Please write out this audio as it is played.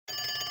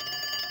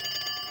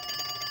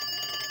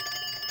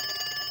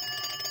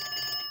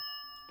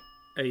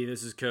Hey,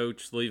 this is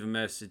Coach. Leave a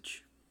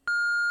message.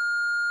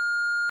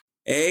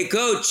 Hey,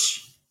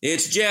 Coach,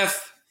 it's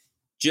Jeff.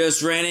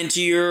 Just ran into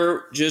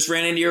your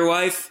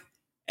wife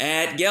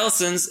at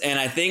Gelson's, and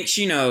I think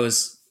she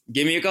knows.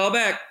 Give me a call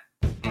back.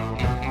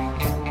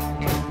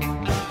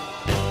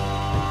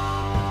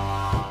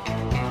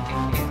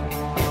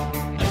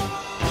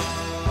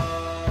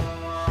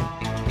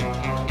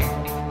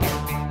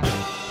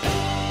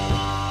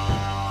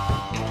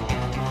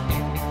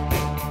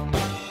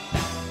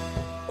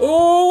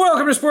 Oh,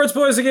 welcome to Sports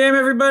Boys a Game,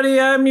 everybody.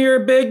 I'm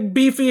your big,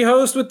 beefy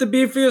host with the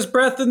beefiest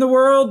breath in the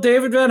world,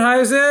 David Van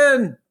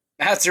Huysen.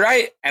 That's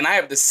right, and I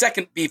have the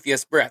second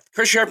beefiest breath,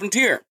 Chris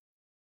Charpentier.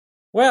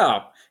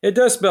 Wow, it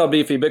does spell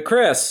beefy, but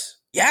Chris.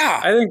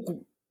 Yeah. I think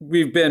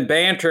we've been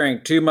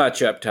bantering too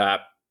much up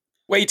top.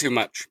 Way too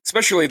much,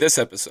 especially this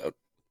episode.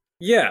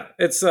 Yeah,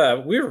 it's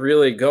we're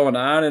really going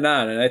on, and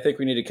I think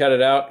we need to cut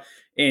it out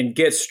and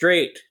get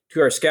straight to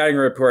our scouting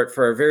report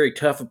for a very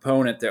tough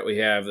opponent that we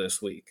have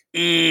this week.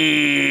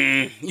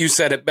 You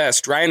said it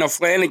best. Ryan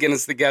O'Flanagan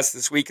is the guest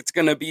this week. It's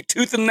going to be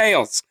tooth and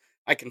nails.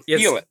 I can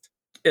feel it.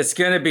 It's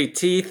going to be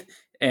teeth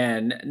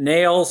and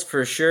nails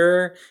for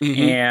sure.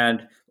 Mm-hmm.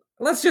 And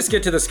let's just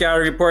get to the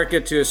scouting report,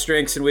 get to his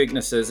strengths and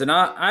weaknesses. And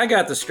I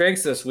got the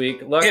strengths this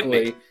week.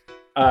 Luckily,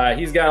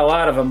 he's got a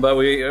lot of them, but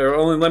we are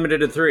only limited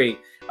to 3.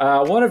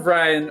 One of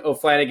Ryan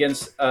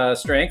O'Flanagan's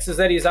strengths is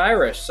that he's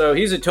Irish. So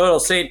he's a total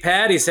St.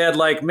 Paddy's head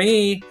like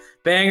me.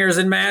 Bangers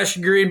and mash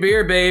and green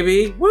beer,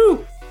 baby.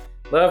 Woo!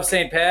 Love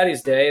St.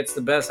 Paddy's Day. It's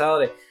the best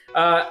holiday.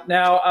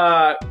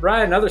 Now,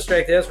 Ryan, another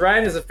strength is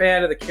Ryan is a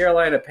fan of the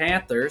Carolina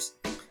Panthers.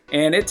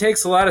 And it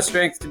takes a lot of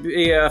strength to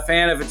be a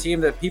fan of a team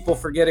that people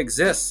forget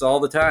exists all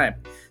the time.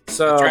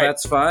 So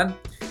that's fun.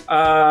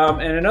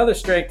 And another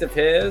strength of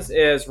his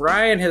is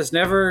Ryan has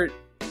never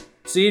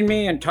seen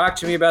me and talked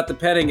to me about the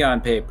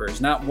Pentagon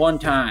Papers. Not one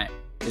time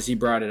has he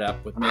brought it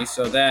up with me.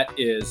 So that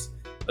is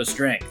a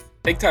strength.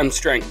 Big time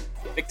strength.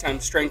 Big time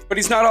strength. But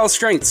he's not all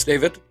strengths,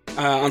 David.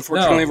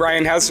 Unfortunately, no.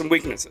 Ryan has some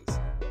weaknesses.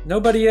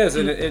 Nobody is.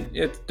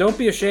 And don't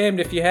be ashamed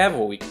if you have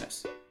a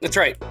weakness. That's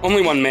right.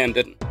 Only one man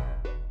didn't.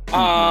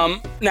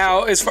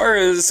 Now, as far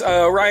as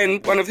Ryan,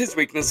 one of his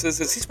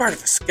weaknesses is he's part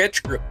of a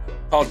sketch group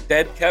called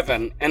Dead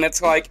Kevin. And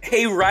it's like,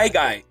 hey, Rye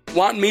Guy,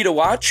 want me to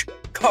watch?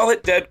 Call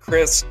it Dead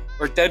Chris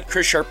or Dead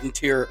Chris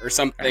Charpentier or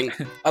something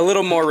a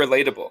little more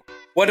relatable.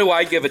 What do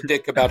I give a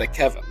dick about a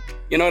Kevin?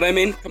 You know what I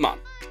mean? Come on.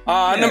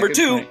 Number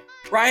 2, point.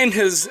 Ryan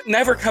has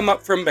never come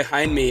up from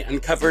behind me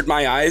and covered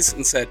my eyes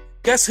and said,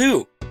 guess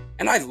who?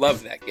 And I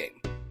love that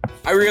game.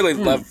 I really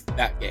love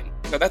that game.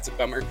 So that's a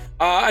bummer.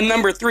 And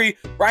number 3,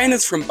 Ryan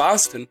is from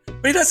Boston,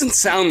 but he doesn't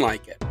sound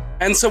like it.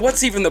 And so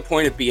what's even the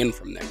point of being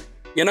from there?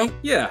 You know?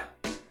 Yeah,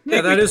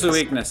 that is a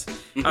weakness.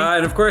 Mm-hmm.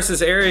 And of course,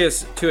 his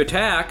areas to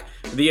attack.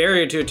 The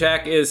area to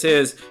attack is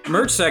his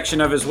merch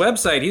section of his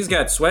website. He's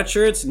got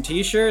sweatshirts and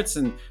t-shirts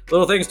and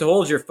little things to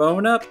hold your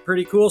phone up.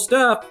 Pretty cool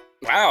stuff.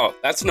 Wow,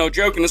 that's no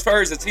joke. And as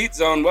far as its heat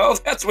zone, well,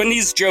 that's when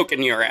he's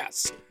joking your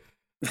ass.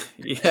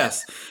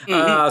 Yes.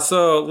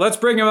 So let's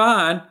bring him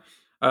on.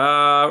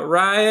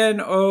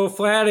 Ryan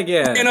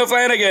O'Flanagan. Ryan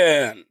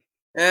O'Flanagan.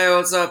 Hey,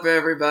 what's up,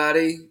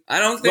 everybody? I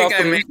don't think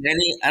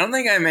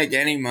I make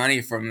any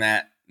money from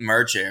that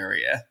merch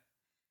area.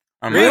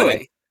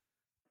 Really?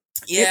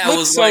 Yeah, it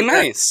was so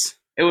nice.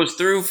 It was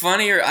through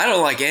Funnier. I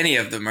don't like any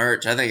of the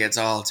merch. I think it's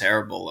all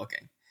terrible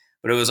looking.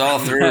 But it was all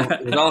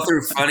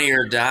through Funny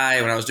or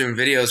Die when I was doing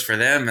videos for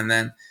them, and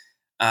then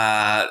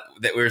that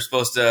we were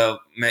supposed to,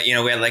 we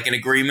had like an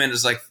agreement. It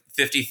was like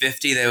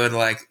 50-50. They would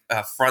like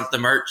front the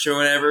merch or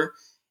whatever,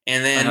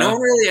 and then no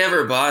one really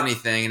ever bought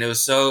anything, and it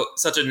was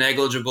such a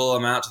negligible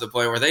amount to the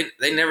point where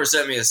they never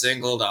sent me a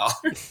single dollar.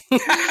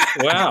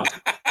 Wow.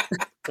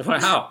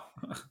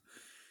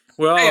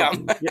 Well,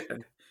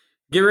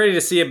 get ready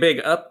to see a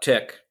big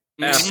uptick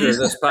after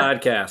this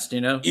podcast,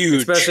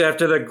 Huge. Especially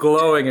after the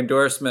glowing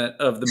endorsement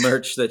of the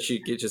merch that you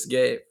just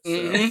gave. So.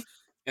 Mm-hmm.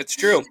 It's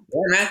true.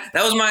 Yeah, man.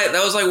 That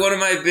was like one of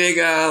my big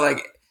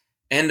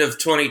end of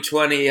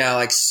 2020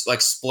 like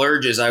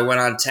splurges. I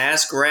went on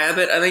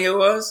TaskRabbit, I think it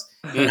was,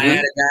 and I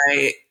had a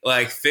guy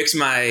like fix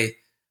my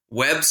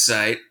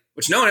website,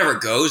 which no one ever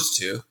goes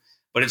to,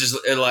 but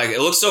it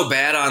looks so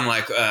bad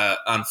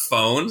on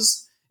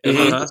phones. It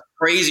looks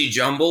crazy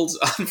jumbled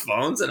on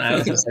phones, and I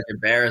was just like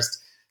embarrassed.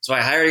 So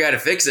I hired a guy to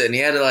fix it, and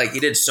he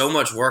did so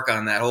much work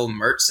on that whole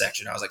merch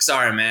section. I was like,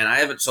 sorry, man, I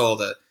haven't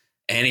sold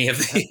any of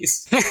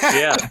these.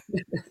 Yeah.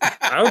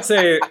 I would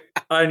say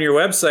on your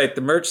website,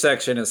 the merch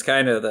section is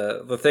kind of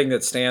the thing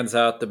that stands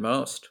out the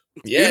most.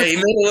 Yeah, he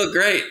made it look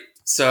great.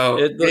 So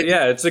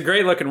it's a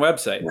great looking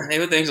website.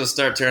 Maybe things will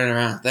start turning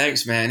around.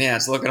 Thanks, man. Yeah,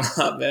 it's looking a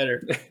lot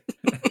better.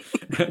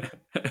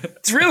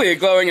 It's really a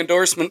glowing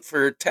endorsement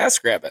for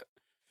TaskRabbit.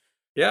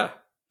 Yeah.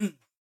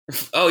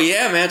 Oh,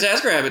 yeah, man.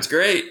 TaskRabbit's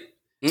great.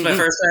 It's my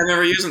first time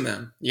ever using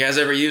them. You guys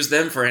ever use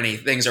them for any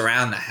things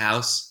around the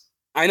house?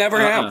 I never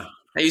have.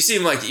 Hey, you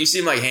seem like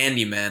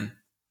handymen.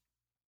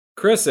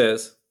 Chris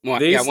is.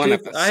 One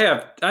of us.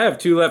 I have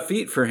 2 left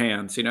feet for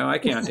hands. I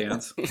can't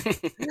dance.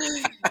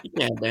 You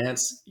can't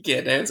dance. You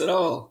can't dance at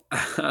all.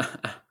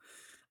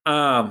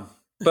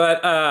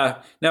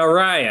 But now,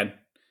 Ryan,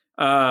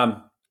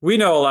 we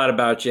know a lot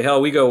about you.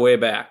 Hell, we go way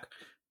back.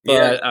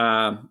 But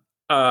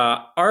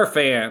our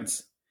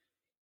fans,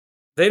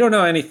 they don't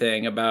know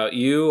anything about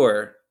you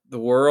or the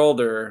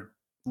world or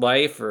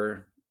life,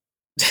 or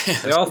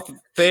they all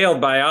failed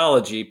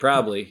biology,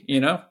 probably,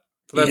 So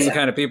that's the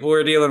kind of people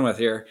we're dealing with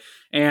here.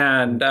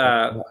 And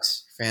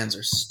fans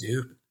are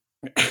stupid.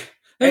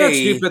 They're not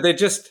stupid. They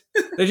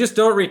just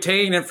don't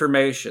retain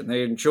information.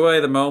 They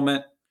enjoy the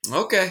moment.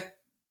 Okay.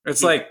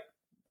 It's like,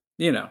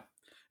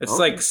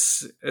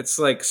 it's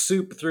like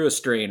soup through a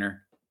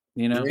strainer,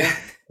 Yeah.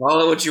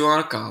 Call it what you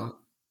want to call it.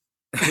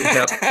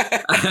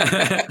 Hey,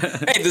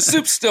 the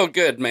soup's still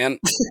good, man.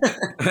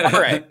 All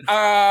right.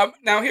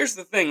 Now, here's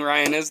the thing,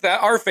 Ryan, is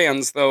that our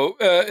fans, though,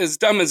 as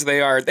dumb as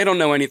they are, they don't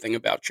know anything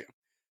about you.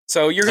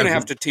 So you're going to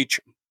have to teach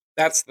them.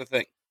 That's the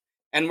thing.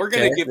 And we're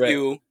going to give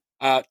you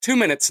 2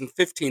 minutes and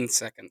 15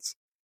 seconds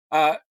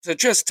to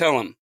just tell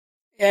them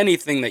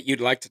anything that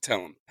you'd like to tell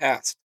them.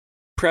 Past,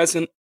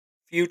 present,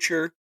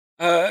 future,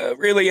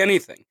 really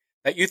anything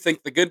that you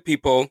think the good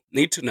people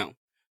need to know.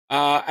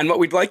 And what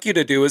we'd like you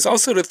to do is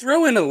also to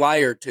throw in a lie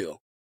or two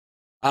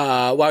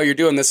while you're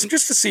doing this, and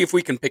just to see if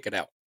we can pick it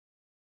out.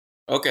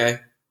 Okay.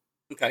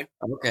 Okay.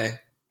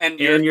 And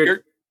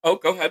you're oh,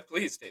 go ahead,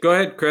 please, Dave. Go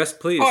ahead, Chris,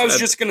 please. Oh, I was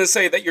just going to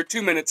say that your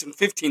 2 minutes and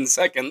 15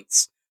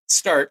 seconds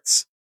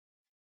starts.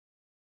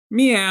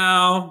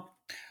 Meow.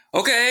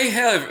 Okay.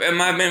 Hell,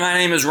 my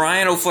name is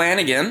Ryan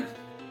O'Flanagan.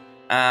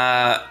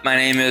 My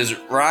name is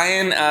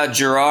Ryan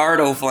Gerard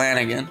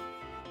O'Flanagan.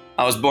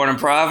 I was born in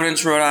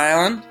Providence, Rhode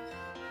Island.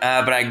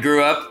 But I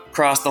grew up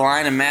across the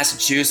line in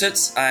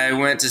Massachusetts. I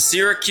went to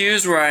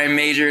Syracuse, where I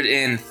majored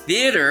in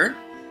theater.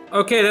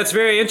 Okay, that's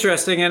very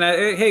interesting. And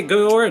hey,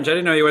 go Orange. I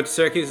didn't know you went to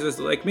Syracuse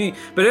like me.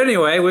 But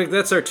anyway,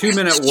 that's our 2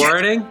 minute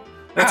warning.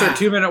 That's our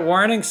 2 minute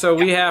warning. So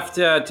we have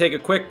to take a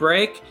quick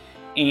break,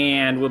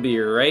 and we'll be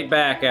right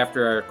back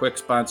after our quick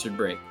sponsored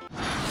break.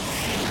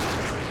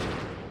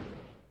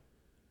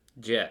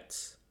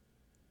 Jets.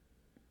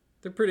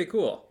 They're pretty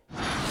cool.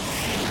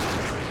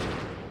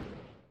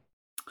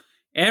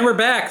 And we're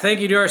back. Thank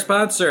you to our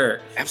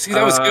sponsor. See,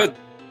 that was good.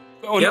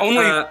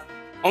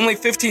 Only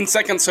 15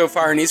 seconds so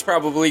far, and he's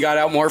probably got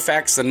out more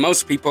facts than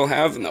most people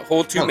have in the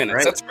whole 2 minutes.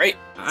 Great. That's great.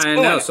 I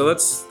know. So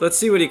let's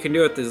see what he can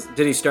do with this.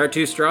 Did he start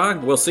too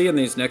strong? We'll see in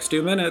these next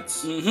 2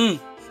 minutes.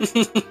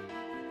 Mm-hmm.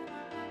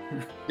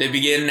 They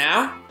begin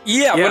now?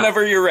 Yeah,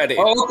 whenever you're ready.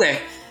 Oh, okay.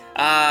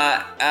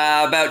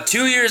 About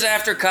 2 years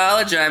after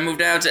college, I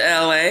moved out to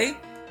LA,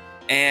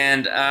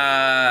 and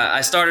I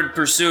started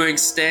pursuing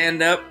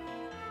stand-up.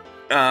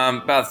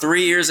 About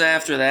 3 years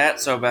after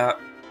that, so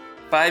about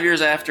 5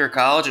 years after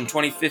college, in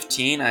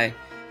 2015, I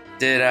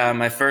did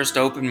my first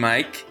open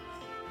mic,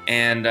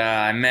 and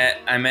I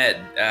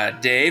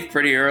met Dave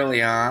pretty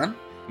early on,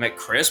 met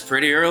Chris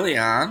pretty early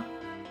on,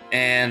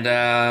 and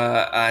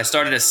I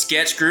started a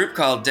sketch group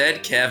called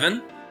Dead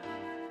Kevin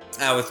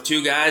with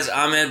two guys,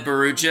 Ahmed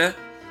Barucha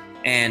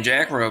and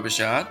Jack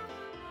Robichaud,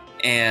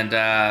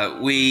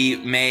 and we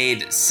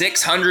made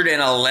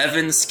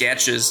 611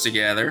 sketches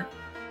together.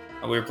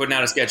 We were putting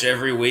out a sketch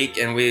every week,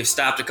 and we've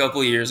stopped a couple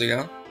of years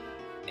ago.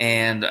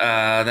 And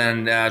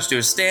then just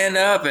doing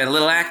stand-up and a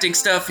little acting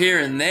stuff here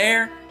and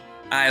there.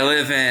 I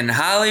live in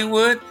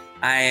Hollywood.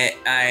 I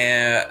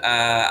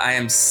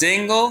am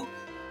single.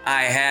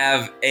 I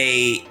have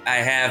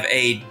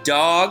a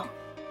dog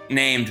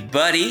named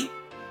Buddy.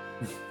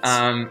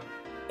 I'm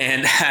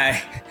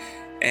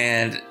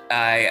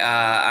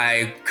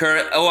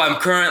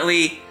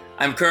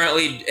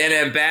currently an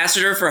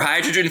ambassador for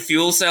hydrogen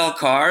fuel cell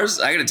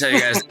cars. I gotta tell you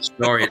guys this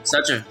story. It's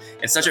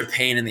such a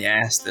pain in the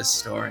ass, this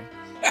story.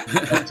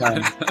 That's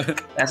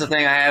the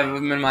thing I have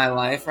in my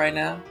life right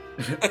now.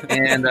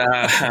 And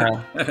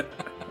I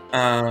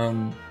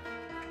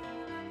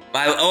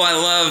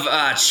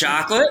love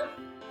chocolate,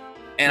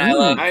 and I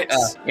love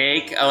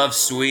cake. I love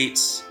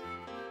sweets.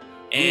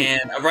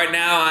 And right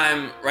now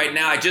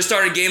I just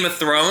started Game of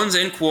Thrones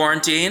in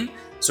quarantine,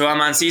 so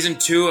I'm on season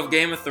 2 of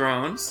Game of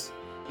Thrones.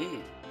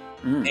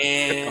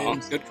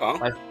 And good call.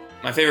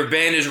 My favorite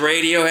band is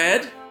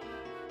Radiohead.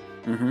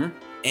 Mm-hmm.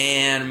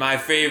 And my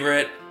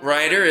favorite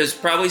writer is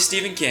probably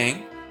Stephen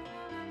King,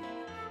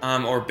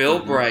 or Bill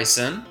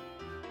Bryson.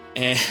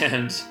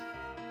 And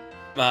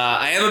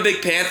I am a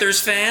big Panthers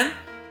fan.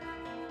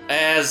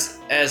 As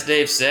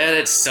Dave said,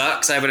 it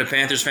sucks. I've been a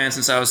Panthers fan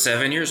since I was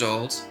 7 years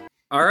old.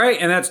 All right,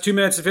 and that's 2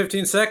 minutes and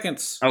 15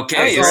 seconds.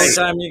 Okay, that's all the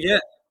time you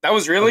get. That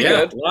was really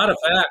good. A lot of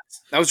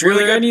facts. That was really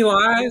Were there good. any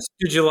lies?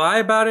 Did you lie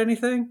about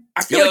anything?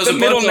 I feel like the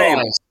middle name.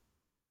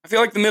 I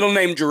feel like the middle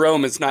name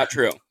Jerome is not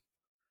true.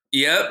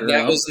 Yep,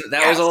 that was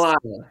a lie.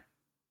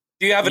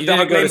 Do you have a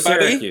dog named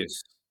Buddy?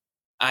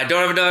 I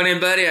don't have a dog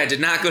named Buddy. I did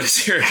not go to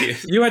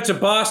Syracuse. You went to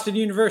Boston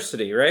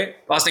University, right?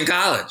 Boston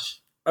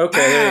College. Okay.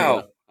 Wow. There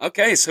you go.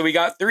 Okay, so we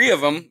got 3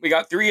 of them. We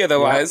got 3 of the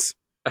lies.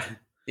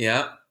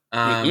 Yeah.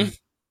 I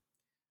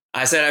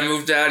said I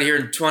moved out here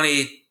in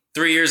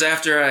 23 years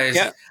after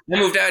I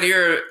moved out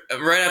here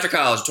right after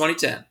college,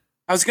 2010.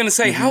 I was going to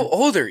say, how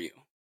old are you?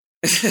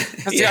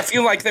 Yeah. I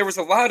feel like there was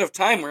a lot of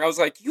time where I was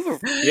like, you were.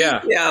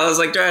 Yeah. I was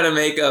like trying to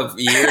make up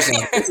years. And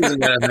this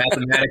isn't going to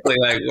mathematically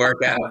like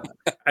work out.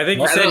 I think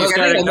you said you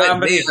started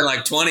comedy in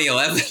like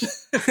 2011.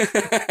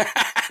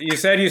 You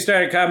said you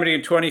started comedy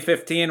in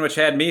 2015, which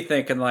had me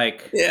thinking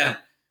like, yeah,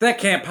 that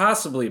can't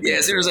possibly be. Yeah,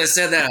 as soon as I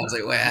said that, I was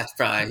like,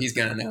 well, he's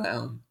going to know that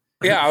one.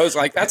 Yeah, I was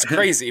like, that's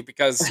crazy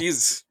because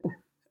he's.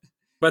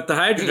 But the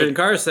hydrogen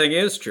cars thing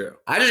is true.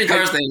 Hydrogen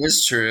cars thing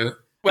is true.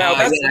 Well,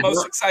 that's the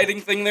most exciting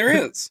thing there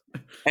is.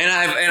 And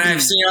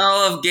I've seen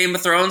all of Game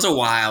of Thrones a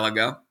while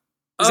ago.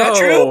 Is that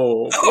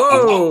true? Whoa!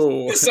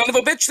 Oh, son of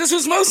a bitch! This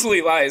was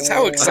mostly lies.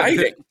 How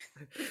exciting!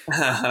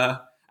 I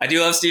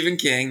do love Stephen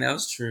King. That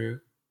was true.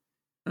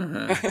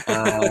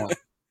 Uh-huh.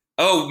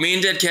 Me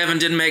and Dead Kevin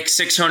did make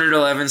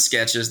 611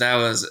 sketches. That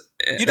was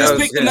you just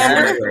picked the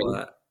number.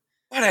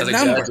 What a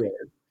number!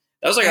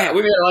 That was like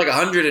we made like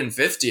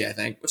 150, I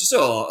think, which is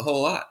still a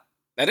whole lot.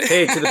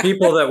 Hey, to the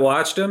people that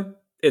watched him,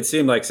 it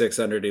seemed like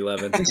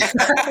 611.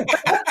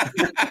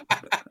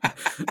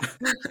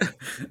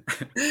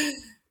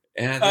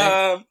 And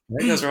I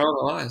think those are all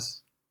the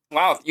lies.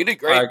 Wow, you did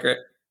great. Great.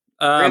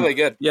 Really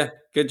good. Yeah,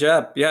 good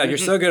job. Yeah, you're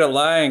so good at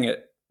lying.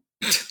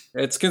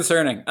 It's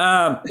concerning.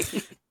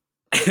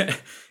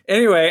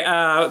 Anyway,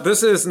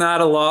 this is not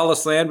a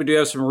lawless land. We do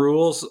have some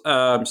rules.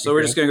 So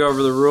we're just going to go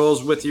over the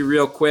rules with you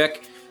real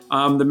quick.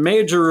 The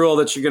major rule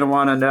that you're going to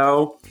want to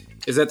know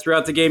is that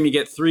throughout the game, you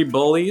get 3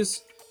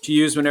 bullies to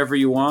use whenever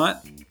you want.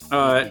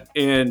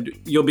 And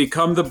you'll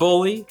become the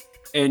bully,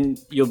 and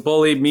you'll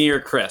bully me or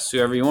Chris,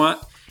 whoever you want.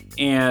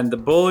 And the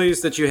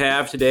bullies that you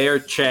have today are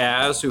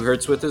Chaz, who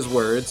hurts with his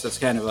words. That's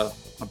kind of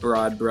a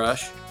broad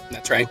brush.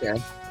 That's right. Okay.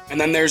 And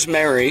then there's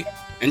Mary,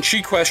 and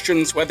she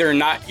questions whether or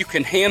not you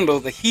can handle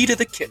the heat of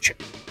the kitchen.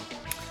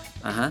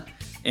 Uh-huh.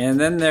 And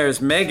then there's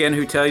Megan,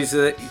 who tells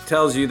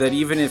you that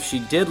even if she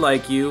did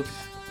like you,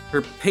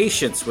 her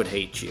patience would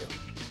hate you.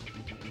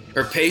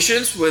 Her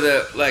patience with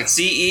a like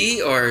CE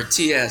or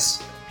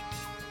TS?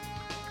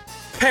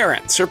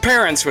 Parents. Her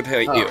parents would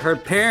hate you. Her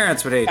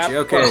parents would hate you.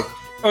 Okay.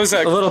 That was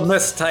a little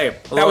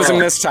mistype. That was a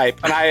mistype,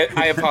 and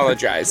I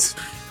apologize.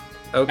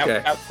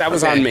 Okay. That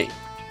was on me.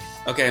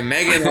 Okay,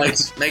 Megan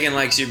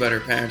likes you, but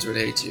her parents would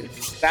hate you.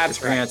 That's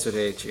her parents would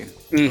hate you.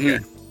 Mm-hmm.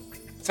 Okay.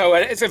 So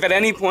if at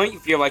any point you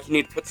feel like you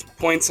need to put some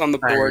points on the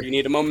board, you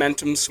need a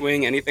momentum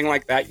swing, anything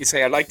like that, you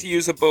say, I'd like to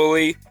use a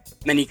bully,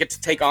 and then you get to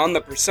take on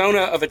the persona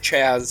of a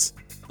Chaz,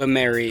 of a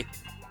Mary,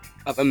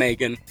 of a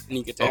Megan, and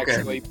you get to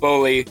actually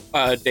bully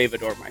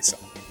David or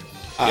myself.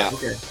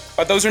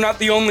 But those are not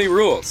the only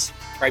rules.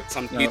 Stripes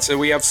on Pizza.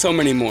 We have so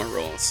many more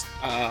rules.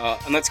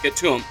 And let's get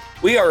to them.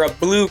 We are a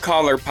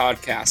blue-collar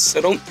podcast,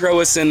 so don't throw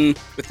us in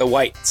with the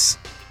whites.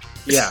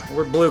 Yeah,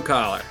 we're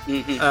blue-collar.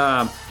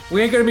 Mm-hmm.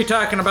 We ain't going to be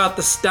talking about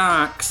the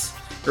stonks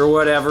or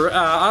whatever.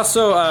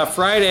 Also,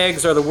 fried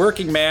eggs are the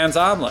working man's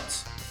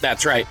omelets.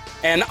 That's right.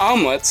 And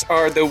omelets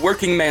are the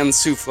working man's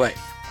souffle.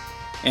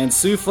 And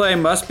souffle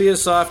must be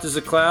as soft as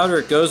a cloud or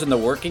it goes in the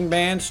working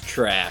man's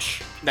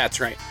trash.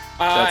 That's right.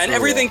 And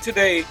everything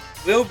today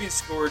will be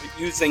scored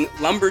using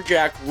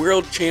Lumberjack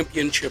World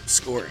Championship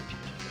scoring.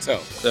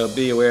 So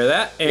be aware of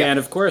that. And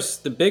of course,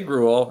 the big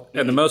rule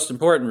and the most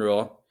important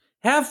rule,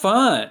 have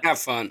fun. Have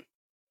fun.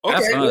 Okay,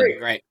 have fun.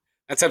 Right.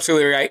 That's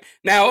absolutely right.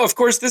 Now, of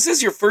course, this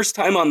is your first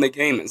time on the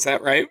game. Is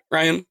that right,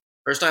 Ryan?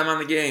 First time on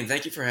the game.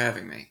 Thank you for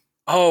having me.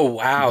 Oh,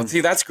 wow. Mm-hmm.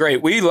 See, that's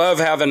great. We love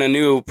having a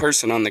new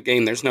person on the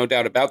game. There's no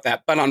doubt about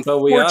that. But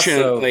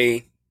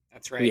unfortunately,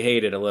 that's right. We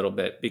hate it a little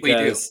bit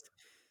because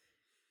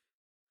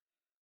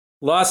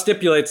law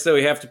stipulates that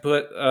we have to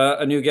put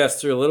a new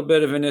guest through a little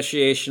bit of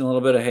initiation, a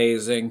little bit of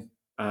hazing.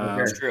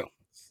 That's true.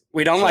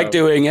 We don't like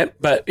doing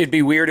it, but it'd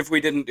be weird if we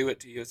didn't do it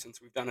to you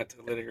since we've done it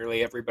to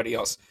literally everybody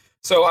else.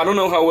 So I don't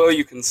know how well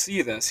you can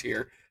see this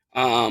here,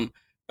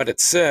 but it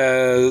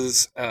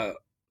says,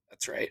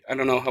 that's right. I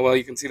don't know how well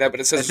you can see that, but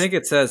it says... I think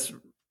it says...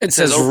 It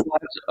says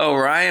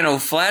Orion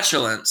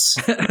O'Flatulence.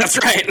 That's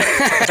right.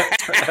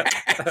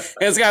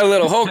 It's got a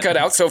little hole cut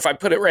out, so if I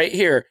put it right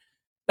here,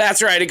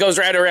 that's right. It goes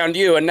right around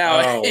you, and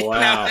now... Oh, wow.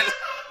 Now,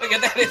 look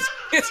at that.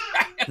 It's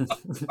Ryan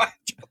O'Flatulence.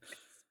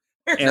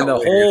 And the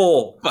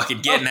hole.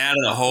 Fucking getting out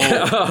of the hole.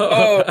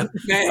 Oh,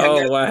 man.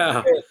 Oh,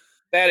 wow.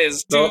 That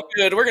is too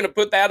good. We're going to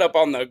put that up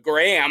on the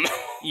gram.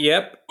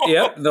 Yep.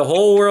 The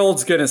whole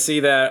world's going to see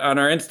that on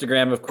our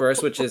Instagram, of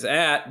course, which is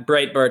at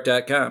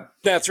Breitbart.com.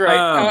 That's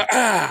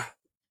right.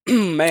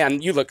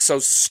 Man, you look so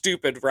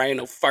stupid,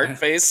 Ryan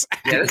O'Fartface.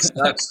 Yeah, this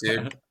sucks,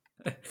 dude.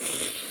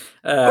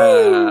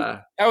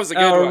 That was a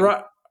good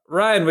one.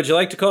 Ryan, would you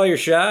like to call your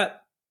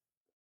shot?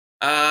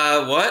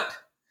 What?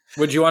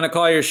 Would you want to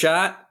call your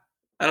shot?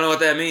 I don't know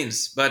what that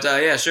means, but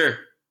yeah, sure.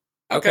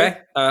 Okay.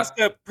 Just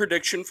a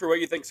prediction for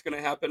what you think is going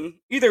to happen,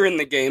 either in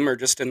the game or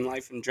just in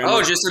life in general.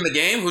 Oh, just in the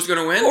game? Who's going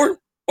to win?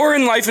 Or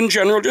in life in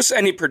general, just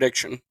any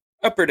prediction.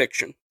 A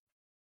prediction.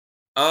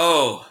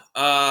 Oh,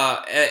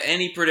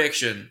 any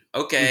prediction.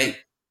 Okay.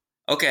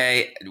 Mm-hmm.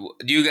 Okay.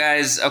 Do you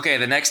guys,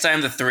 the next time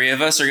the three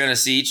of us are going to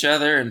see each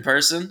other in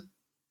person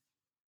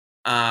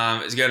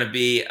is going to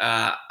be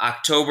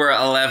October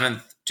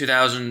 11th,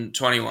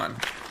 2021.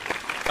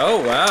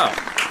 Oh, wow.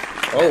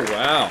 Oh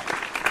wow.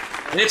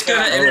 And it's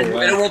gonna, Oh,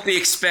 wow. and it won't be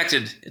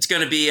expected. It's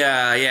gonna be,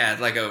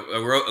 like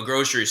a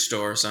grocery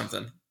store or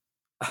something.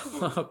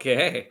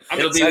 Okay.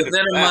 It'll be excited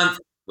within for a that.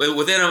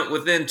 month,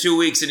 within 2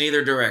 weeks in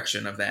either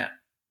direction of that.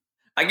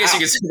 I guess you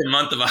could say the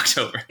month of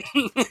October.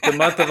 The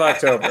month of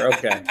October.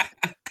 Okay.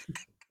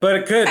 But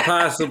it could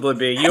possibly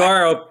be. You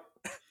are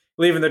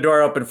leaving the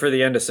door open for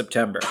the end of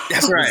September.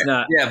 That's right. It's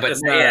not, yeah, but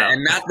it's not out.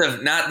 and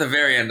not the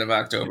very end of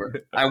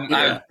October. I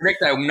Yeah.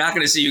 predict I'm not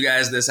going to see you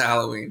guys this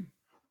Halloween.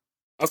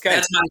 Okay.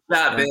 That's my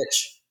shot,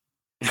 bitch.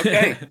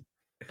 Okay.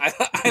 I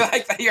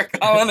like that you're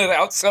calling it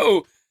out.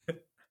 So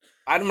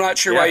I'm not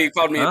sure why you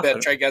called me a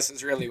bitch, I guess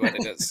is really what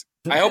it is.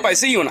 I hope I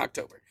see you in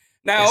October.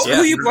 Now, Yeah.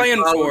 who are you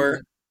playing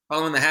for?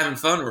 Following the having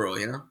fun rule,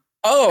 you know?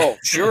 Oh,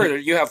 sure.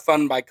 You have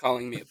fun by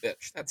calling me a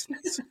bitch. That's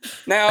nice.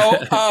 Now,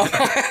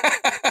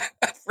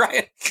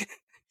 Ryan,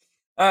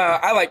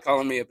 I like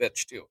calling me a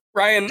bitch too.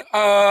 Ryan, who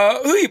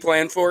are you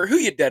playing for? Who are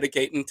you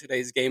dedicating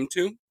today's game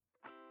to?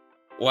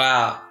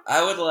 Wow.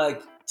 I would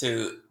like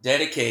to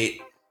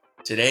dedicate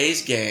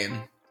today's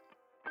game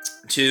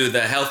to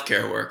the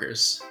healthcare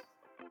workers.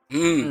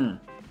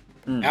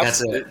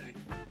 That's it.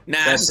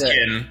 Nah, That's just it.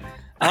 kidding.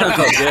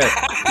 Oh, good.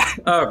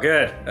 Oh,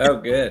 good. Oh,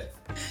 good.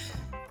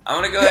 I'm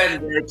going to go ahead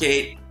and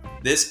dedicate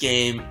this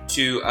game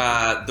to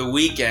The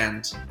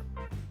Weeknd,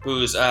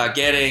 who's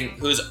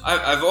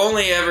I've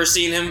only ever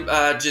seen him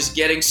just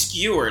getting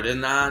skewered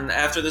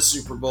after the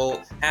Super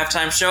Bowl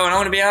halftime show, and I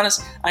want to be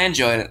honest, I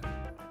enjoyed it.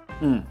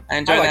 I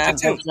enjoyed I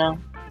liked the it halftime show.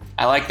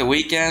 I like The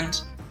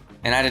Weeknd,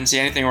 and I didn't see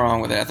anything wrong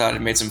with it. I thought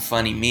it made some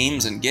funny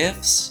memes and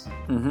GIFs,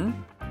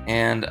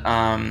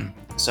 and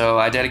so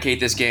I dedicate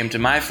this game to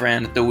my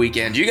friend, The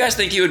Weeknd. Do you guys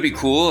think he would be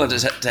cool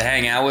to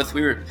hang out with?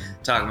 We were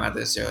talking about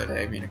this the other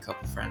day, me and a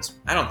couple friends.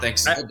 I don't think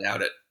so. I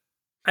doubt it.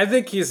 I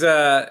think he's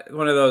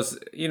one of those,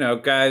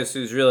 guys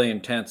who's really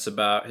intense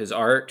about his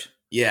art.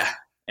 Yeah.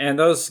 And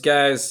those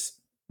guys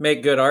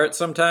make good art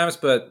sometimes,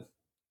 but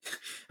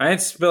I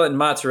ain't spilling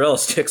mozzarella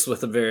sticks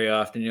with them very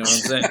often, you know what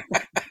I'm saying?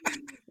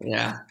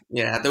 Yeah.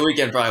 The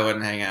Weeknd probably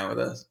wouldn't hang out with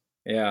us.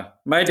 Yeah.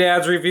 My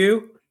dad's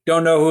review,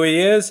 don't know who he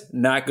is,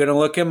 not going to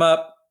look him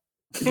up.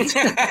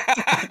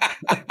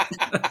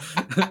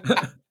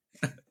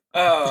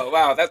 Oh,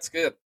 wow, that's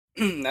good.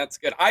 That's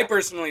good. I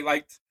personally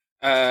liked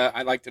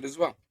it as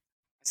well.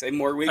 I say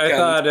more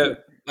weekends,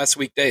 less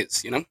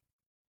weekdays,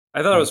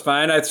 I thought it was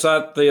fine. I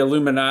thought the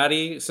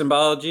Illuminati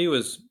symbology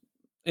was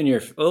a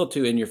little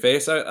too in your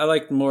face. I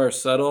like more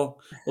subtle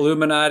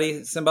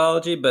Illuminati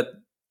symbology, but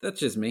that's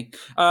just me.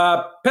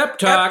 Pep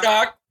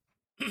talk.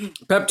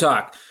 Pep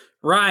talk.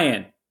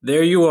 Ryan,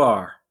 there you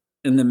are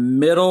in the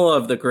middle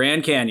of the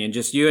Grand Canyon,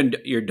 just you and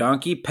your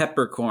donkey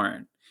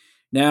Peppercorn.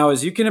 Now,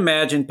 as you can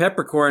imagine,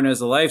 Peppercorn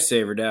is a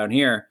lifesaver down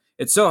here.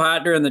 It's so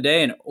hot during the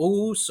day and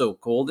oh so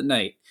cold at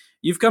night.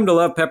 You've come to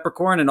love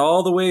Peppercorn in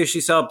all the ways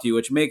she's helped you,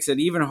 which makes it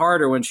even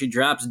harder when she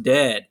drops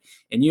dead,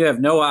 and you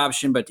have no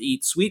option but to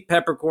eat sweet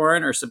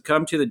Peppercorn or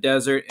succumb to the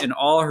desert in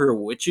all her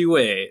witchy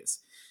ways.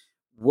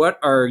 What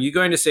are you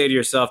going to say to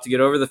yourself to get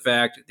over the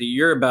fact that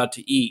you're about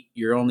to eat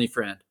your only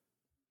friend?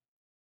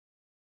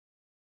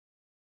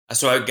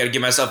 So I got to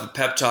give myself a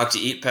pep talk to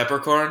eat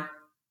Peppercorn?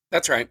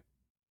 That's right.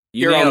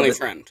 You your only it.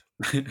 friend.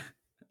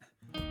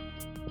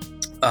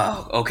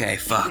 Oh, okay,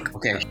 fuck.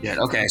 Okay, shit.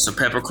 Okay, so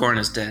Peppercorn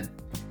is dead.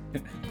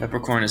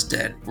 Peppercorn is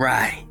dead.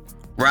 Ryan.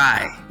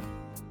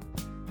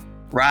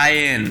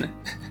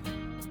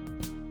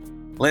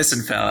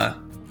 Listen, fella.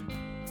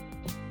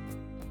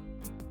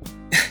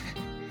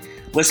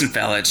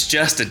 It's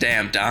just a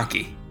damn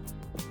donkey.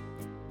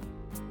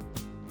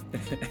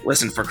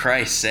 Listen, for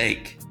Christ's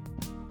sake.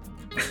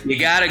 You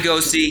gotta go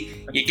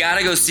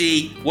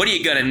see, what are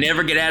you gonna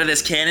never get out of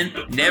this cannon?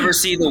 Never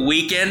see The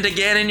Weeknd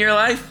again in your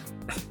life?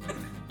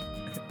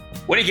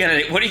 What are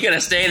you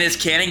gonna stay in this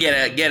cannon,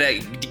 get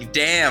a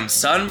damn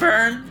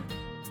sunburn?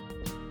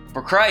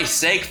 For Christ's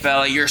sake,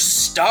 fella, you're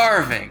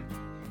starving.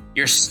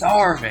 You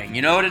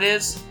know what it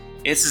is?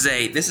 This is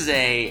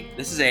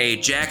a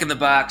Jack in the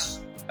Box.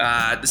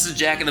 This is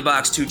Jack in the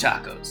Box 2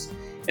 tacos.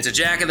 It's a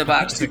Jack in the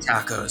Box 2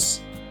 tacos.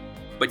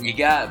 But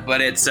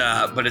it's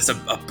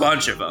a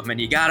bunch of them,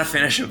 and you gotta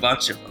finish a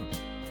bunch of them.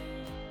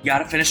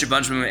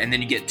 And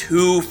then you get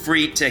 2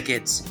 free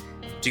tickets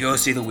to go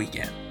see The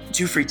Weeknd.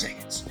 2 free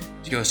tickets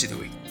to go see The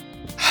Weeknd.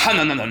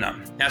 No.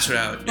 That's what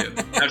I would do.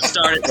 I'd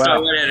start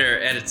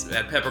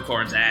at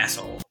Peppercorn's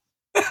asshole.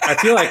 I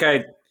feel like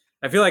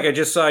I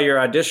just saw your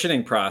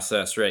auditioning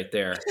process right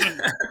there.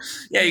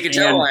 Yeah, you can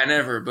tell why I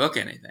never book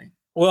anything.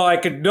 Well,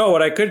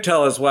 what I could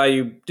tell is why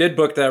you did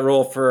book that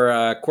role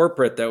for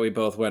corporate that we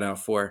both went out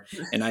for,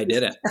 and I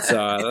didn't.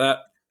 So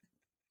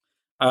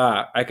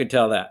I could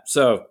tell that.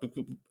 So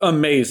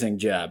amazing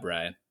job,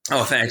 Ryan.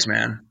 Oh, thanks,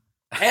 man.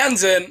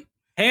 Hands in.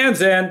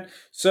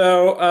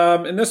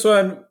 So in this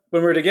one,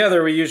 when we're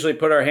together, we usually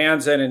put our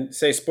hands in and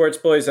say Sports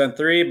Boys on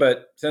 3,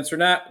 but since we're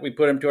not, we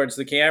put them towards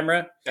the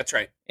camera. That's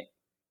right.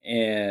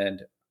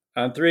 And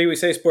on 3, we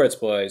say Sports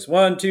Boys.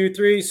 1, 2,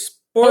 3,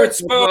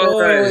 Sports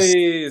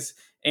Boys.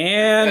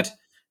 And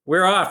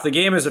we're off. The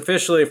game is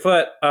officially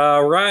afoot.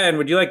 Ryan,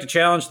 would you like to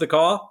challenge the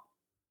call?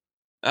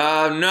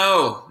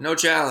 No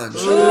challenge.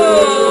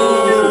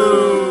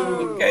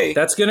 Okay.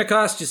 That's going to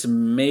cost you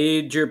some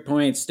major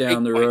points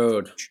down the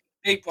road.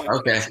 8 point.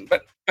 Okay.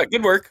 But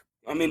good work.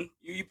 I mean,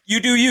 you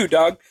do you,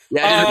 dog.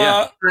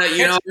 Yeah,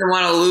 you don't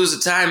want to lose a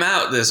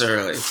timeout this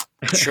early.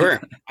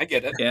 Sure, I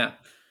get it. Yeah.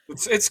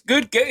 It's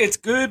good. It's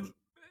good.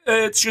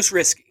 It's just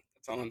risky.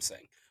 That's all I'm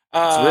saying.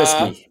 It's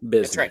risky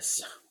business.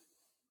 That's right.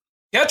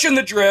 Catching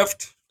the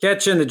drift.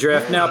 Catching the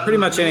drift. Now, pretty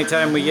much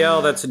anytime we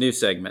yell, that's a new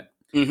segment.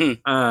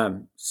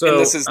 Mm-hmm. So and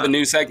this is the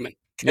new segment.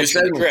 Catch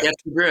the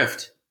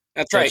drift.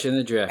 That's right. Catching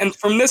the drift. And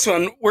from this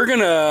one, we're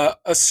gonna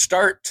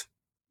start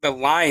the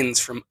lines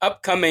from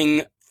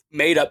upcoming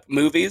made-up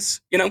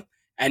movies.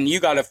 And you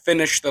got to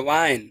finish the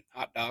line,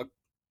 hot dog.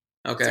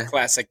 Okay. It's a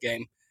classic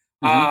game.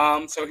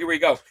 Mm-hmm. So here we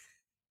go.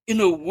 In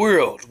a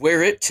world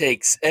where it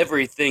takes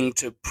everything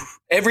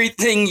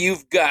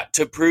you've got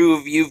to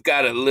prove you've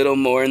got a little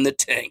more in the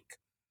tank,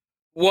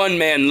 one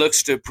man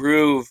looks to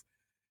prove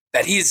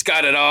that he's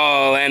got it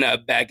all and a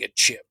bag of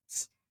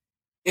chips.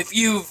 If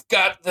you've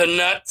got the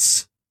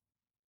nuts,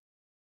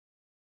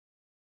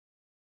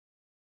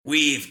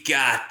 we've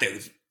got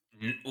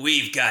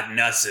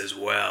nuts as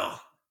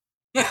well.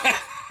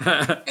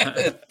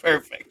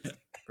 Perfect.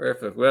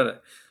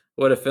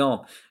 What a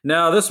film.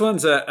 Now, this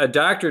one's a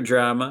doctor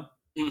drama.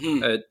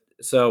 Mm-hmm.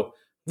 So,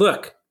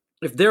 look,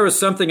 if there was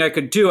something I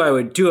could do, I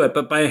would do it,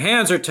 but my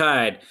hands are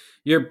tied.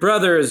 Your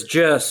brother is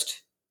just...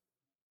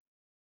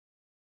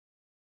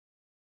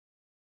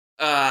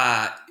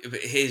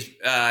 He's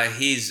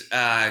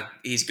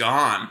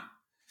gone.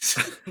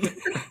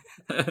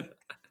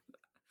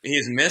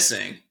 He's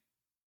missing.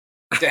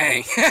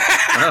 Dang.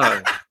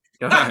 Oh,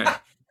 darn.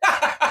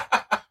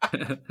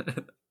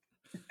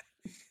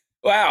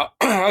 Wow.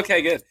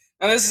 Okay, good.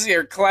 Now this is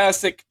your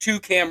classic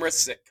 2-camera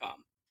sitcom.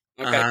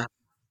 Okay. Uh-huh.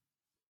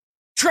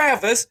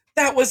 Travis,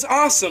 that was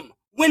awesome.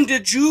 When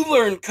did you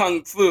learn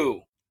Kung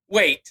Fu?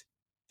 Wait,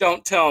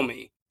 don't tell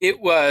me. It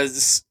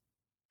was...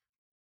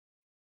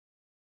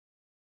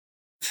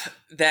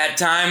 That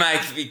time I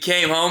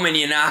came home and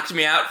you knocked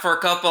me out for a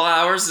couple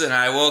hours, and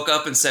I woke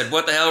up and said,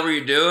 "What the hell were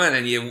you doing?"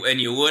 And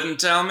you wouldn't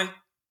tell me.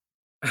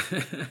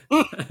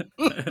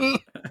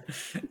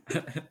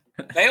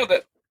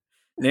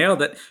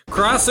 Nailed it.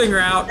 Crossing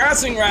route.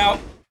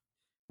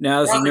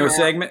 Now, this is a new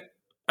segment.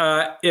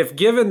 If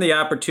given the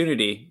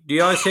opportunity, do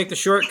you always take the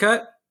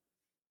shortcut?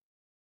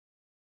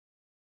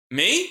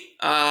 Me?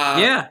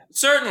 Yeah.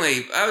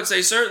 Certainly. I would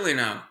say certainly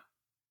no.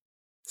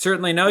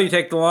 Certainly no. You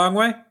take the long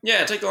way?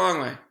 Yeah, take the long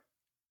way.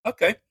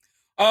 Okay.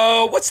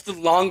 What's the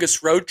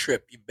longest road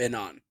trip you've been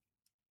on?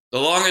 The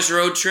longest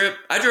road trip?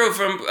 I drove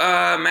from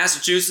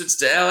Massachusetts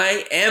to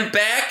LA and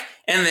back,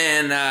 and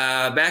then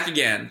back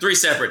again. 3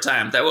 separate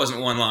times. That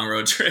wasn't one long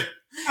road trip.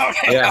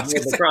 Okay. Yeah,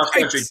 the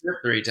cross-country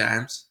trip 3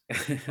 times.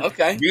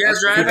 Okay. Do you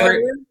guys drive out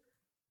here?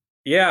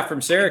 Yeah,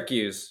 from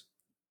Syracuse.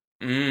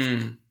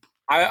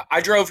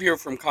 I drove here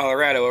from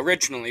Colorado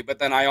originally, but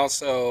then I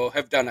also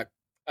have done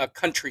a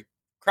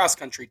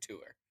cross-country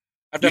tour.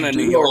 I've done a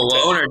New York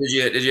alone, or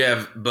did you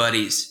have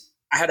buddies?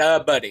 I had a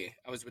buddy.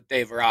 I was with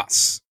Dave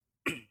Ross.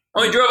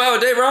 Oh, you drove out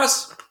with Dave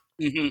Ross?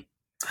 Mm-hmm.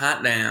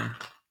 Hot damn.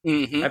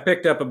 Mm-hmm. I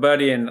picked up a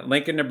buddy in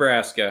Lincoln,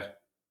 Nebraska.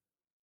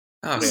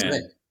 Oh,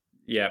 sick.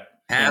 Yep.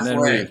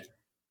 Halfway.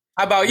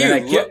 How about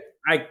you?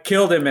 I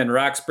killed him in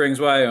Rock Springs,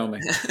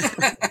 Wyoming.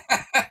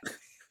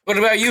 What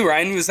about you,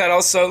 Ryan? Was that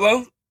all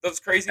solo? Those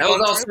crazy. That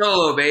was all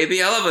solo,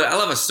 baby. I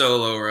love a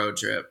solo road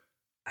trip.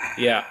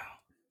 Yeah.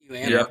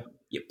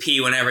 You pee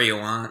whenever you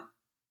want.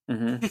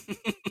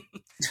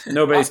 Mm-hmm.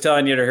 Nobody's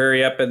telling you to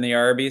hurry up in the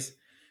Arby's.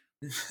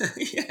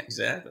 Yeah,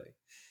 exactly.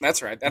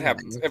 That's right. That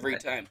happens every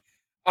time.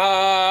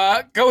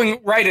 Going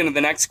right into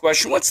the next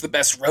question. What's the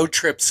best road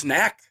trip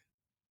snack?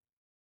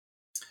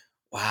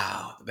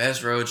 Wow, the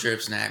best road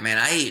trip snack, man.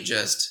 I eat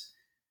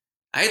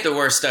the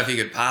worst stuff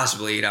you could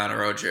possibly eat on a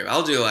road trip.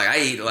 I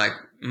eat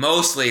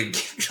mostly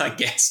like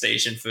gas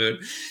station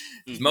food.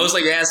 Mm-hmm.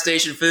 Mostly gas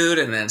station food,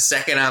 and then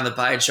second on the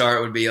pie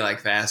chart would be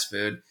like fast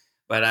food.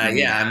 But I'll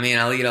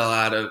eat a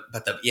lot of.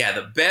 But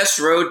the best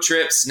road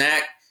trip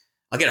snack,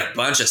 I'll get a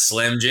bunch of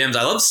Slim Jims.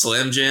 I love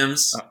Slim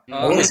Jims.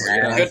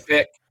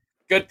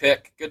 Good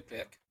pick.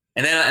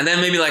 And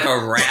then maybe like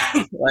a wrap,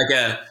 like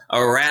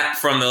a wrap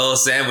from the little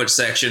sandwich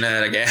section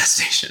at a gas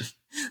station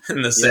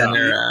in the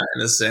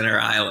center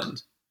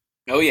island.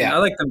 Oh yeah, I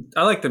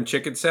like them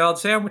chicken salad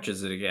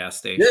sandwiches at a gas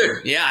station.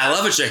 Dude, yeah, I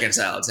love a chicken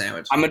salad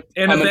sandwich. I'm a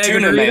bag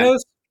tuna of man.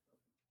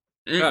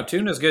 Oh,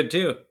 tuna's good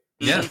too.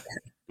 Yeah,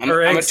 I'm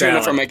a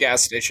tuna from a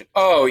gas station.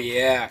 Oh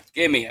yeah,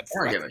 give me a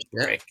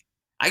break.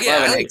 I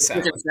get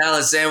chicken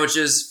salad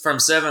sandwiches from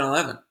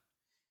 7-Eleven.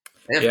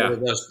 They have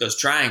those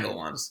triangle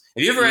ones.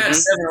 Have you ever had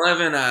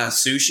 7-Eleven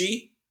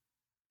sushi?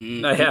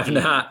 I have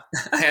not.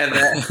 I had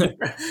that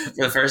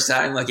for the first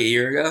time like a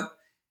year ago,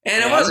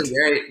 and it wasn't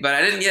great, but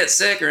I didn't get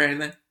sick or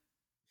anything.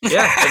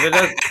 Yeah,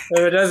 if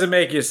it doesn't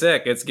make you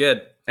sick, it's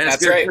good. And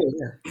that's right.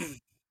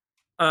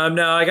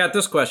 Now I got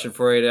this question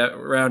for you to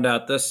round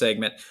out this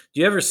segment.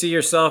 Do you ever see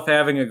yourself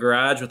having a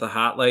garage with a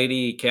hot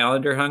lady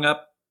calendar hung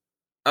up?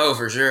 Oh,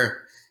 for sure.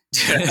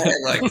 Dude,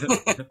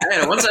 I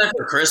had one time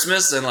for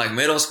Christmas in like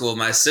middle school.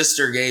 My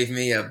sister gave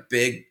me a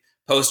big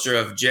poster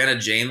of Jenna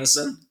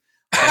Jameson.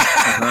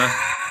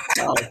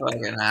 So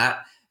fucking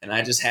hot, and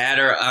I just had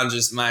her on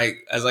just I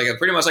was like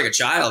pretty much like a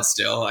child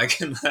still. Like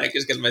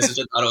just because my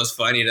sister thought it was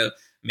funny to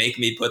make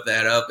me put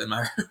that up in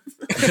my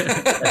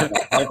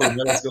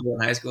middle school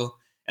and high school,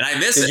 and I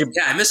miss it.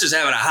 I miss just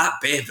having a hot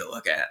babe to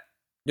look at.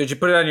 Did you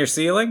put it on your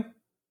ceiling?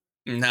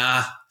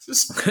 Nah,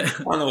 just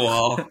on the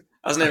wall.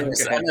 I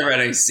never had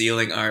any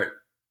ceiling art.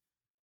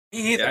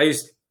 Yeah, I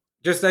used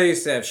to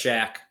have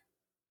Shaq.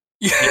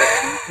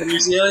 Yeah. Your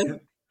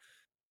ceiling?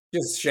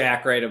 Just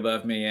Shaq right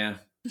above me, yeah.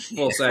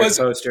 Full size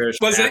poster.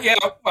 Was it? Yeah,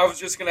 I was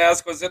just gonna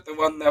ask. Was it the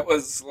one that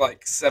was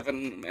like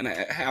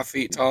 7.5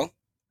 feet tall?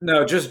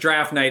 No, just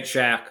draft night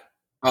Shaq.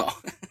 Oh,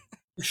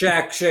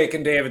 Shaq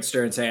shaking David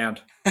Stern's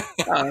hand. Oh,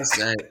 that's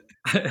right.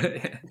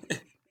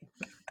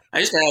 I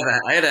used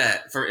to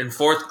have in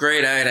fourth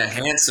grade, I had a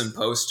Hanson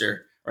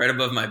poster right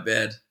above my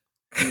bed.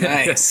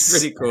 nice. That's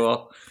pretty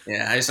cool.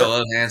 Yeah, I used to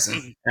love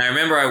Hanson. And I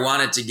remember I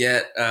wanted to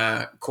get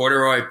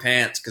corduroy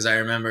pants because I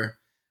remember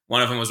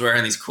one of them was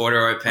wearing these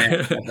corduroy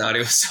pants. I thought it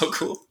was so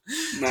cool.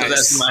 Nice. So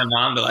that's my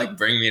mom to like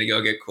bring me to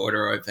go get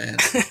corduroy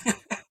pants.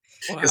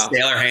 Because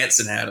Taylor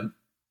Hanson had them.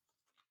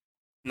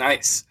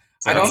 Nice.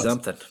 So that's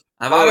something.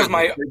 A lot of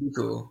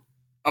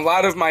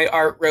my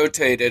art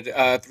rotated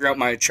throughout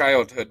my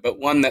childhood, but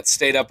one that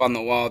stayed up on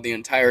the wall the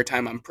entire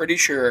time, I'm pretty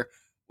sure,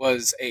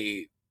 was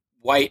a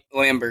white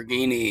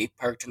Lamborghini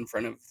parked in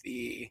front of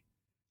the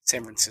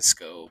San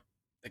Francisco,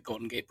 the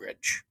Golden Gate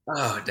Bridge.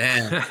 Oh,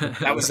 damn.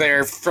 That was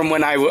there from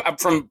when I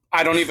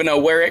don't even know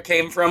where it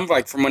came from,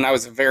 like from when I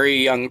was a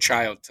very young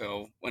child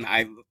till when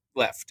I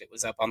left. It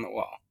was up on the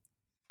wall.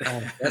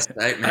 Oh, that's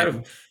tight,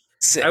 man.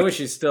 I wish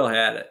you still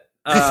had it.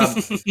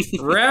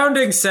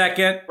 Rounding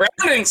second.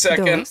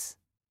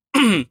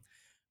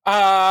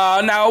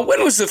 Now,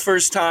 when was the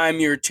first time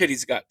your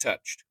titties got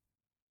touched?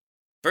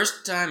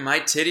 First time my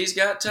titties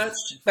got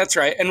touched? That's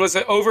right. And was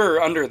it over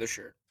or under the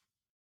shirt?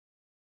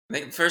 I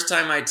think the first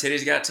time my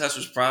titties got touched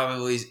was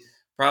probably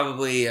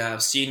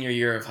senior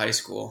year of high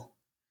school.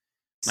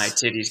 My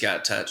titties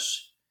got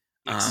touched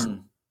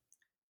in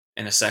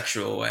a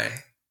sexual way.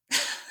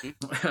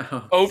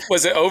 Oh,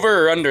 was it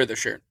over or under the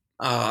shirt?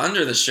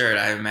 Under the shirt,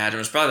 I imagine.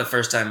 It was probably the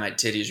first time my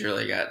titties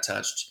really got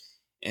touched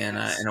in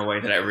a way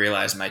that I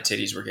realized my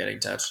titties were getting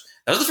touched.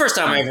 That was the first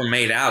time I ever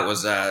made out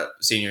was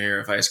senior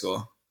year of high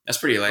school. That's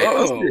pretty late. Oh.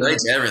 That's pretty late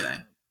to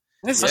everything.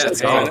 That's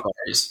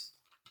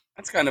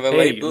kind of a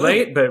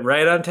late, but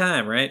right on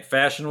time, right?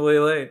 Fashionably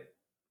late.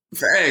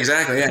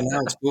 Exactly. Yeah,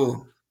 now it's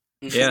cool.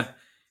 Yeah.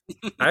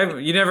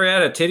 You never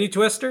had a titty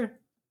twister?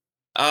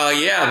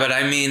 Yeah, but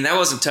I mean that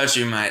wasn't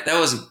touching my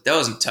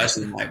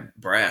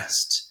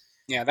breast.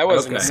 Yeah, that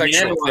wasn't a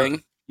sexual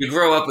thing. You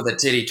grow up with a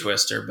titty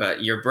twister,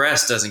 but your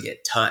breast doesn't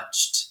get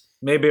touched.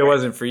 Maybe it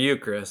wasn't for you,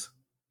 Chris.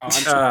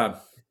 I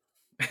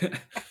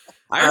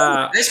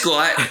remember high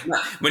school.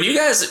 When you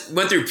guys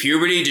went through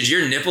puberty, did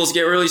your nipples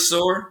get really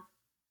sore?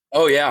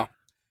 Oh yeah,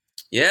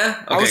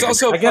 yeah. Okay. I was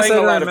also playing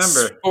a lot of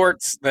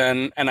sports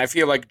then, and I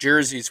feel like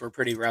jerseys were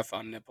pretty rough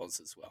on nipples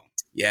as well.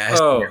 Yeah,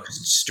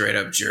 straight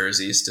up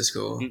jerseys to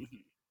school.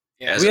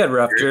 Yeah, we had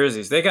rough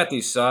jerseys. They got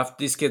these soft.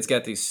 These kids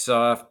got these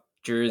soft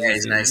jerseys. Yeah,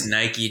 these nice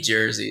Nike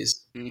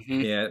jerseys.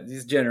 Mm-hmm. Yeah,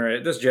 this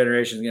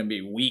generation is gonna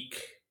be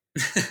weak.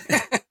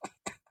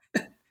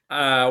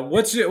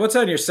 What's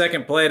on your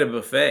second plate of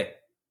buffet?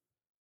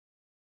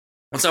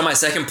 What's on my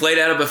second plate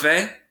at a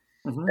buffet?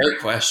 Mm-hmm. Great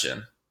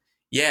question.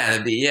 Yeah,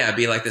 it'd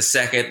be like the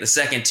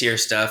second tier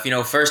stuff.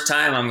 First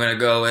time I'm gonna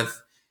go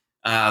with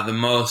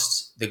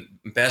the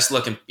best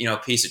looking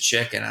piece of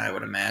chicken, I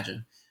would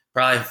imagine.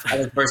 Probably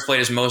the first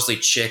plate is mostly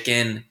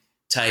chicken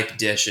type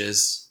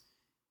dishes,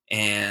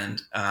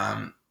 and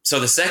so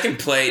the second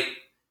plate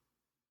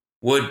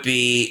would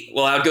be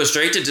I would go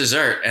straight to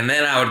dessert, and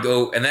then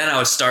I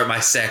would start my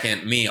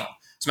second meal.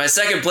 So my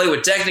second plate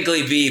would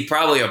technically be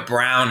probably a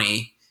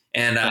brownie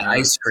and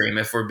ice cream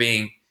if we're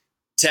being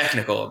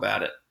technical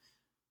about it.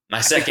 My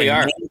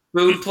second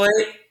food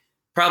plate,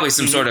 probably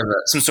some sort of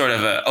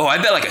I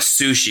bet like a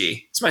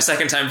sushi. It's my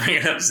second time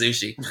bringing up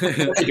sushi.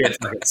 I get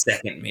like a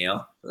second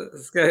meal.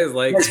 This guy is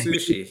like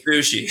sushi.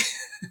 Sushi.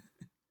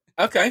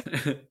 Okay,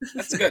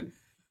 that's good.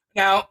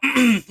 Now,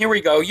 here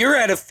we go. You're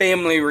at a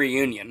family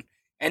reunion,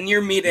 and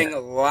you're meeting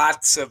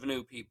lots of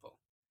new people.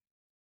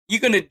 You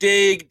going to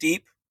dig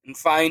deep and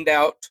find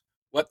out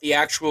what the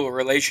actual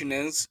relation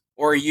is?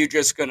 Or are you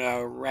just going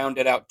to round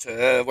it out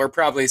to, we're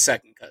probably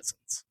second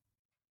cousins?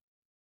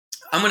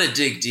 I'm going to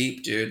dig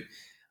deep, dude.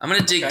 I'm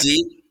going to dig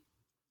deep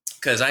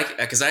because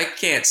I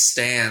can't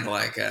stand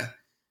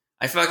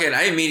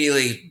I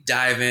immediately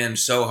dive in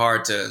so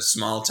hard to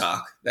small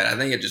talk that I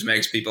think it just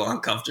makes people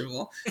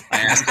uncomfortable. I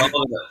ask all of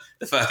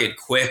the fucking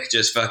quick,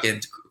 just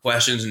fucking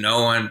questions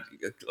no one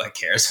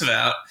cares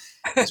about.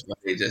 It's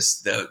really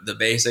just the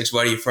basics.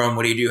 What are you from?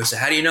 What do you do? So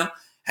how do you know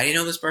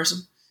this person?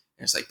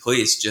 And it's like,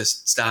 please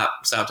just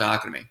stop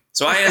talking to me.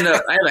 So I have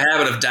a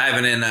habit of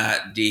diving in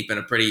deep in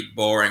a pretty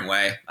boring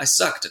way. I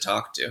suck to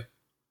talk to.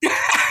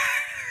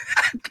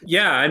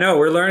 Yeah, I know.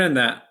 We're learning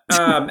that.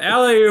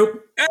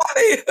 Alley-oop.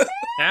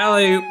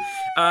 Alley-oop.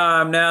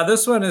 Now,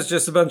 this one is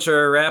just a bunch of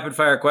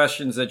rapid-fire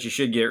questions that you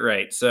should get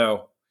right.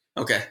 So,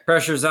 Okay.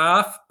 pressure's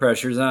off,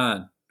 pressure's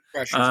on.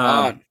 Pressure's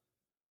on.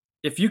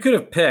 If you could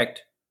have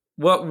picked,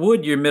 what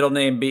would your middle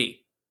name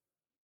be?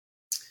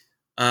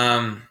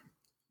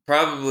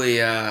 Probably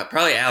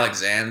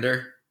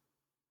Alexander.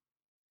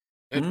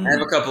 I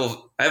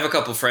have a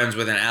couple friends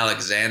with an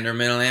Alexander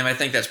middle name. I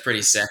think that's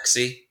pretty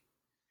sexy.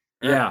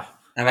 Yeah.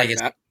 I like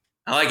an X.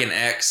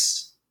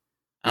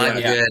 I like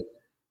a Yeah. good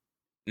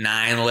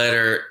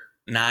nine-letter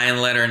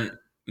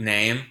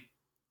name.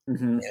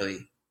 Mm-hmm.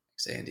 Really,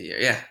 Alexander.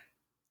 Yeah.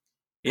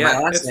 Yeah. My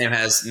last name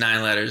has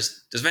 9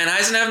 letters. Does Van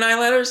Huysen have 9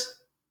 letters?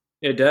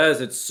 It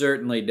does. It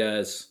certainly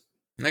does.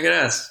 Look at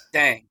us.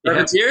 Dang.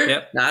 Privateer?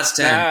 Yep. No, it's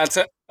 10. Nah, it's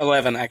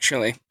 11,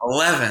 actually.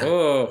 11.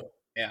 Oh.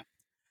 Yeah.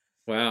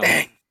 Wow.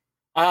 Dang.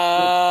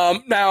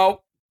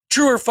 Now,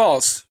 true or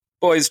false?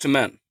 Boys to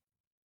Men.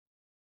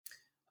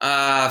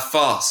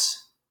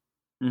 False.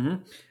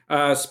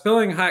 Mm-hmm.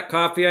 Spilling hot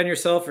coffee on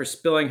yourself or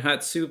spilling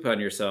hot soup on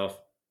yourself?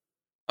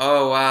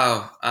 Oh,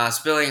 wow.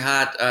 Spilling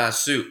hot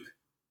soup.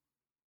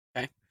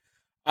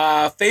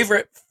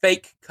 Favorite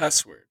fake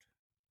cuss word.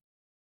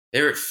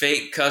 Favorite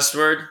fake cuss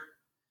word?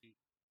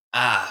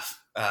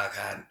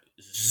 God.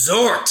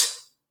 Zort.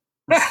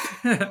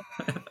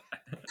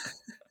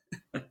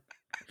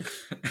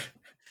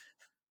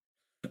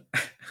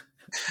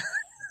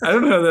 I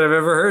don't know that I've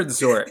ever heard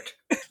Zort.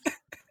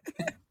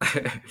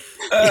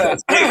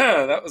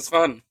 That was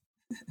fun.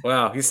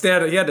 Wow, he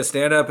had to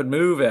stand up and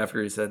move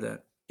after he said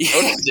that.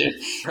 Yeah, dude.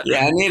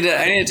 Yeah,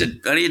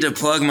 I need to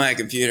plug my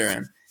computer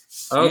in.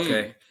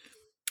 Okay.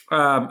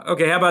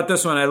 Okay, how about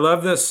this one? I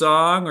love this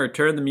song, or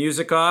turn the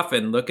music off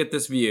and look at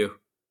this view.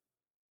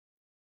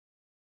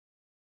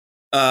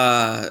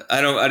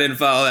 I didn't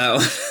follow that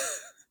one.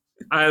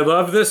 I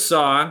love this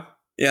song,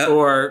 Yeah.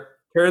 or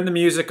turn the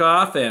music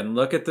off and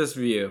look at this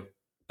view.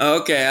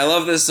 Okay, I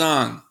love this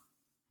song.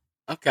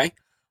 Okay.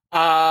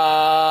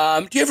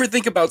 Do you ever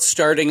think about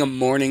starting a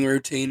morning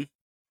routine?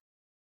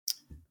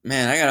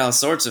 Man, I got all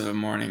sorts of a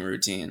morning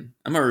routine.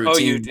 I'm a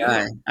routine you do?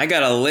 guy. I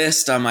got a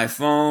list on my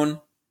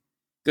phone.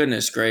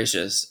 Goodness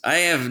gracious. I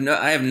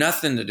have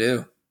nothing to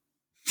do.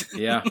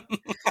 Yeah.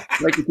 I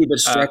like to keep it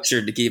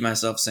structured to keep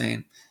myself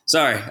sane.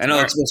 Sorry, I know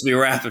it's supposed to be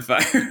rapid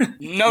fire.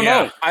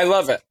 No, I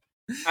love it.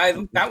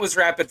 That was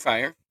rapid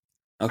fire.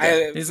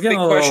 Okay. He's getting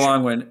a little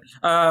long-winded.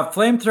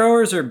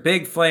 Flamethrowers or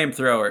big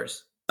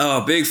flamethrowers?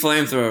 Oh, big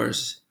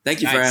flamethrowers.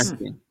 Thank you for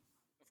asking.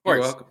 Of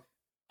course.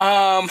 You're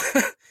welcome.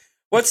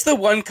 What's the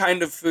one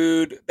kind of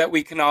food that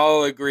we can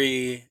all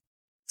agree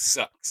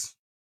sucks?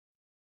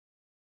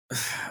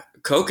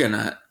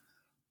 Coconut.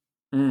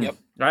 Yep.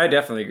 I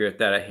definitely agree with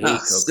that. I hate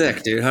coconut.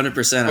 Sick, dude.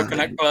 100%.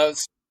 Coconut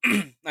gloves.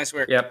 Nice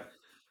work. Yep.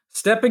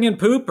 Stepping in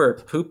poop or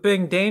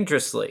pooping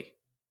dangerously?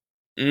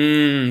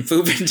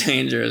 Pooping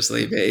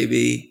dangerously,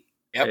 baby.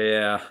 Yep.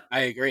 Yeah. I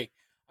agree.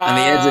 On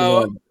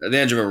the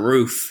edge of a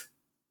roof.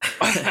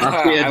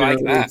 I like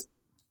that.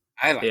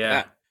 I like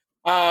Yeah.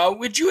 that.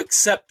 Would you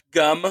accept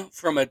gum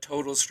from a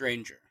total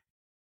stranger?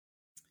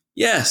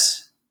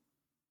 Yes.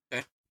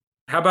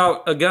 How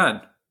about a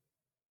gun?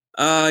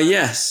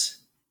 Yes.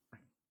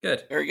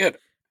 Good. Very good.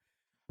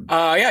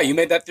 Yeah, you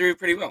made that through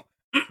pretty well.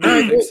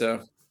 I think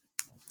so.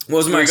 What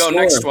was Here my we go.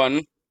 score? Next one.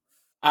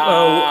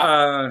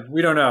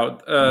 We don't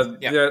know.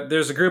 Yeah.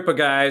 There's a group of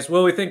guys.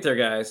 Well, we think they're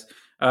guys.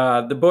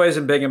 The boys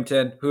in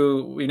Binghamton,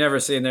 who we never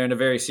seen. They're in a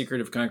very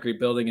secretive concrete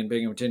building in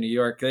Binghamton, New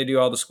York. They do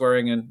all the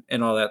scoring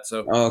and all that.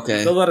 So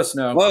Okay. they'll let us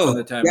know when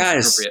the time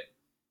is appropriate.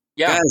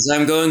 Yeah. Guys,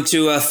 I'm going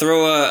to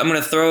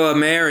throw a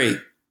Mary.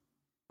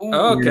 Ooh.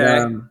 Okay.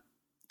 And,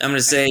 I'm going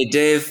to say,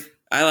 Dave,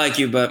 I like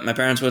you, but my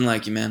parents wouldn't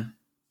like you, man.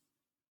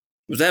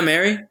 Was that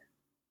Mary?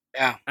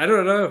 Yeah. I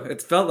don't know.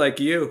 It felt like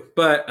you,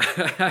 but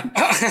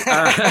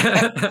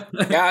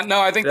Yeah,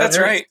 no, I think that's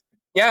right.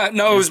 Yeah,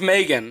 no, it was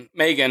Megan.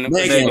 Megan.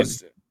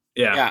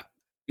 Yeah.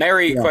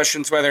 Mary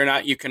questions whether or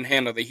not you can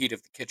handle the heat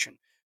of the kitchen,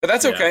 but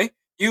that's Yeah. okay.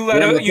 You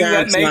let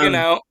Megan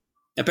out.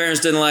 My parents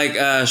didn't like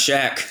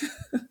Shaq.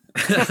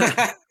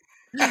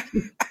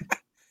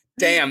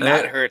 Damn,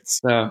 that hurts.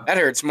 So. That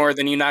hurts more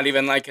than you not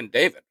even liking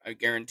David. I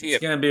guarantee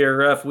It's it. gonna be a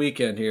rough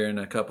weekend here in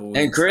a couple weeks.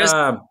 And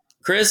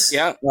Chris,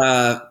 Yeah.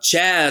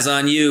 Chaz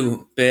on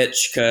you,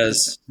 bitch,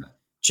 cause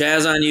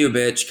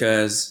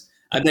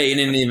I bet you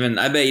didn't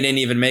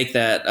even make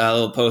that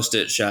little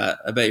Post-it shot.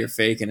 I bet you're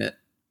faking it.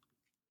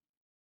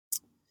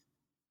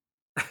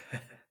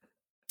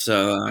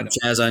 So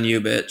Chaz on you,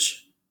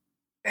 bitch.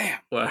 Damn.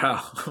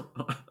 Wow.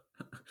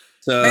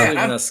 So Man,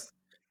 I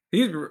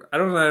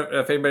don't know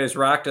if anybody's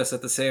rocked us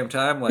at the same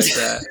time like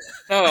that.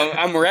 No,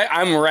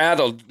 I'm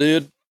rattled,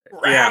 dude.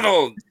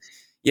 Rattled.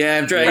 yeah,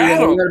 I'm trying.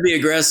 Rattled. You gotta be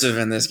aggressive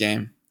in this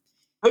game.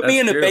 Put me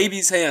in That's a true.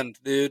 baby's hand,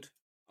 dude.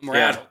 I'm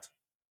rattled.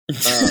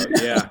 Oh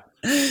yeah.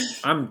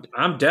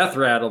 I'm death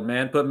rattled,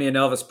 man. Put me in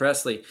Elvis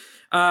Presley.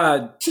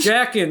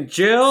 Jack and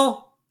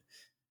Jill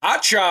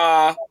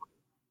Acha.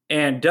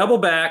 and double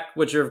back,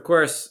 which are of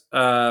course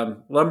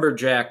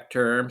lumberjack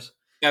terms.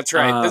 That's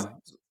right.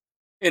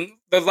 in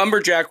the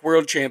Lumberjack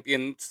World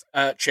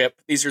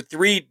Championship, these are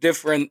 3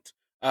 different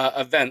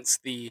events: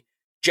 the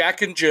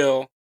Jack and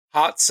Jill,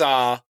 Hot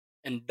Saw,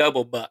 and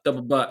Double Buck.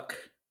 Double Buck.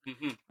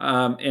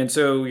 Mm-hmm. And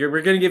so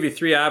we're going to give you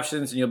 3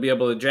 options, and you'll be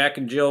able to Jack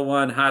and Jill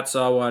one, Hot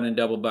Saw one, and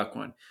Double Buck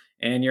one.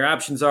 And your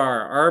options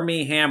are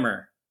Army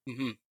Hammer.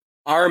 Mm-hmm.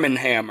 Arm and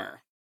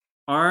Hammer.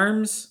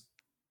 Arms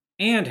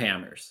and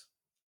hammers.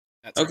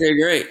 That's okay,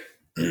 great.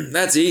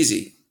 That's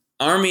easy.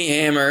 Army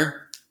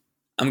Hammer,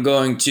 I'm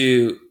going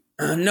to...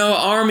 No,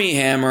 Army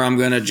Hammer, I'm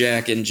going to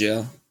Jack and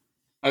Jill.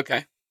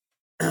 Okay.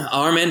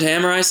 Arm and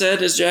Hammer, I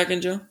said, is Jack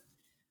and Jill.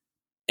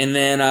 And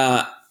then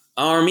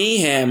Army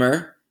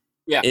Hammer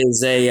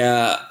is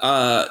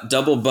a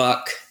Double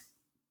Buck.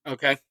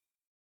 Okay.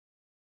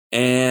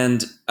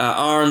 And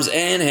Arms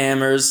and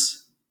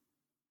Hammers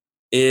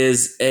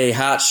is a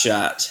Hot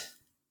Shot.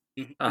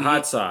 A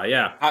Hot Saw,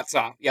 yeah. Hot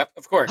Saw, yep,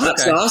 of course. Hot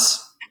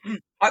sauce?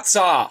 Hot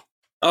Saw.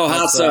 Oh,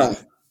 Hot Saw.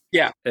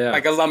 Yeah,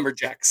 like a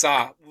lumberjack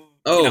saw.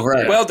 Oh,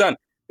 right. Well done.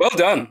 Well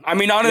done. I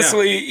mean,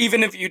 honestly,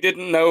 even if you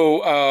didn't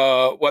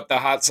know what the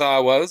Hot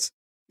Saw was,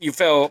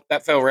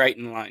 that fell right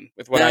in line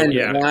with what I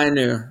knew. I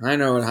knew. I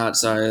know what Hot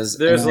Saw is.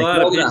 There's a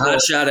lot of people.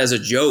 Hot Shot as a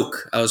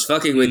joke. I was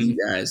fucking with you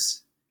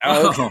guys.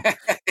 Oh, okay.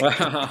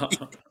 Wow.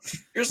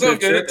 You're so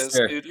good at this,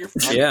 dude. You're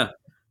fun. Yeah,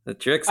 the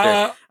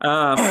trickster.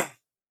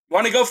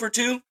 Want to go for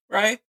 2,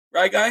 right?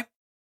 Right, guy?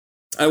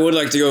 I would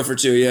like to go for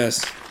 2,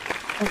 yes.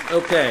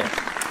 Okay.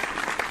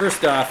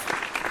 First off,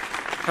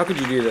 how could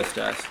you do this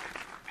to us?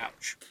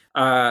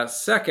 Ouch.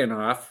 Second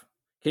off,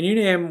 can you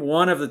name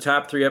one of the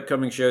top 3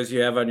 upcoming shows you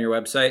have on your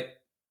website?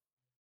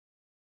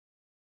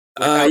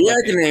 I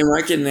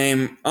can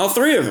name all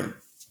 3 of them.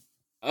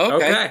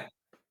 Okay.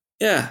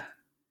 Yeah.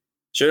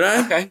 Should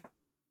I? Okay.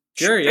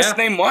 Sure, yeah. Just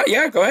name one.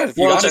 Yeah, go ahead.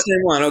 Well, just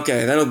name one.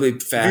 Okay, that'll be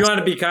fast. If you want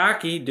to be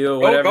cocky, do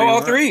whatever. Go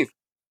all 3.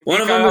 One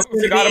of them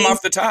you got them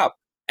off the top.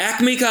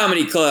 Acme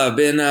Comedy Club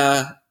in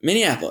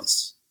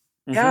Minneapolis.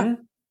 Yeah.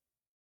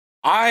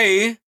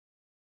 The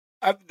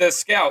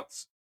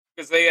Scouts,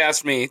 because they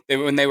asked me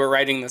when they were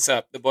writing this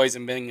up, the boys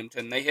in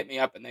Binghamton, they hit me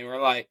up and they were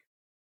like,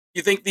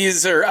 "You think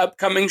these are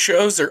upcoming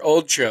shows or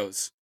old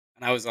shows?"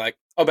 And I was like,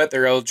 "I'll bet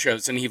they're old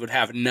shows," and he would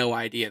have no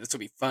idea. This will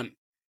be fun.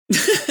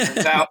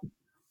 Turns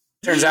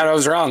out I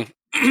was wrong.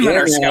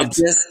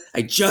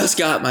 I just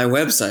got my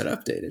website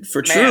updated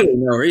for truly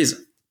no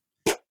reason.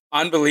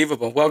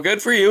 Unbelievable. Well,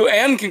 good for you,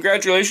 and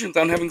congratulations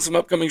on having some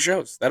upcoming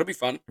shows. That'll be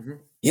fun.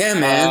 Yeah,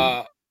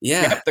 man.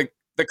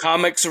 The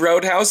Comics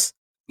Roadhouse,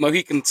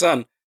 Mohican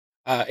Sun,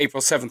 April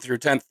 7th through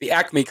 10th. The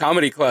Acme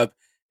Comedy Club,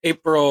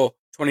 April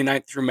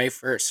 29th through May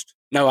 1st.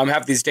 No, I'm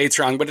having these dates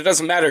wrong, but it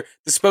doesn't matter.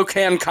 The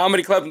Spokane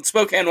Comedy Club in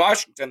Spokane,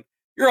 Washington.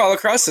 You're all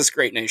across this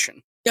great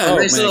nation. Yeah,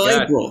 nice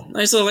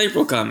little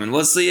April coming.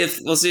 We'll see if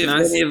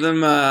any of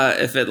them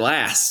if it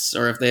lasts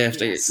or if they have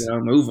to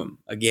move them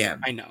again.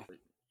 I know.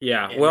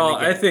 Yeah, well,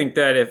 I think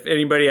that if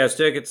anybody has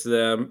tickets to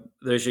them,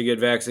 they should get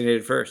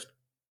vaccinated first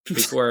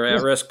before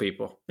at-risk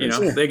people.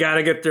 They got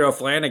to get their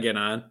O'Flanagan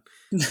on.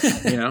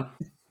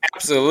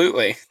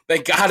 Absolutely, they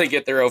got to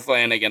get their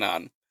O'Flanagan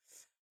on.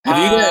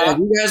 Have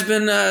you guys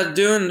been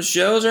doing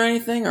shows or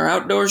anything, or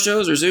outdoor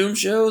shows, or Zoom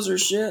shows, or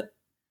shit?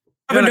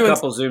 I've been doing a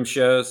couple Zoom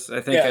shows.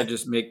 I think I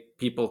just make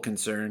people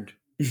concerned.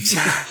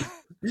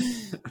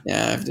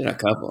 Yeah, I've done a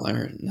couple.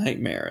 They're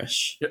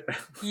nightmarish.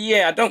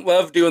 Yeah, I don't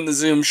love doing the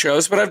Zoom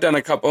shows, but I've done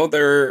a couple.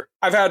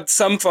 I've had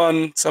some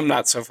fun, some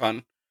not so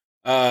fun.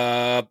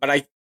 But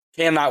I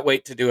cannot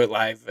wait to do it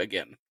live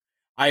again.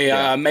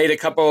 I made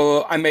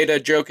a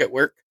joke at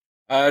work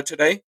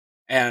today,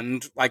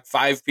 and like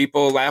 5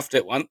 people laughed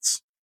at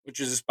once, which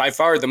is by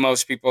far the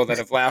most people that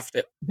have laughed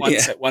at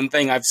once at one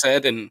thing I've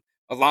said in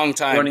a long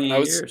time. 20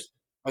 years.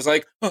 I was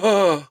like,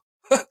 oh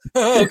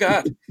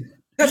God.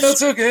 That felt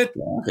so good.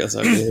 Yeah, feels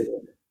so good.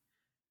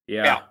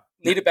 Yeah.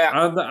 Need it back.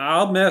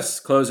 I'll miss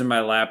closing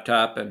my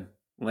laptop and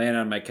laying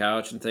on my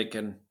couch and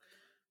thinking,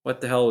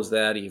 what the hell was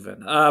that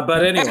even?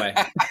 But anyway.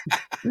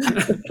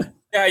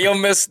 Yeah, you'll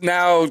miss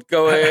now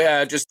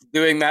going just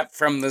doing that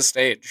from the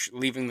stage,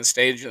 leaving the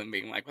stage and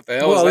being like, what the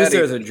hell was that? Well, at least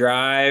there's a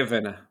drive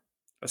and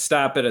a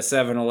stop at a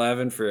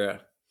 7-Eleven for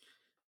a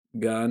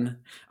gun.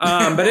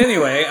 But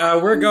anyway,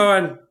 we're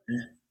going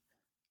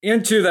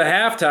into the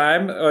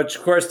halftime, which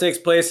of course takes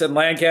place in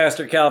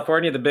Lancaster,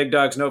 California, the Big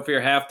Dogs No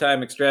Fear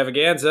halftime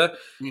extravaganza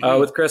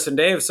with Chris and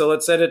Dave. So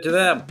let's send it to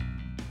them.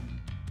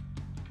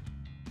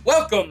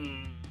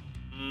 Welcome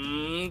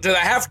to the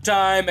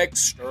halftime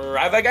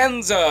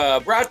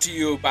extravaganza, brought to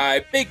you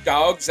by Big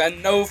Dogs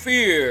and No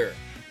Fear.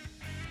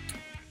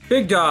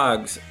 Big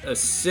Dogs, a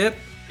sip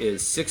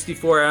is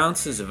 64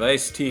 ounces of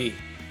iced tea.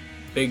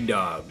 Big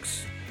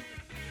Dogs.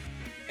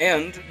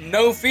 And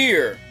No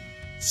Fear.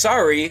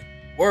 Sorry,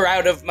 we're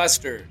out of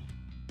mustard.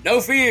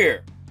 No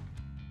fear.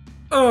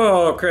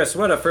 Oh, Chris,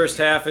 what a first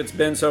half it's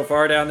been so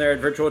far down there at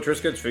Virtual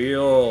Triscuits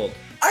Field.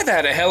 I've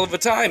had a hell of a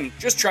time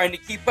just trying to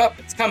keep up.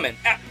 It's coming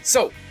at me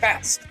so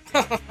fast.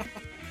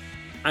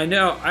 I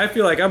know. I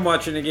feel like I'm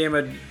watching a game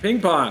of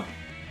ping pong.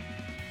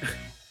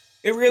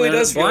 It really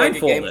does feel like a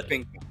game of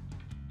ping pong.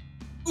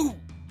 Ooh.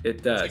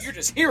 It does. So you're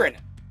just hearing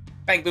it.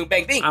 Bang, boom,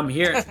 bang, bing. I'm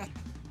here.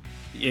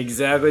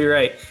 Exactly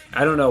right.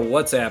 I don't know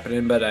what's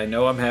happening, but I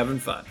know I'm having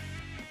fun.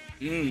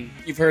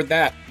 You've heard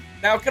that.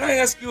 Now, can I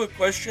ask you a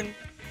question?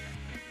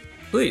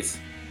 Please.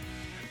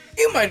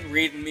 Do you mind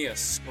reading me a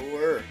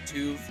score or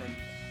two from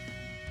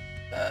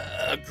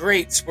a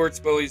great Sports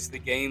Bullies the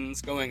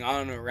games going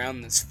on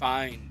around this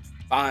fine-ish?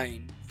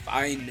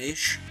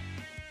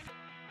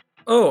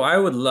 Oh, I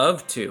would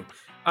love to.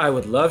 I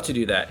would love to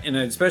do that. And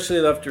I'd especially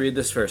love to read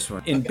this first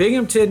one. In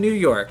Binghamton, New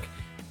York,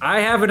 I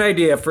have an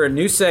idea for a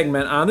new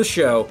segment on the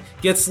show.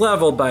 Gets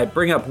leveled by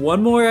bring up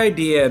one more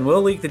idea and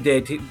we'll leak the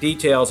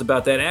details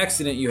about that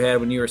accident you had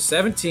when you were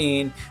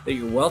 17 that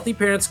your wealthy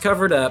parents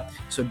covered up.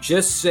 So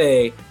just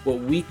say what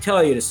we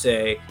tell you to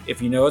say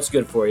if you know it's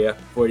good for you.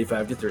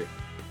 45-3.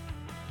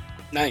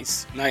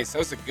 Nice. That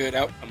was a good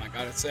outcome, I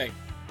gotta say.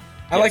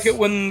 I like it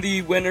when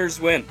the winners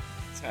win.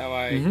 That's how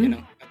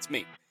that's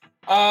me.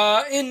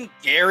 In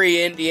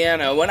Gary,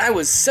 Indiana, when I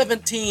was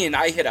 17,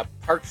 I hit a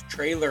parked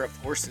trailer of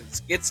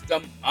horses. Gets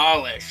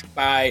demolished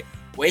by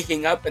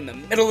waking up in the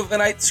middle of the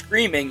night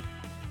screaming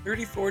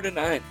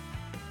 34-9.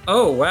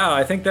 Oh, wow.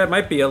 I think that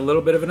might be a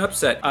little bit of an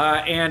upset.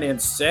 And in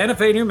Santa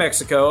Fe, New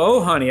Mexico,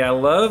 oh, honey, I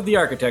love the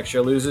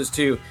architecture, loses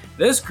to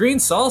this green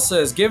salsa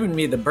has given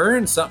me the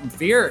burn something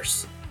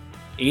fierce.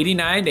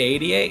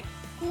 89-88.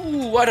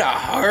 Ooh, what a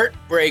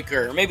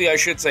heartbreaker. Maybe I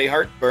should say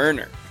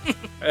heartburner.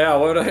 Yeah,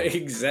 what a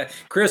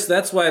exact Chris,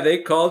 that's why they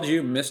called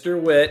you Mr.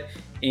 Wit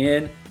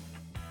in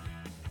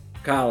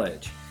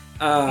college.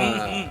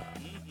 Well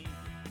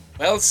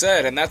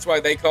said, and that's why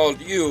they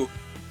called you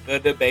the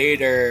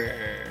debater.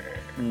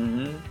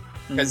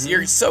 Because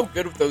you're so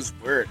good with those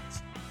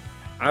words.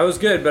 I was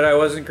good, but I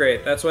wasn't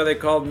great. That's why they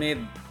called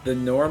me the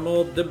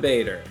normal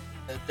debater.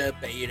 The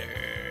debater.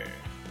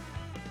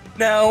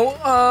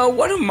 Now,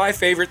 one of my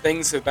favorite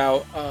things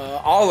about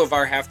all of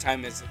our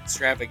halftime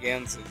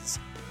extravaganzas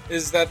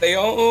is that they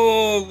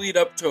all lead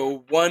up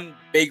to one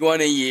big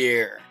one a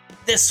year.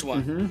 This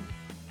one.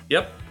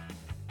 Yep.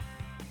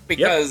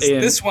 Because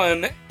this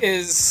one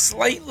is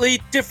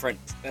slightly different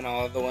than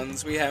all of the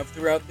ones we have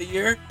throughout the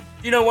year. Do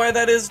you know why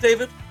that is,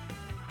 David?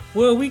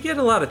 Well, we get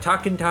a lot of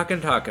talking.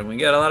 We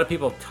get a lot of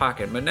people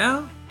talking. But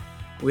now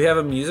we have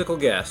a musical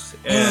guest.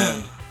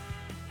 And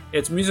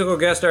it's musical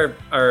guest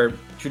our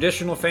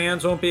traditional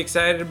fans won't be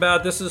excited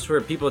about. This is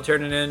for people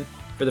turning in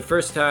for the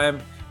first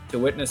time to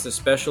witness a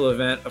special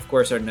event. Of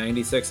course, our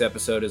 96th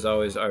episode is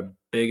always our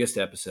biggest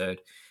episode.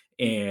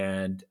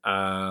 And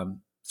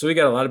so we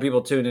got a lot of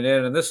people tuning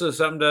in, and this is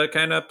something to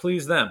kind of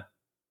please them.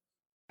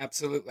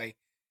 Absolutely.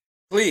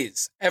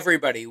 Please,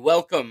 everybody,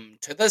 welcome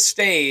to the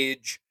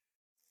stage,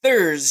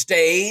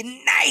 Thursday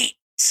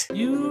Night.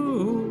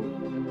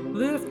 You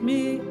lift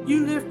me,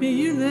 you lift me,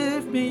 you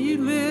lift me, you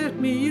lift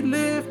me, you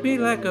lift me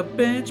like a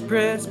bench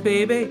press,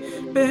 baby.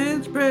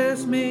 Bench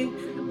press me.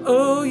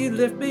 Oh, you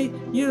lift me,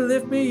 you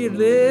lift me, you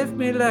lift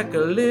me like a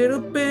little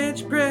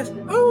bench press.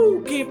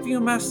 Oh, can't feel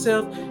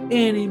myself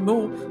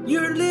anymore.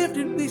 You're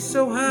lifting me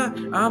so high,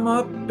 I'm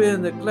up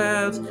in the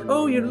clouds.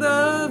 Oh, your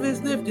love is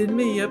lifting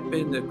me up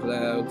in the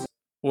clouds.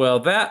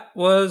 Well, that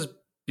was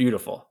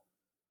beautiful.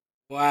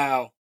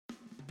 Wow.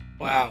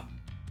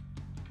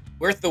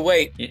 Worth the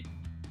wait.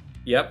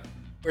 Yep.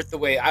 Worth the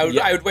wait. I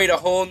would wait a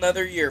whole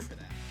nother year for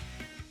that.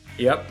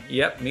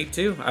 Yep, me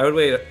too. I would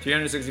wait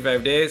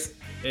 365 days,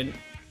 and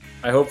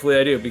hopefully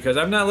I do, because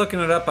I'm not looking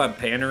it up on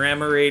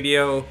Panorama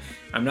Radio.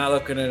 I'm not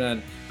looking it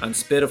on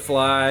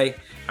Spitify.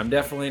 I'm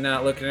definitely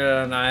not looking at it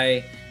on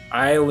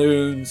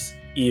iLoons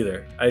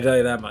either. I tell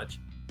you that much.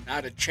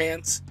 Not a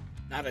chance.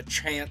 Not a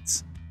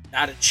chance.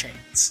 Not a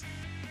chance.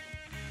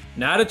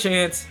 Not a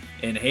chance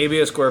in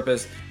habeas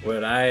corpus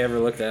would I ever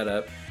look that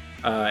up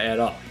at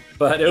all.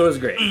 But it was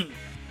great.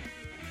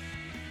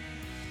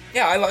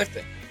 Yeah, I liked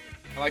it.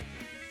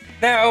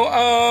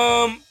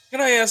 Now,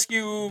 can I ask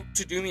you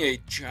to do me a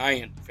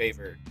giant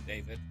favor,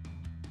 David?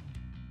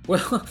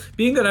 Well,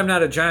 being that I'm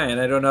not a giant,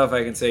 I don't know if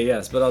I can say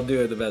yes, but I'll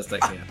do it the best I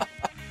can.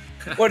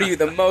 What are you,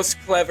 the most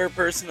clever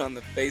person on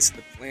the face of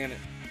the planet?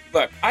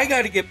 Look, I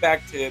got to get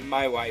back to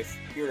my wife,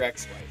 your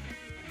ex-wife.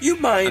 You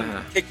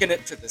mind kicking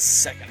it to the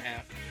second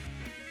half?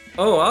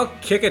 Oh, I'll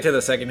kick it to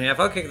the second half.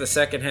 I'll kick the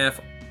second half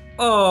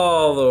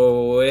all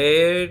the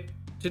way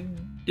to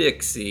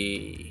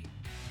Dixie.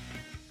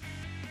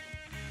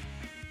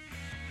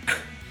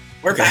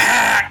 We're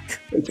back!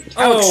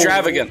 How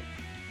extravagant.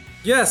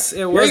 Yes,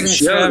 it was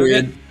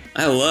extravagant.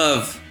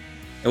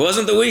 It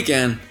wasn't the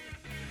weekend.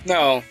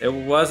 No. It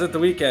wasn't the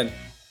weekend.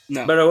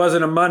 No. But it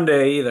wasn't a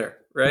Monday either,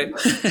 right?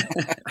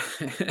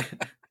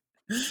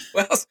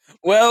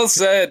 Well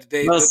said,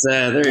 David. Well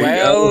said. There you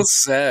go.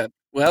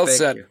 Well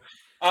said. You.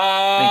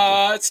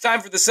 It's time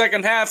for the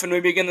second half, and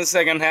we begin the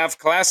second half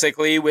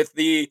classically with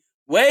the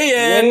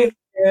weigh-in.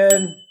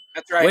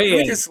 That's right.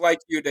 We'd just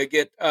like you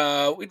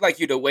to we'd like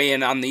you to weigh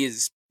in on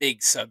these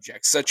big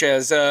subjects, such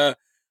as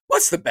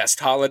what's the best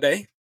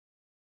holiday?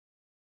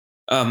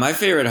 My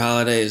favorite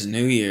holiday is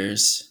New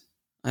Year's.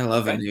 I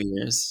love a New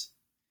Year's.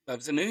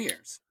 Loves a New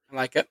Year's. I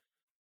like it.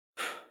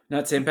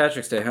 Not St.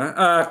 Patrick's Day,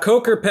 huh?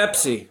 Coke or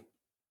Pepsi?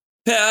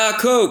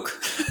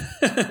 Coke.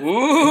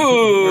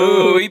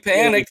 Ooh, he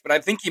panicked, but I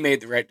think he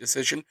made the right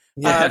decision.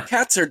 Yeah.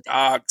 Cats or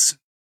dogs?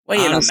 Weigh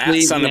in on that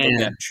Honestly, son of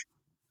man. a bitch.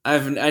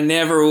 I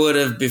never would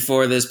have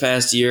before this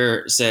past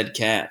year said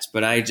cat,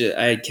 but I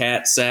had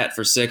cat sat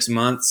for 6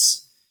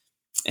 months,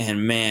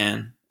 and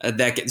man,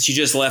 she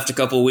just left a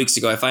couple of weeks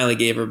ago. I finally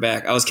gave her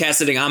back. I was cat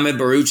sitting Ahmed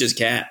Baruch's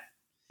cat,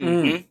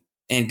 Mm-hmm.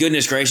 and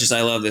goodness gracious,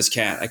 I love this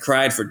cat. I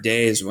cried for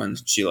days when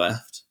she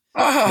left.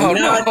 Oh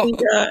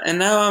And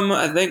now no!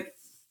 I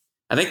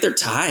think they're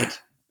tied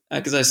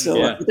because I still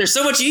Yeah. they're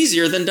so much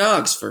easier than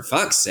dogs. For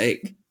fuck's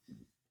sake,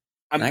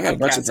 and I got a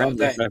bunch of cats all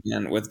day.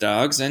 problems with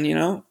dogs, and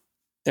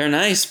they're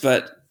nice,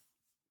 but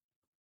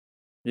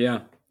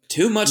Yeah.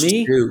 too much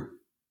Me? to do.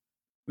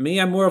 Me,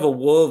 I'm more of a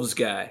wolves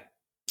guy.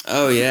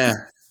 Oh yeah.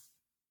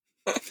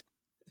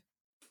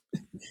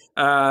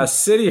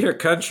 City or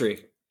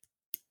country?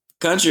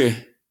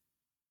 Country.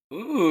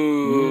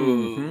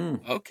 Ooh.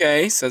 Mhm.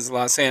 Okay, says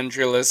Los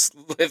Angeles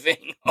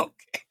living.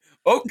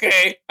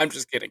 Okay. I'm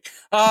just kidding.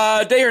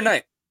 Day or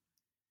night?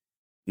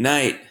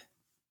 Night.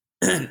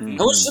 Mhm.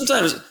 I wish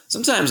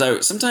sometimes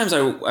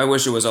I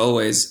wish it was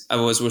always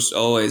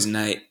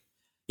night.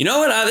 You know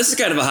what? This is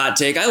kind of a hot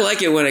take. I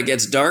like it when it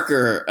gets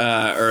darker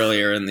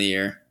earlier in the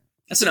year.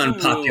 That's an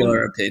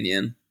unpopular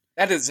opinion.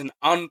 That is an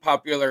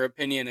unpopular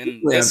opinion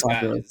in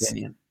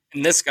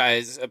this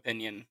guy's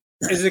opinion.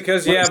 Is it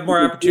because you have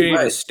more opportunity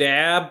to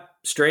stab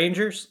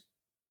strangers?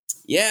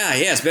 Yeah,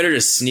 it's better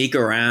to sneak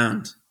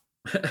around.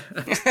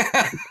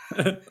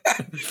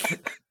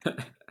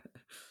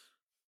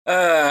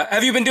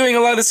 Have you been doing a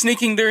lot of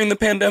sneaking during the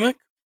pandemic?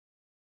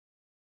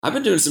 I've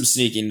been doing some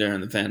sneaking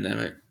during the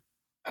pandemic.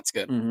 That's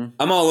good. Mhm.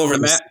 I'm all over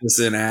the Matt-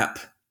 Citizen app.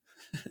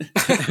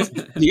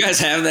 You guys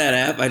have that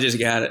app? I just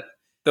got it.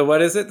 The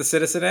what is it? The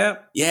Citizen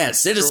app? Yeah, it's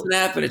Citizen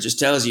app, and it just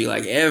tells you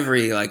like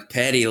every like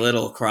petty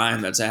little crime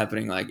that's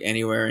happening like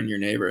anywhere in your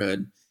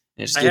neighborhood.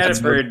 And I had it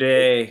for a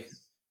day.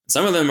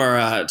 Some of them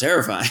are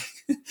terrifying,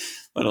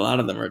 but a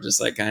lot of them are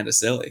just like kind of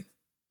silly.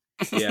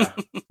 Yeah.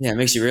 Yeah, it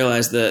makes you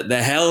realize the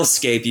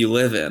hellscape you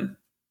live in.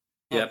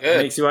 Yeah. good.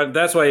 Makes you want.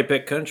 That's why you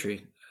pick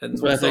country. And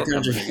That's what I think it's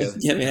all country. coming together.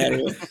 Get me out of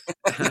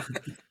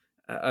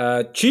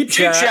here. Cheap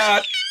Cheap shot.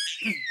 shot.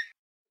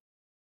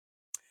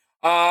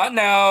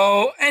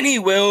 Now, any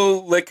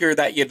will liquor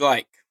that you'd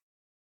like.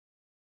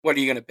 What are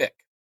you gonna pick?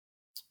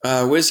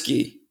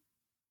 Whiskey.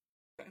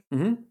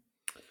 hmm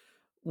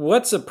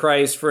What's a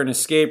price for an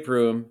escape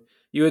room?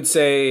 You would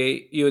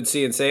see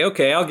and say,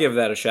 okay, I'll give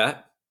that a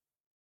shot.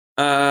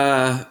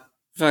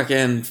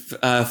 Fucking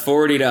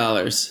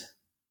 $40.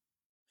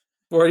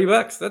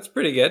 $40. That's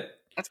pretty good.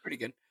 That's pretty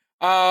good.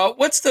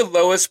 What's the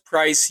lowest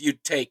price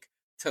you'd take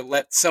to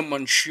let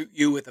someone shoot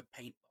you with a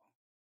paintball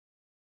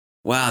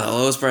Wow, the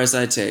lowest price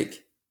I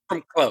take.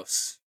 from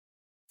close?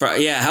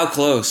 Yeah, how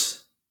close?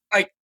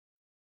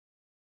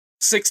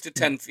 6 to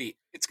 10 feet.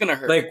 It's gonna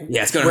hurt. Like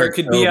Yeah, it's gonna where hurt it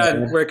could so be bad.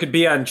 on where it could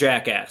be on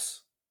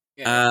Jackass.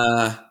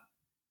 $200.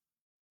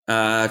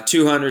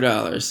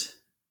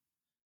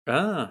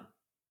 Ah,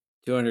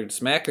 200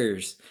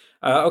 smackers.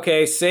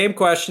 Okay, same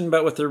question,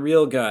 but with a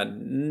real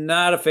gun.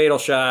 Not a fatal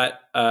shot,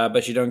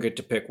 but you don't get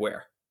to pick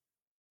where.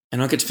 I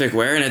don't get to pick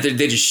where, and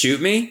they just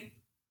shoot me.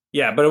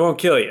 Yeah, but it won't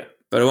kill you.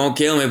 But it won't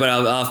kill me. But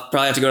I'll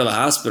probably have to go to the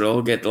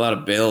hospital, get a lot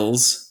of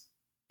bills.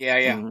 Yeah.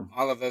 Mhm.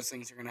 All of those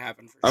things are gonna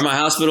happen for Are sure. my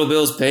hospital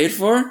bills paid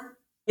for?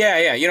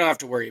 Yeah. You don't have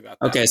to worry about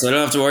that. Okay, so I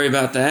don't have to worry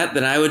about that.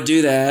 Then I would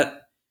do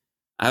that.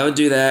 I would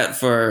do that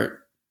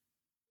for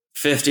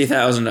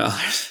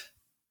 $50,000.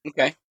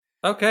 Okay.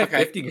 Okay, Okay.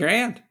 50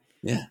 grand.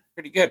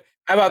 Pretty good.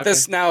 How about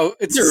this now?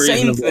 It's These are the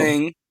same reasonable.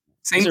 thing.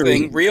 Same These are thing.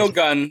 reasonable. Real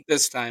gun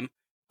this time.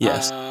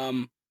 Yes.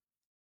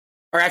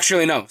 Or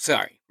actually, no.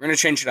 Sorry. We're gonna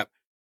change it up.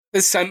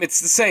 This time it's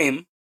the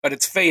same, but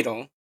it's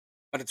fatal.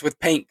 But it's with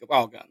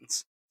paintball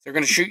guns. So they're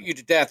gonna shoot you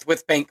to death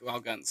with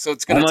paintball guns. So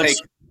it's gonna How much- take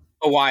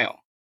a while.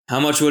 How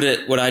much would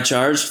I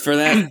charge for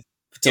that?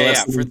 To let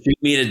someone shoot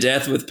me to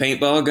death with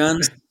paintball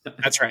guns?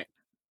 That's right.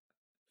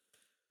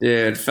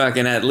 Dude,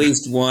 fucking at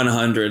least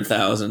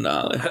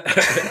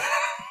 $100,000.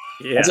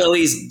 Yeah, That's at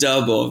least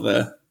double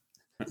the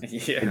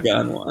yeah,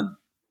 gun one.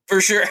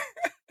 For sure.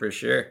 for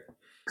sure.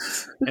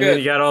 And Good. then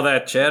you got all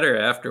that cheddar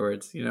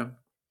afterwards,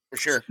 For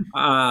sure.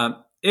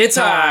 It's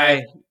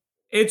high.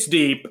 It's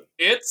deep.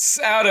 It's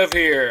out of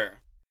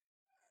here.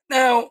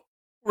 Now,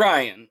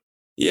 Ryan,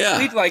 Yeah.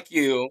 we'd like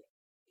you,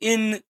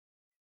 in your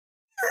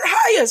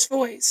highest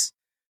voice,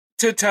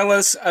 to tell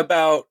us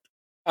about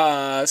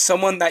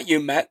someone that you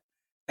met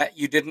that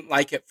you didn't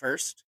like at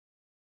first,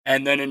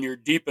 and then in your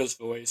deepest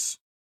voice,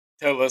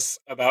 tell us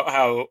about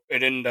how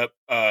it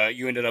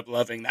you ended up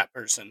loving that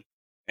person.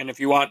 And if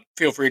you want,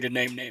 feel free to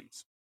name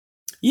names.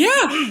 Yeah.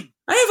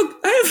 I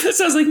have that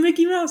sounds like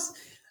Mickey Mouse.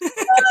 I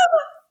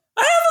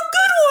have a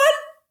good one.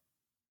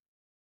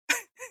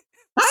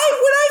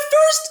 When I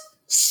first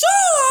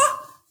saw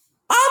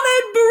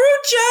Ahmed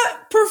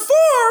Barucha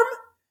perform,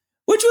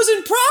 which was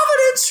in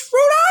Providence,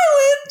 Rhode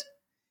Island,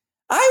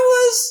 I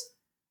was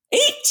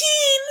 18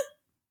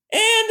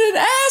 and an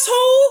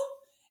asshole,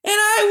 and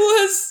I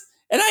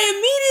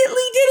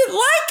immediately didn't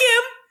like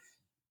him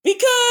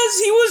because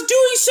he was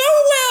doing so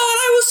well and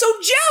I was so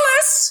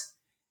jealous.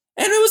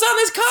 And it was on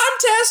this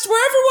contest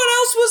where everyone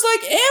else was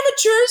like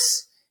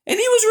amateurs, and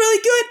he was really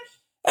good.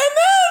 And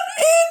then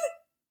in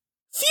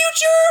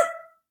future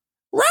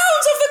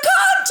rounds of the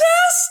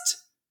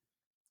contest,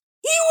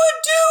 he would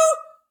do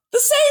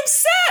the same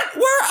set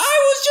where I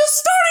was just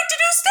starting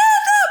to do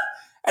stand-up.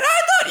 And I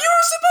thought you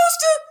were supposed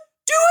to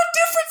do a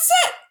different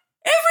set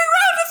every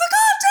round of the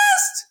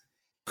contest.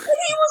 And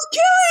he was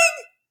killing.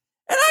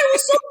 And I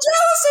was so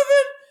jealous of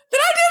him that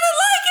I didn't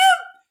like him.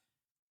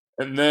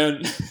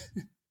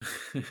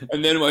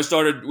 And then we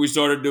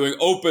started doing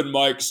open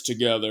mics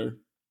together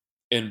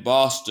in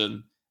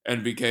Boston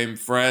and became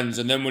friends.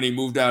 And then when he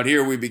moved out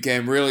here, we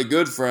became really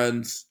good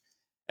friends.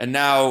 And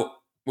now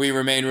we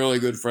remain really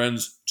good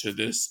friends to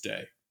this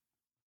day.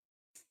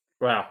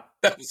 Wow.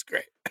 That was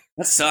great.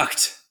 That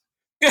sucked.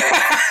 I'm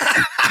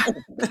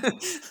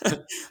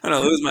gonna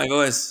lose my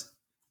voice.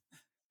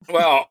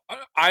 Well,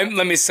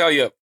 let me tell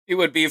you, it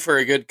would be for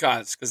a good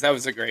cause, because that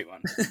was a great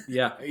one.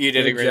 Yeah. You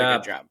did a really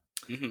good job.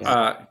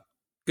 Mm-hmm.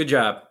 Good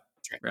job,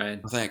 right. Ryan.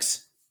 Well,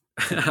 thanks.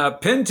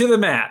 Pin to the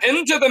mat.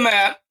 Into the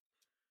mat.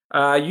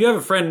 You have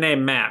a friend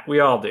named Matt. We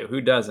all do. Who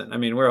doesn't? I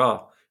mean,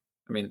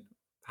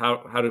 how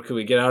could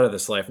we get out of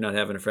this life not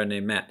having a friend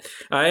named Matt?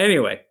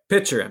 Anyway,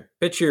 picture him.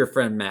 Picture your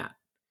friend Matt.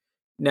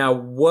 Now,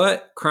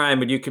 what crime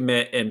would you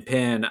commit and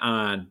pin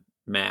on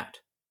Matt?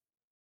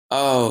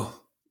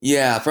 Oh,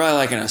 yeah, probably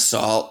like an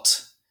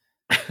assault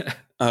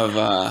of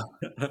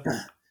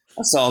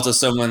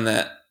someone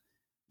that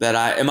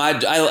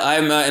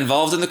I'm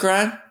involved in the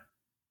crime.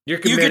 You're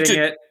committing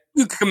it.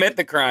 You commit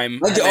the crime.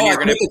 I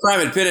commit the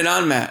crime and pin it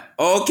on Matt.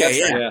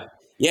 Okay,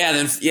 yeah.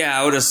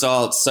 I would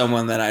assault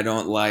someone that I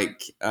don't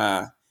like,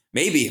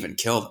 maybe even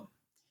kill them,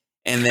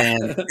 and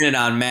then pin it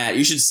on Matt.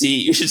 You should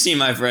see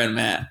my friend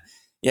Matt.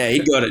 Yeah,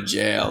 he'd go to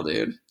jail,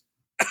 dude.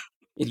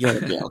 He'd go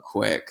to jail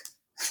quick.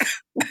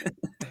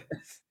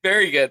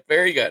 Very good,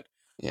 very good.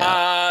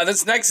 Yeah.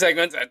 This next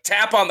segment's a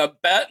tap on the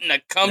butt and a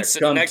come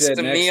sit next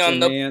to me on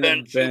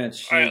the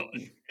bench.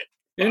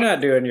 You're not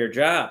doing your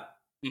job.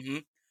 Mm-hmm.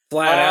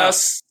 Flat out.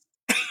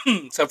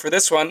 So for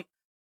this one,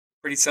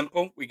 pretty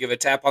simple. We give a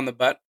tap on the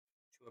butt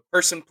to a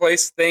person,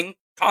 place, thing,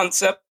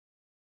 concept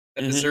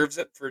that deserves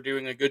it for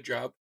doing a good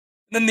job.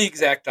 And then the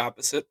exact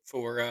opposite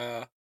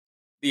for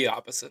the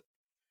opposite.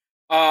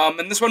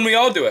 And this one we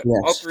all do it,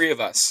 all three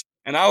of us.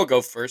 And I'll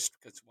go first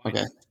because why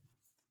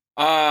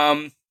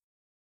not?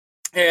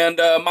 And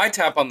my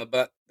tap on the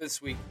butt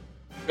this week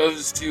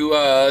goes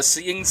to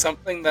seeing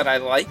something that I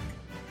like,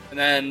 and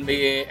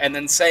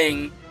then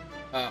saying,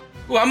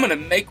 "Ooh, I'm gonna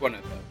make one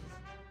of those."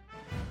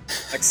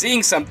 Like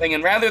seeing something,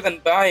 and rather than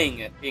buying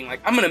it, being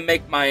like, "I'm gonna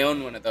make my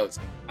own one of those."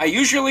 I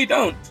usually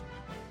don't.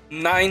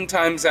 9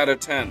 times out of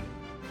 10,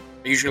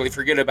 I usually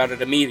forget about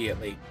it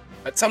immediately,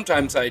 but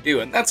sometimes I do,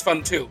 and that's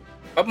fun too.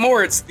 But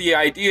more, it's the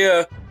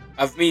idea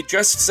of me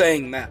just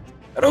saying that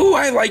oh,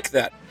 I like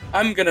that.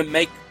 I'm gonna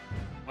make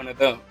one of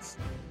those.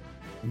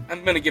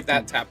 I'm gonna give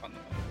that tap on the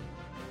butt.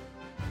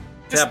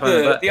 Just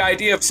the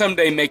idea of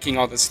someday making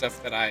all the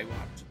stuff that I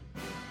want.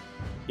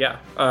 Yeah,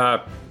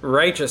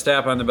 righteous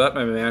tap on the butt,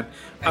 my man.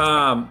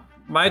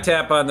 My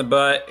tap on the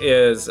butt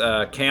is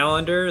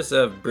calendars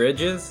of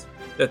bridges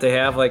that they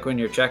have. Like when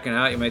you're checking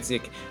out, you might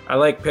see. I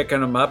like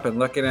picking them up and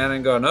looking at it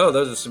and going, "Oh,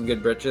 those are some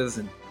good bridges,"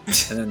 and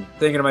then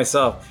thinking to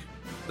myself,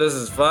 "This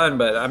is fun,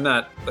 but I'm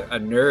not a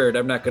nerd.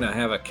 I'm not going to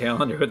have a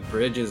calendar with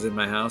bridges in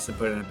my house and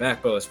put it in a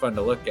back, but it's fun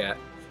to look at."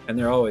 And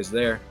they're always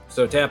there.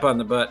 So tap on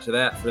the butt to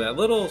that for that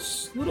little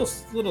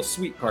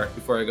sweet part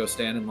before I go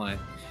stand in line.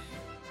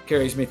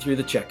 Carries me through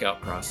the checkout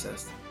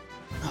process.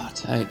 Oh,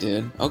 tight,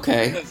 dude.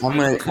 Okay, I'm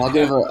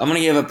gonna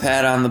give a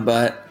pat on the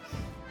butt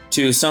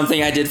to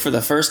something I did for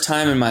the first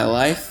time in my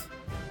life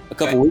a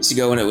couple weeks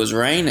ago when it was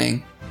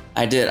raining.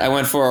 I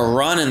went for a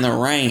run in the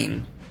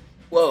rain.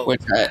 Whoa!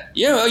 Which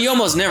you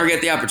almost never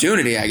get the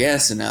opportunity, I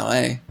guess, in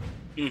LA.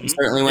 Mm-hmm.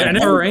 Certainly when it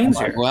never rains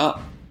here.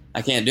 Well,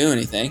 I can't do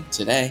anything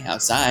today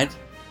outside.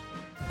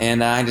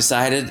 And I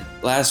decided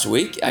last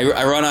week,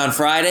 I run on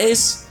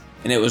Fridays,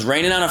 and it was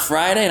raining on a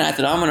Friday, and I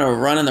thought I'm going to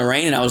run in the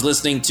rain, and I was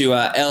listening to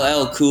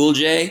LL Cool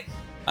J,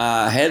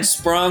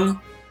 Headsprung,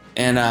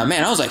 and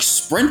man, I was like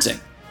sprinting.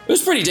 It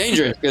was pretty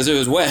dangerous because it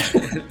was wet.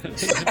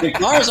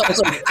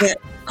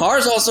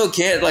 Cars also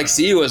can't like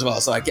see you as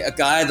well, so I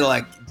had to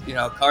like,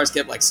 cars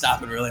kept like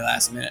stopping really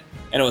last minute,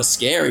 and it was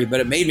scary,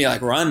 but it made me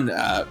like run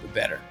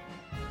better.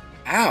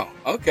 Ow,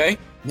 okay.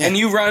 Yeah. And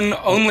you run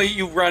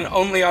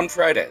only on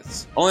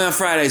Fridays. Only on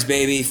Fridays,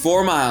 baby.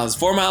 4 miles.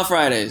 4 Mile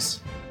Fridays.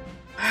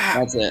 Wow.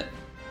 That's it.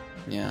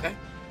 Yeah.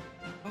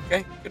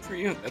 Okay. Good for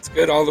you. That's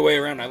good all the way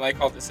around. I like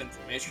all this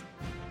information.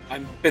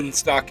 I've been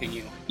stalking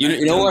you.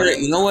 You know what?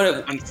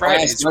 On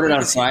Fridays. I started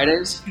on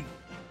Fridays.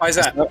 Why is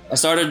that? I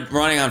started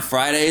running on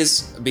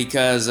Fridays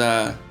because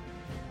it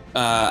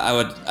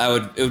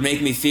would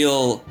make me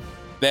feel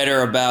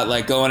better about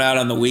like going out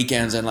on the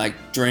weekends and like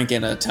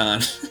drinking a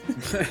ton.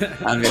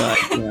 I'd be like,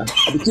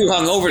 I'd be too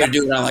hungover to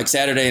do it on like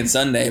Saturday and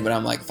Sunday, but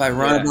I'm like, if I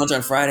run a bunch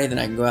on Friday, then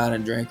I can go out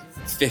and drink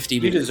 50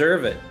 beers. You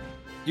deserve it.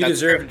 You That's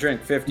deserve true. to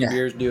drink 50 Yeah.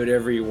 beers, do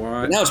whatever you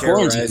want. Now it's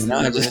terrorize quarantine. Now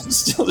I'm people.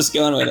 still just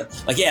going with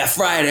it. Like, yeah,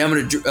 Friday I'm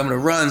gonna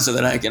run so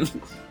that I can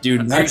do Are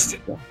you, next.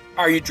 st-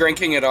 are you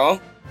drinking at all?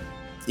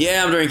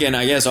 Yeah, I'm drinking.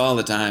 I guess all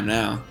the time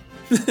now.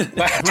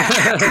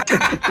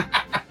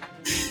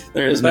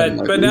 There is no,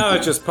 like, But now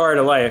it's just part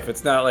of life.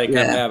 It's not like I'm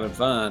Yeah. having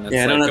fun. It's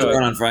yeah, I don't like, have to oh,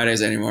 run on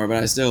Fridays anymore, but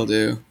I still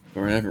do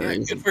for whatever Yeah,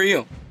 reason. good for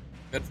you.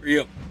 Good for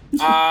you.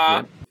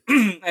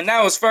 And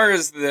now, as far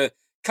as the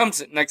come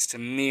sit next to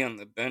me on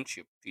the bench,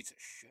 you piece of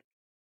shit.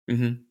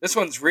 Mm-hmm. This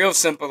one's real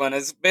simple, and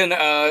it's been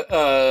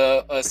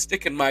a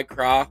stick in my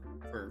craw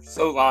for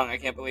so long. I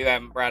can't believe I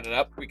haven't brought it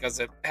up because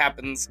it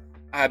happens.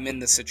 I'm in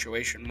this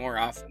situation more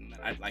often than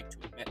I'd like to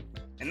admit,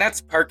 and that's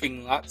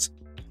parking lots,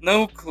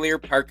 no clear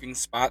parking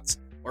spots,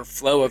 or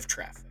flow of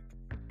traffic.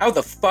 How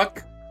the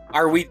fuck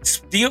are we?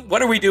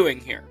 What are we doing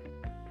here?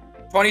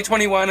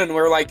 2021, and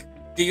we're like,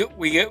 you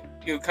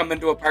come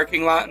into a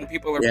parking lot and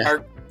people are Yeah.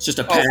 parked. It's just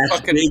a Oh, patch,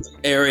 fucking- big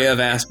area of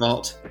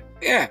asphalt.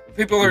 Yeah,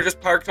 people are just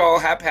parked all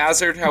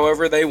haphazard,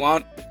 however they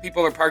want.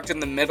 People are parked in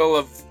the middle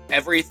of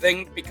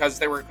everything because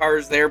there were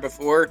cars there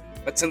before,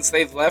 but since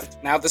they've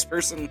left, now this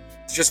person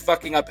is just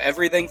fucking up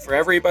everything for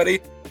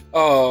everybody.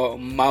 Oh,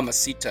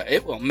 mamacita,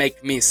 it will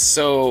make me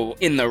so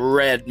in the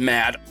red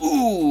mad.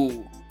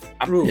 Ooh,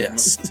 I'm Ooh.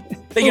 pissed.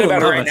 Thinking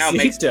about it right now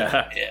makes me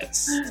mamacita.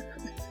 pissed.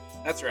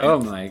 That's right. Oh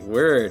my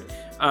word.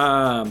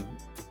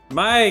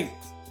 My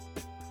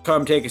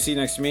come take a seat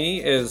next to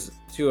me is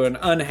to an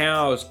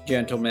unhoused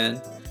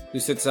gentleman who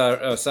sits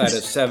outside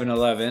of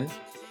 7-Eleven.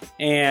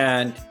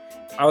 And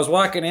I was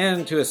walking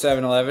into a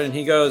 7-Eleven and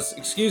he goes,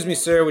 "Excuse me,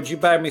 sir, would you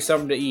buy me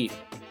something to eat?"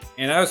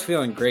 And I was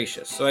feeling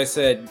gracious. So I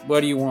said,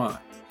 "What do you want?"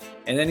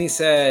 And then he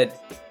said,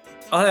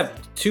 "I'll have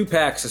 2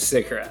 packs of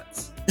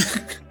cigarettes."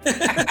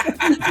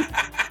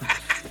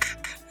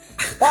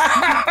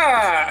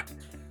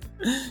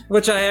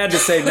 Which I had to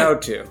say no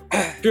to.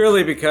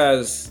 Purely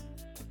because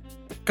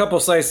a couple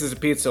slices of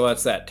pizza,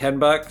 what's that,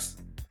 $10?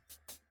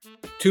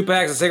 2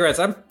 packs of cigarettes,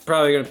 I'm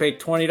probably going to pay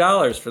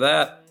 $20 for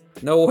that.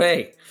 No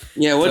way.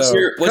 Yeah, what's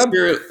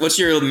So, what's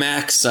your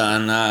max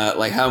on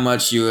like how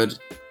much you would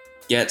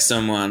get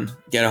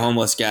a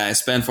homeless guy,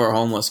 spend for a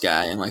homeless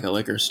guy in like a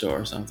liquor store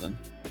or something?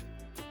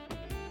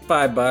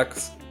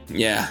 $5,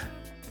 Yeah.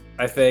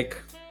 I think.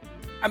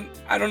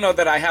 I don't know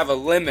that I have a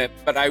limit,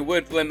 but I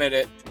would limit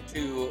it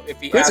to if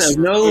he Chris asks has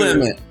for no food.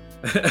 limit.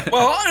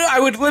 Well, I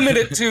would limit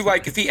it to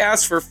like if he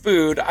asked for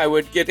food, I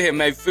would get him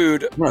a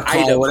food I'm gonna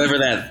call item.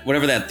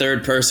 whatever that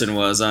third person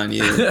was on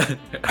you.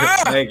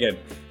 Megan,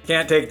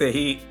 can't take the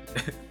heat.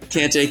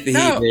 Can't take the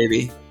No. heat,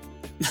 baby.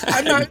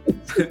 I'm not.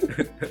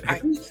 I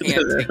can't take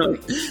the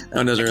heat. That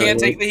one doesn't I really can't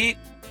work. take the heat.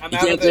 I'm You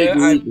out can't of take the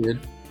the. heat, dude.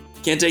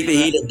 Can't take the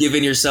heat of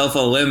giving yourself a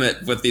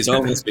limit with these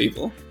homeless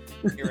people.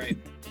 You're right.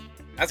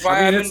 That's why I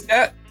mean, I'm it's- in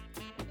debt.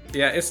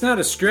 Yeah, it's not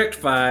a strict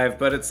 5,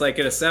 but it's like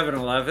at a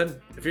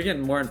 7-Eleven. If you're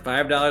getting more than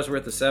 $5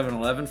 worth of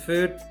 7-Eleven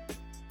food,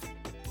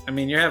 I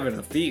mean, you're having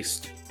a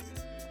feast.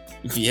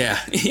 Yeah,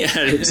 yeah.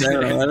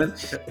 7-Eleven.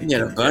 You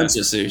get a bunch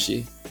of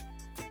sushi.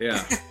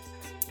 Yeah.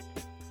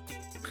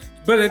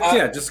 But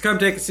just come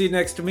take a seat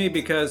next to me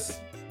because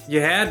you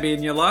had me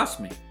and you lost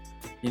me.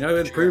 You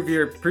know, prove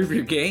your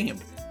game.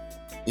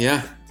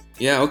 Yeah,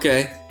 yeah.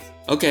 Okay.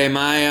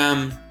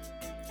 My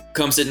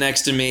come sit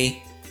next to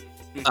me.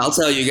 I'll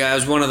tell you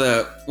guys one of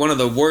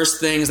the worst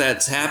things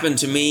that's happened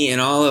to me in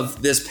all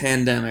of this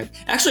pandemic.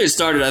 Actually, it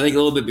started I think a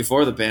little bit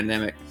before the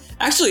pandemic.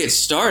 Actually, it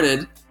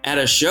started at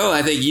a show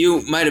I think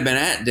you might have been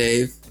at,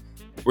 Dave.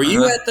 Were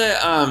you at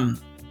the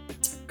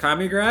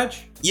Comedy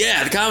Garage?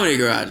 Yeah, the Comedy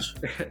Garage.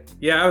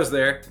 Yeah, I was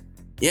there.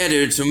 Yeah,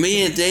 dude. So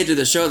me and Dave did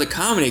the show at the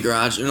Comedy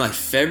Garage in like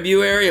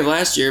February of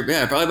last year.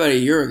 Yeah, probably about a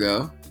year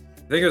ago. I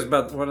think it was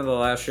about one of the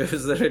last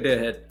shows that I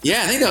did.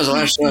 Yeah, I think that was the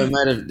last show I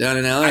might have done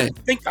in LA. I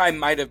think I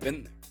might have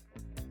been there.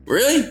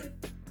 Really?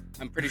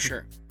 I'm pretty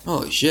sure.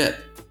 Holy shit.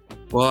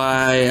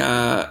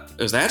 Well,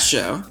 it was that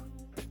show.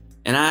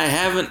 And I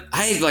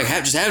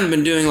just haven't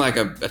been doing like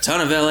a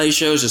ton of LA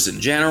shows just in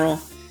general.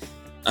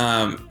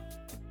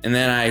 And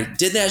then I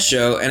did that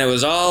show and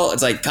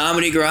it's like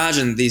Comedy Garage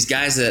and these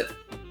guys that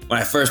when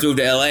I first moved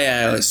to LA,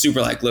 I like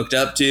super like looked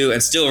up to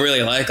and still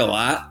really like a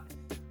lot.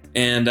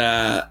 And,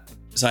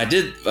 so I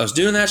was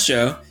doing that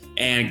show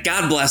and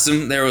God bless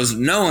them, there was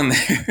no one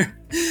there.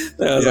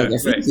 There was like a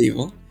few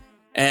people.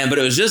 But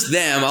it was just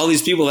them, all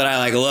these people that I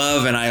like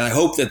love, and I like,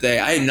 hope that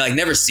I like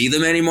never see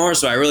them anymore.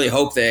 So I really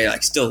hope they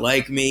like still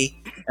like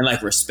me and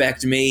like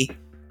respect me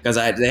because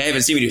they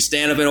haven't seen me do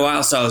stand up in a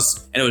while. So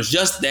it was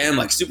just them,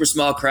 like super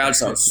small crowd.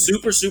 So I was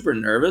super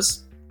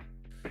nervous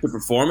to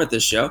perform at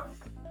this show.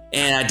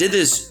 And I did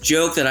this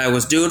joke that I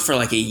was doing for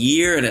like a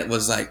year, and it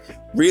was like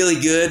really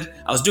good.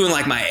 I was doing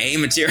like my A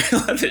material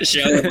at the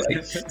show with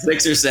like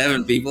 6 or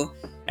 7 people,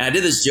 and I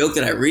did this joke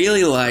that I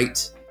really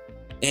liked,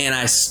 and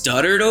I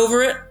stuttered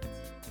over it.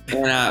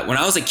 And when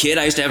I was a kid,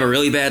 I used to have a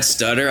really bad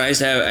stutter. I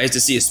used to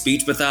see a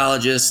speech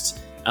pathologist.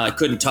 I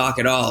couldn't talk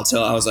at all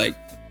until I was like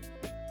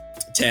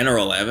 10 or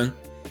 11.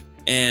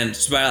 And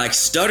so I like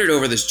stuttered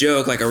over this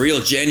joke, like a real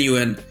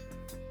genuine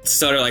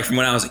stutter like from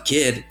when I was a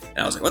kid. And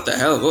I was like, what the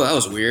hell? Oh, that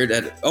was weird.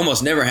 That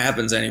almost never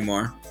happens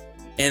anymore.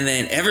 And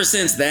then ever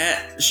since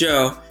that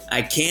show,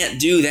 I can't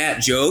do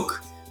that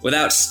joke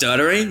without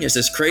stuttering. It's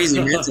this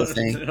crazy mental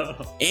thing. And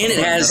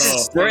it has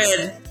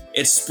spread.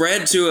 It's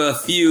spread to a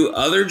few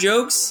other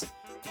jokes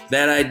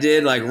that I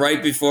did like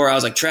right before. I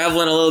was like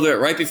traveling a little bit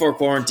right before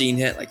quarantine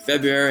hit, like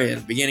February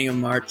and beginning of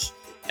March.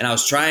 And I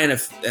was trying to,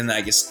 and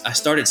I guess I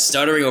started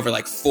stuttering over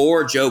like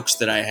 4 jokes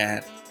that I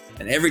had.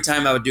 And every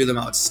time I would do them,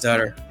 I would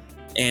stutter.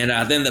 And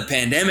then the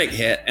pandemic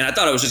hit, and I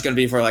thought it was just going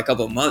to be for like a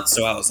couple of months.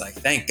 So I was like,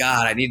 thank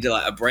God, I need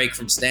a break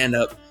from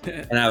stand-up.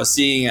 And I just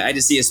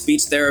see a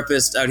speech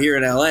therapist out here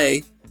in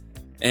LA.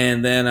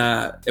 And then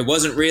it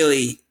wasn't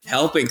really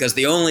helping because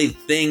the only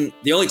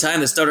time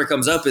the stutter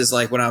comes up is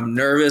like when I'm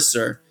nervous,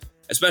 or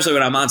especially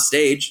when I'm on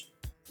stage,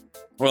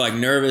 or like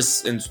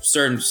nervous in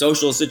certain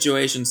social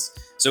situations.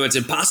 So it's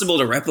impossible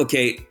to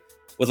replicate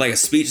with like a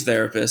speech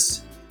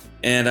therapist.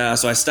 And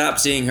so I stopped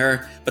seeing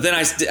her. But then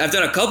I've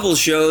done a couple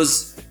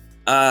shows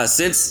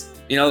since,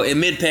 in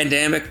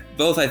mid-pandemic,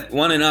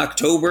 one in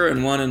October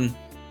and one in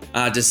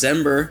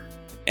December.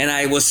 And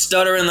I was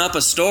stuttering up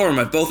a storm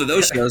at both of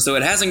those shows, so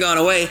it hasn't gone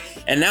away.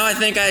 And now I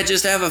think I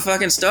just have a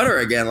fucking stutter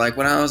again, like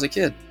when I was a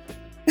kid.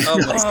 Oh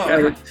my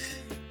God.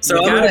 So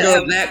I'm going to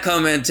have that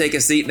come and take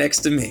a seat next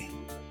to me.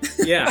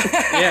 Yeah,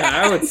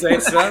 I would say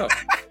so.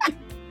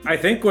 I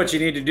think what you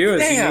need to do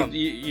is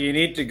you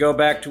need to go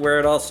back to where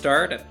it all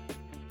started.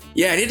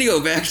 Yeah, I need to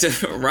go back to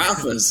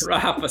Rafa's. Get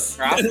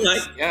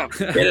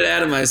it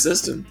out of my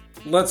system.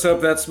 Let's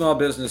hope that small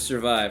business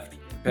survived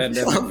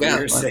pandemic for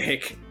your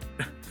sake.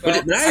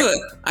 But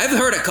I've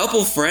heard a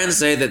couple friends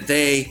say that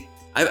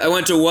I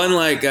went to one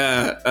like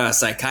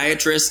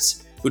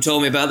psychiatrist who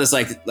told me about this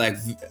like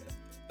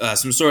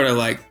some sort of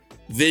like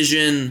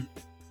vision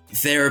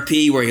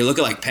therapy where you look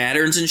at like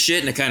patterns and shit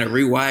and it kind of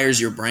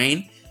rewires your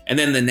brain. And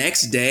then the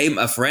next day,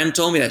 a friend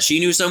told me that she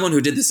knew someone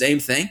who did the same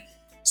thing.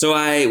 So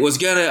I was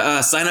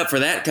gonna sign up for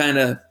that kind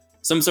of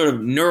some sort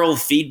of neural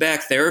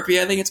feedback therapy,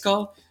 I think it's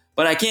called.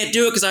 But I can't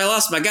do it because I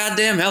lost my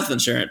goddamn health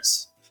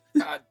insurance.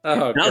 God.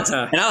 And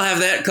I'll have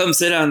that come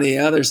sit on the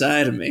other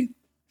side of me.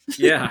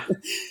 Yeah,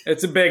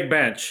 it's a big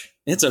bench.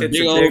 It's a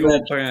big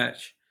old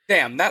bench.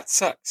 Damn, that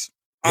sucks.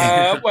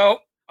 Wow,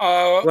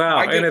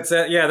 and it's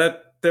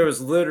that there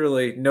was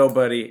literally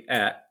nobody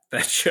at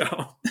that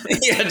show.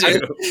 Yeah,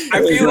 dude.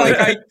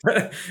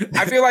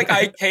 I feel like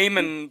I came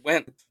and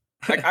went.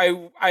 Like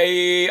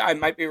I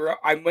might be wrong.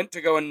 I went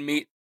to go and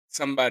meet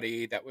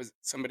somebody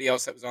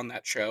else that was on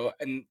that show,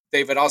 and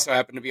David also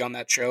happened to be on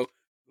that show,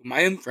 whom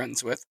I am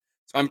friends with.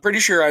 So I'm pretty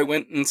sure I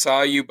went and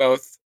saw you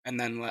both and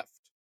then left.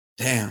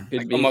 Damn.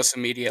 Almost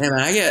immediately. Man,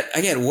 I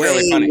get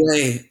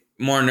way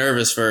more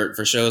nervous for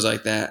shows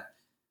like that.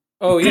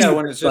 Oh yeah,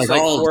 when it's just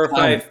like 4 or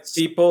 5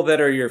 people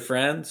that are your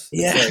friends.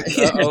 Yeah. It's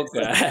like, oh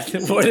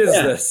God, what is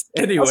this?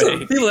 Anyway, also,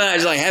 people that I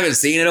just like haven't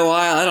seen in a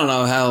while. I don't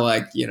know how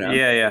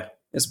Yeah.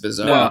 It's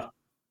bizarre.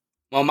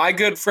 Well, my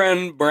good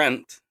friend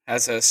Brent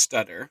has a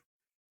stutter,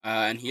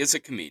 and he is a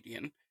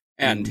comedian.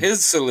 And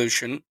his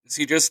solution is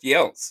he just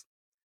yells.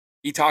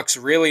 He talks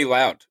really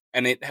loud,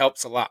 and it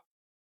helps a lot.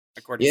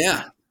 According to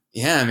him.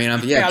 Yeah. I mean,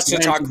 he has to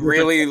talk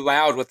really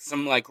loud with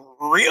some like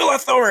real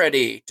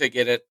authority to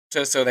get it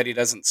so that he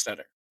doesn't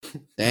stutter.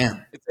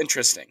 Damn, it's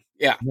interesting.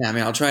 Yeah. I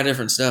mean, I'll try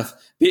different stuff.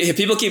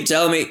 People keep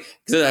telling me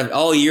because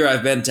all year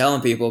I've been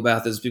telling people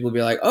about this. People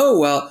be like, "Oh,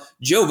 well,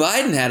 Joe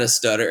Biden had a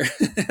stutter,"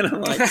 and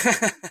I'm like,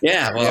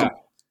 "Yeah, well." Yeah.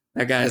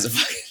 That guy is a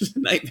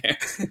fucking nightmare.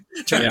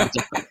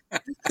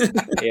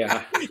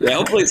 Yeah.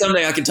 Hopefully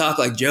someday I can talk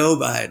like Joe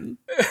Biden.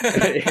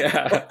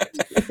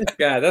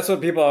 Yeah, that's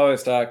what people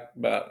always talk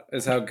about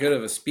is how good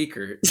of a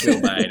speaker Joe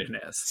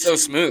Biden is. So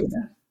smooth.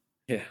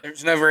 Yeah.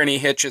 There's never any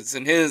hitches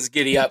in his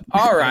giddy up.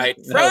 All right,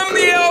 from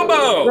the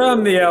elbow.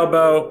 From the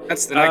elbow.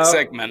 That's the next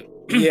segment.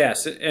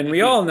 Yes, and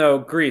we all know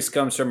grease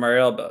comes from our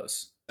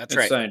elbows. That's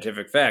right.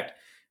 Scientific fact.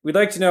 We'd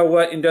like to know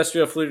what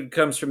industrial fluid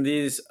comes from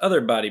these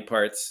other body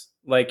parts,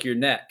 like your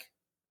neck.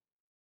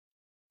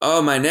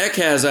 Oh, my neck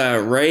has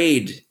a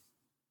Raid.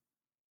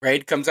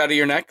 Raid comes out of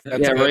your neck?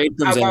 That's Raid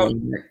comes out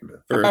of my neck.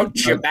 How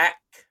about your back?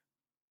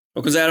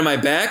 What comes out of my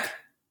back?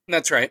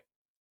 That's right.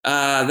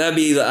 That'd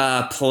be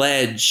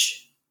Pledge.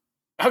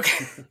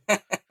 Okay.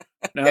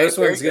 Now this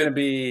one's gonna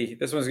be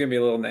a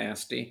little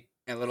nasty.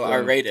 A little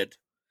R-rated.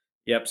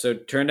 Yep. So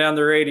turn down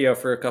the radio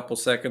for a couple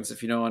seconds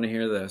if you don't want to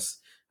hear this.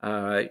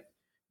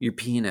 Your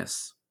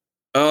penis.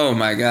 Oh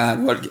my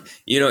God! What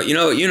you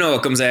know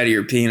what comes out of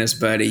your penis,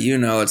 buddy? You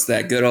know it's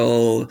that good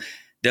old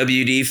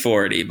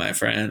WD-40, my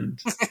friend.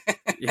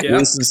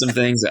 Loosen some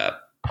things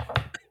up.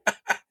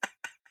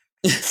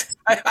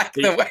 I like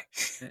the way.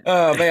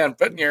 Oh man,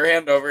 putting your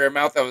hand over your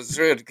mouth. That was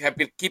good.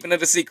 Keeping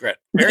it a secret.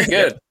 Very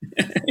good.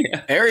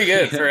 Very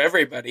good for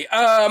everybody.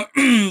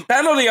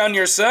 Penalty on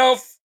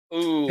yourself.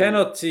 Ooh.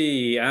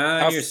 Penalty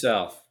on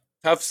yourself.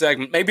 Tough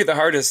segment. Maybe the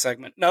hardest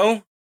segment.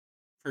 No,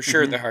 for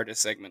sure the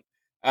hardest segment.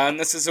 And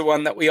this is the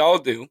one that we all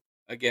do.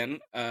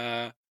 Again,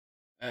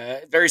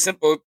 very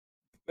simple.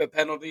 a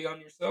penalty on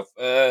yourself,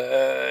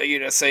 you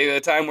just say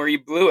a time where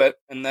you blew it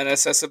and then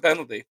assess a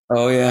penalty.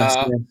 Oh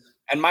yeah.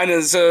 And mine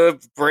is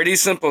pretty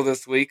simple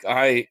this week.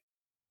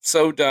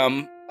 So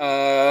dumb.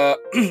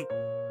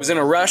 Was in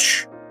a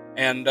rush,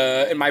 and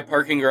in my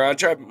parking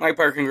garage. My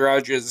parking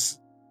garage is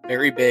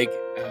very big,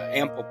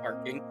 ample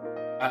parking.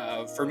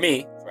 For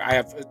me, I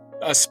have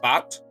a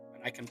spot,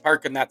 and I can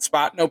park in that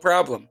spot, no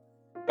problem.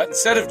 But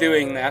instead of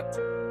doing that,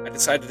 I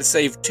decided to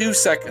save 2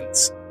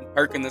 seconds and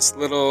park in this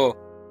little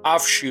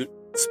offshoot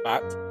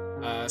spot,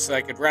 so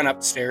I could run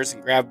upstairs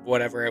and grab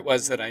whatever it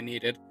was that I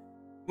needed.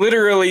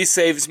 Literally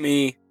saves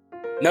me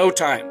no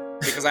time,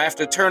 because I have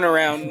to turn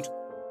around,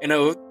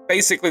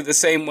 basically the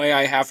same way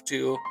I have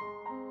to.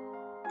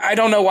 I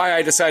don't know why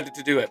I decided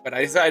to do it, but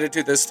I decided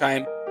to this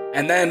time,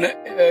 and then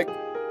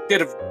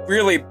did a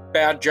really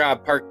bad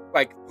job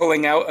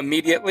pulling out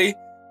immediately,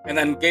 and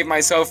then gave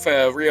myself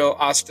a real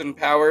Austin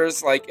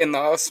Powers, in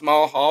the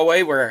small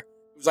hallway, where it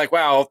was like,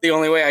 wow, the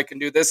only way I can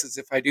do this is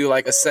if I do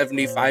a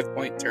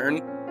 75-point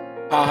turn.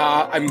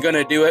 Haha, I'm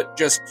gonna do it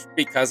just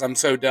because I'm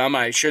so dumb.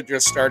 I should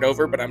just start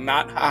over, but I'm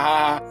not.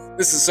 Haha,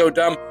 this is so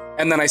dumb.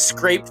 And then I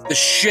scraped the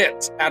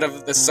shit out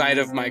of the side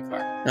of my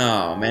car.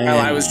 Oh, man. Well,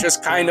 I was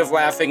just kind of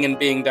laughing and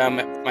being dumb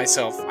at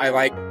myself.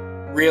 I,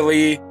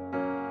 really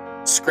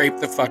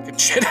scraped the fucking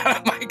shit out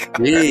of my car.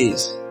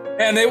 Jeez.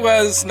 And it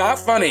was not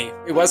funny.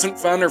 It wasn't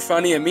fun or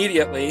funny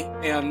immediately.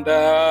 And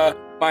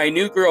my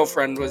new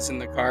girlfriend was in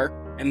the car.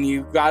 And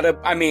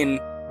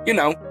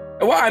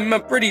I'm a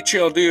pretty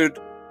chill dude,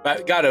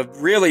 but gotta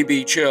really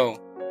be chill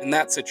in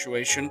that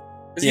situation.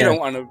 Because you don't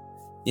want to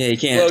you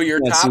can't blow your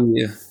top. See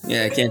you.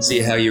 Yeah, I can't see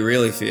how you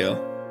really feel.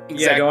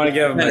 Exactly. Yeah, I don't want to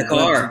give them a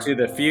car. glimpse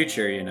into the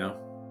future,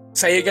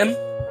 Say again?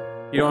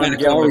 You don't want to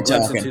give them a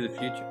glimpse into the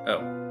future.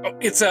 Oh.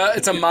 It's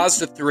a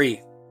Mazda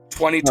 3,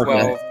 2012.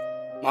 Okay.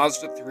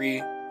 Mazda 3,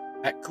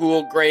 that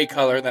cool gray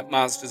color that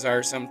Mazdas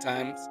are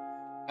sometimes.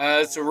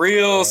 It's a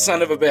real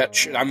son of a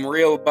bitch. I'm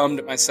real bummed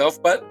at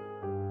myself, but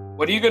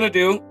what are you going to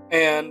do?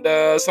 And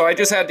so I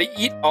just had to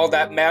eat all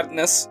that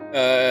madness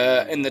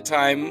in the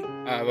time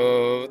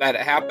that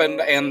it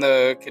happened, and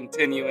the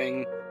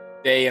continuing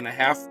day and a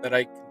half that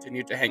I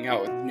continued to hang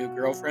out with the new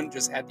girlfriend.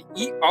 Just had to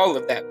eat all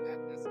of that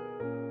madness,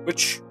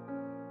 which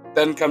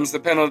then comes the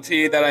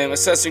penalty that I am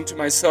assessing to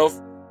myself,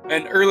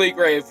 an early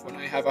grave when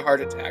I have a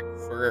heart attack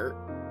for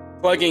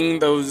plugging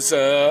those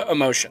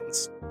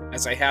emotions,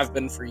 as I have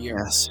been for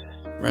years. Yes.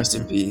 Rest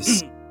in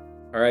peace.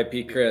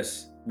 R.I.P.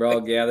 Chris. We're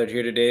all gathered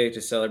here today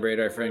to celebrate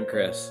our friend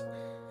Chris.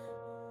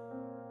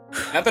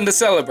 Nothing to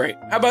celebrate.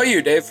 How about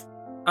you, Dave?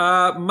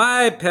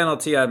 My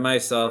penalty on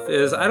myself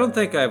is I don't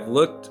think I've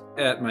looked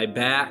at my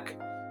back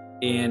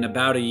in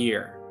about a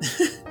year.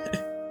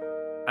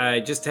 I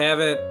just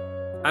haven't.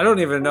 I don't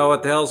even know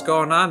what the hell's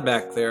going on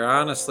back there,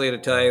 honestly, to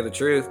tell you the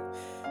truth.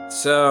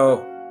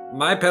 So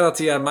my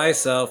penalty on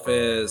myself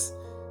is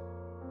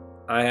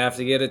I have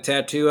to get a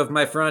tattoo of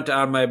my front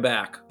on my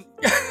back.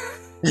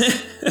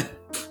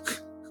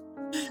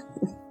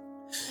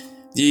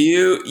 When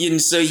you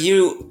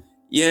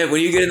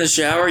get in the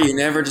shower, you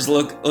never just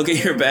look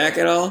at your back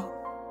at all?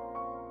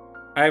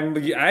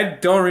 I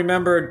don't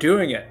remember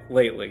doing it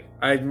lately.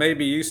 I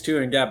maybe used to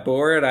and got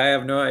bored. I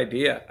have no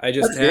idea. I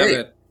just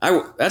haven't. I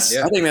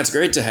think that's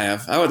great to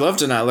have. I would love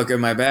to not look at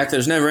my back.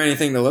 There's never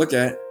anything to look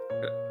at.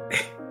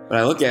 But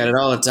I look at it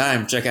all the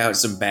time. Check out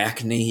some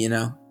back knee,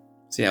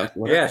 See how it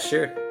works. Yeah,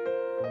 sure.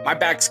 My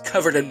back's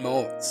covered in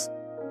moles.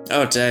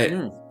 Oh, tight.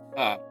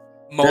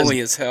 Moldy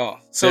as hell.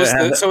 So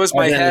is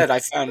my head, I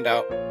found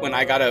out when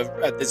I got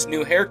this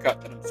new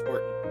haircut that I'm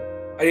sporting.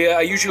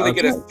 I usually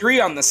get a 3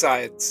 on the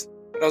sides.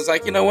 But I was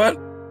like, you know what?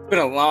 It's been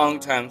a long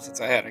time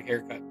since I had a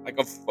haircut. Like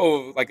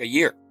a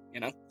year,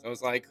 So I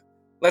was like,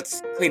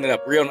 let's clean it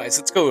up real nice.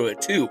 Let's go to a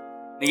 2.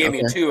 And he gave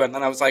me a 2, and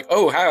then I was like,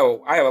 oh,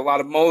 how? I have a lot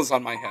of moles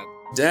on my head.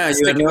 Yeah,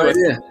 you had no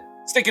idea.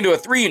 Sticking to a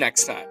 3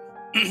 next time.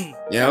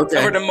 Yeah, okay.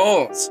 Covered in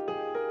moles.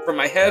 From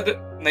my head,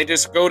 and they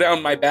just go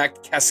down my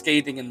back,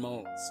 cascading in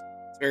moles.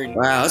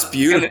 Wow, that's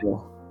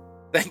beautiful.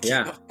 Thank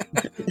you.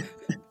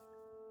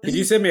 Could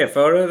you send me a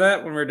photo of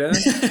that when we're done?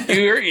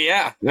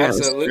 Yeah,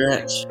 absolutely.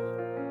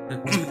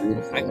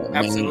 I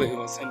absolutely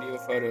will send you a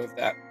photo of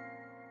that.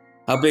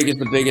 How big is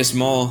the biggest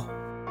mole?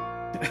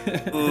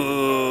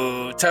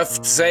 Ooh, tough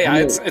to say.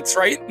 It's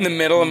right in the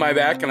middle of my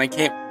back, and I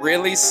can't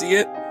really see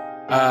it.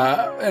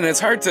 And it's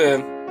hard to.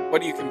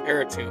 What do you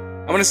compare it to?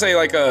 I'm gonna say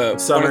like a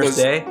summer's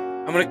day.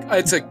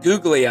 It's a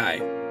googly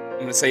eye.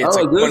 I'm going to say it's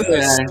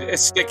a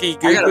sticky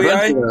googly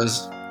eye.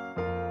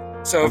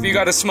 So if you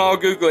got a small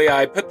googly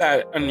eye, put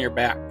that on your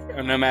back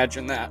and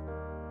imagine that.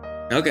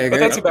 Okay, but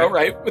that's about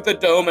right with a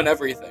dome and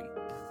everything.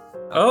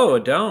 Oh, a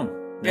dome.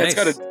 Yeah, nice.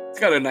 It's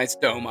got a nice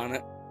dome on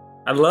it.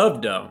 I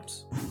love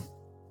domes.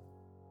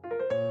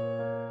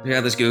 You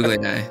got this googly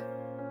eye.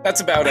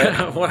 That's about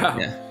it. Wow.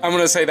 Yeah. I'm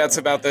going to say that's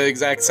about the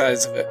exact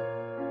size of it.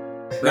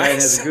 Ryan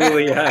has a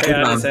googly eye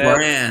on his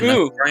head.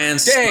 Ooh,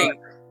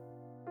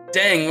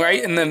 dang,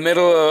 right in the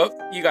middle of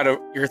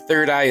your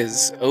third eye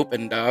is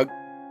open, dog.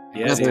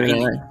 Yeah,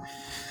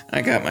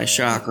 I got my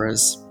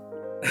chakras.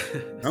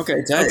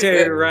 Okay, tight.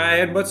 Okay,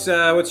 Ryan, what's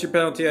your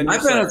penalty on My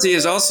your side? penalty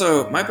is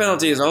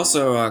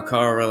also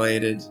car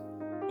related.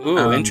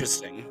 Ooh,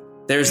 interesting.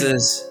 There's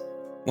this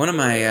one of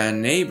my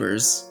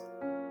neighbors,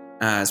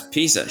 this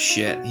piece of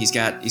shit. He's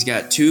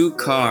got 2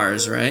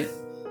 cars, right?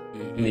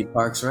 Mm-hmm. And he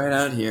parks right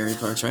out here. He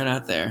parks right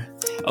out there.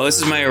 Oh,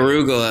 this is my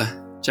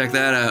arugula. Check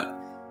that out.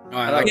 Oh,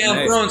 I like Yeah,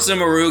 I'm growing some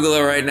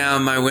arugula right now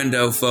in my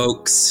window,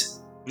 folks.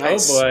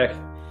 Nice. Oh boy,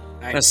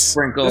 A Nice.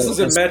 sprinkle. this is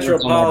a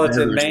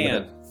metropolitan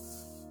man.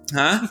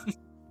 Huh? This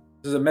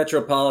is a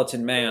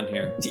metropolitan man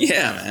here.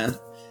 Yeah, man.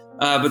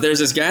 But there's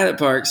this guy that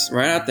parks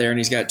right out there, and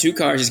he's got 2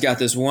 cars. He's got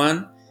this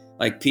one,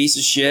 like, piece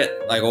of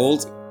shit, like,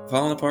 old,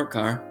 falling apart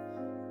car.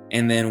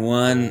 And then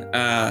one,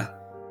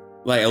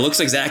 like, it looks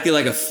exactly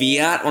like a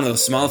Fiat, one of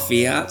those small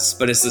Fiats,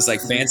 but it's this,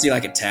 like, fancy,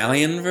 like,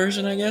 Italian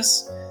version, I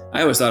guess.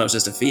 I always thought it was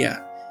just a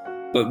Fiat.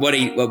 But what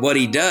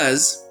he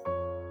does,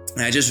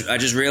 and I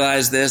just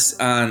realized this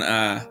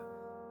on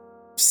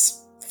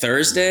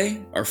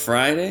Thursday or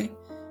Friday.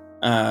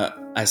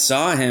 I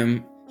saw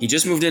him. He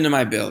just moved into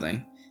my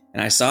building,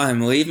 and I saw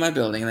him leave my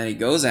building. And then he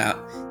goes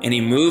out and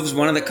he moves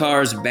one of the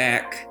cars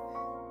back,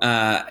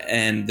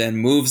 and then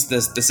moves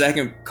the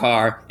second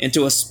car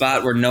into a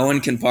spot where no one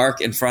can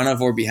park in front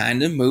of or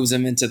behind him. Moves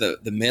him into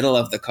the middle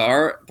of the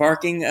car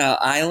parking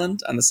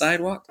island on the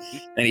sidewalk.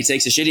 And he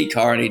takes a shitty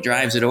car and he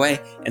drives it away.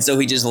 And so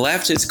he just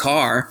left his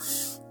car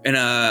in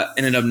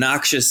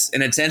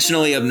an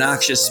intentionally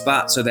obnoxious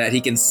spot so that he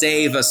can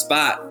save a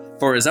spot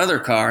for his other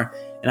car.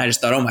 And I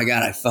just thought, oh my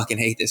God, I fucking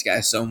hate this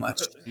guy so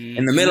much.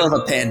 In the middle of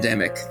a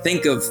pandemic,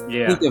 think of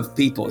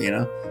people, you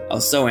know? I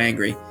was so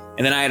angry.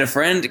 And then I had a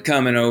friend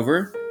coming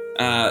over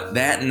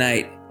that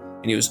night,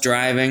 and he was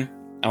driving.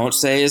 I won't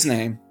say his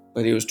name,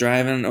 but he was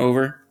driving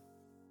over,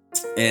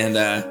 and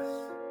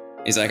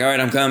he's like, all right,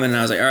 I'm coming. And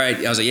I was like, all right.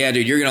 I was like, yeah,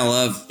 dude, you're gonna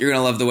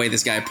love the way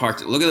this guy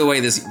parked it. Look at the way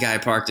this guy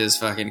parked his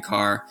fucking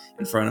car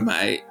in front of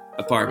my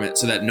apartment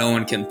so that no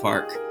one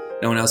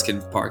else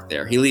can park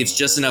there. He leaves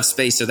just enough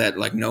space so that,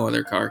 like, no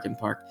other car can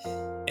park.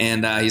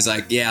 And he's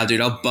like, yeah,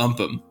 dude, I'll bump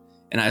him.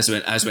 And I just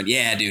went,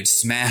 yeah, dude,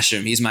 smash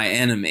him. He's my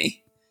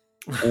enemy.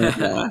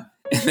 And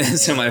then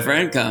so my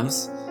friend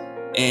comes,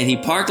 and he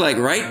parked, like,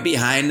 right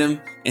behind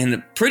him,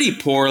 and pretty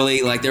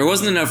poorly. Like, there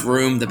wasn't enough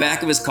room. The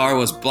back of his car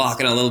was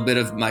blocking a little bit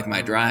of, like,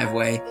 my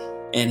driveway,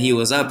 and he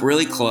was up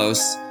really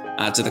close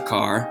to the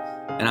car.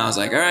 And I was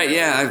like, all right,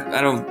 yeah,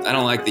 I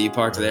don't like that you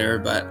parked there,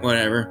 but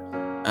whatever.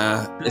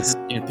 It's,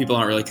 you know, people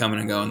aren't really coming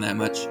and going that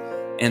much.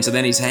 And so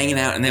then he's hanging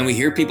out, and then we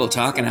hear people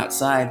talking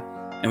outside,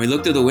 and we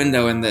look through the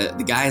window, and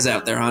the guy's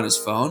out there on his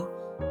phone,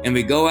 and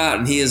we go out,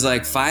 and he is,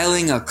 like,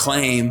 filing a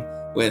claim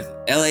with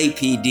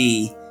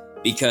LAPD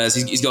because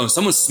he's going,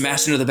 someone's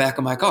smashed into the back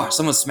of my car.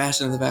 Someone's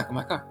smashed into the back of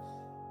my car.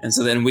 And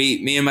so then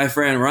me and my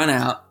friend run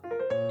out,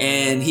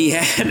 and he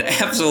had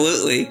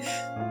absolutely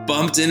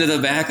bumped into the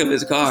back of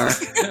his car.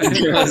 And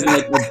there was,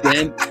 like, a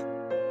dent.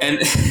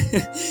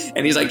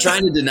 And he's, like,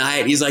 trying to deny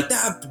it. He's like,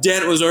 that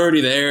dent was already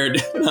there.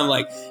 And I'm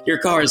like, your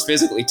car is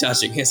physically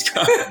touching his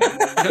car.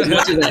 As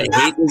much as I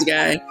hate this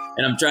guy,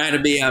 and I'm trying to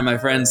be on my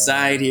friend's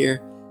side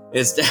here,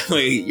 it's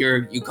definitely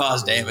you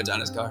caused damage on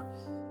his car.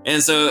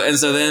 And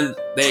so then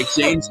they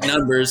exchanged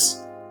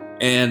numbers,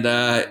 and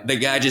the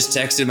guy just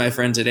texted my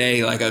friend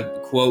today, like,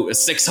 a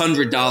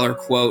 $600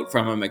 quote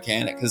from a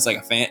mechanic, because it's like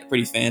a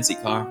pretty fancy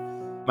car.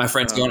 My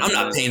friend's going, I'm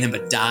not paying him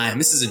a dime.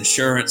 This is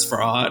insurance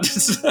fraud.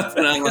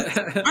 And I'm like,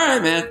 all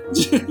right, man.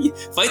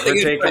 Fight the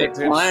good fight.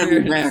 Fly on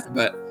your back.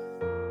 But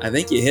I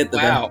think you hit the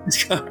back of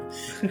his car.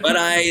 But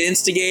I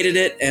instigated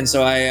it, and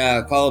so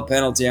I call a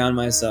penalty on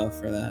myself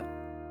for that.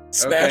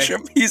 Smash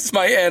him. He's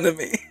my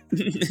enemy.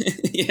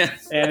 Yeah.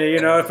 And,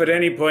 you know, if at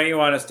any point you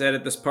want us to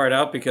edit this part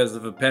out because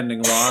of a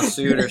pending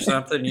lawsuit or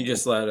something, you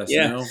just let us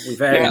know. We've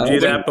had to do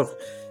that before.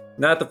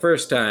 Not the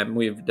first time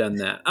we've done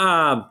that.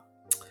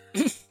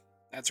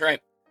 That's right.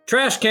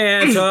 Trash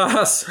can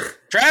toss.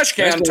 Trash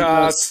can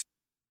toss.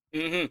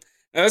 Mm-hmm.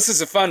 Now, this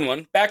is a fun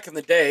one. Back in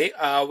the day,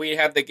 we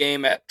had the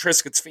game at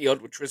Triscuit's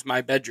Field, which was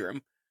my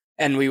bedroom,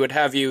 and we would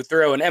have you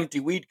throw an empty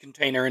weed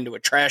container into a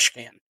trash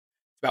can.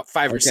 It's about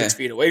 5 or 6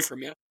 feet away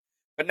from you.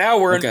 But now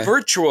we're in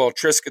virtual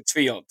Triscuit's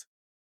Field,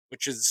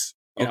 which is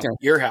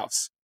your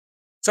house.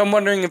 So I'm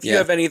wondering if you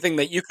have anything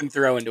that you can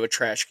throw into a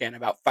trash can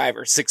about 5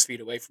 or 6 feet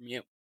away from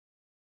you.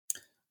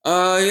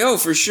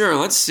 For sure.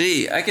 Let's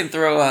see. I can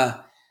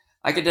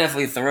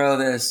definitely throw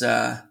this.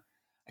 I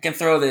can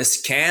throw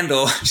this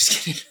candle.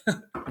 Just kidding.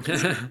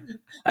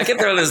 I can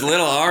throw this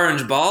little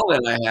orange ball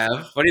that I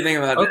have. What do you think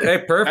about that?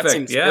 Okay,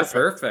 perfect. Yeah,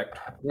 perfect.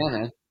 Yeah,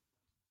 man.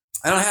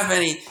 I don't have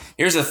any.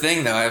 Here's the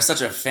thing, though. I have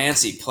such a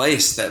fancy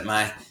place that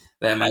my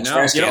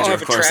trash cans are,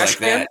 of course, like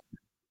that.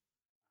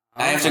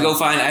 I have to go to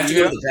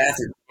the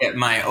bathroom to get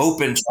my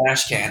open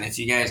trash can. If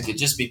you guys could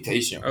just be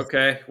patient.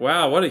 Okay.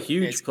 Wow, what a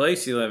huge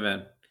place you live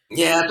in.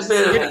 Yeah, it's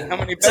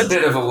a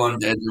bit of a one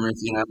bedroom, if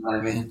you know what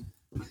I mean.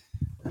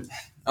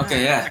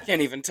 Okay, yeah. I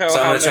can't even tell. So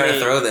I'm gonna try to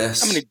throw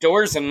this. How many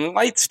doors and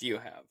lights do you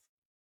have?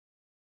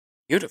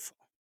 Beautiful.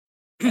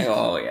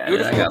 Oh yeah,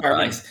 I got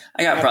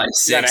probably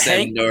 6,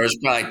 7 doors,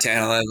 probably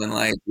 10, 11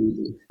 lights.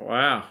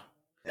 Wow.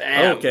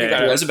 Damn, Okay.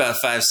 That's about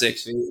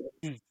 5-6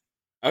 feet.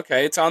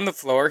 Okay, it's on the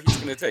floor. He's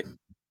gonna take.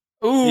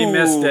 Ooh, He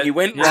missed it. He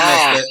went He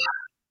long. missed it.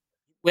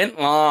 Went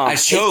long. I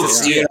choked,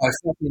 see dude. it. I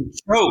fucking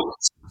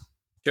choked.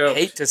 Joke.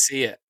 Hate to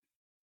see it.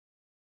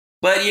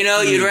 But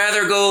you'd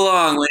rather go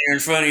long when you're in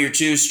front of your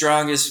two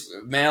strongest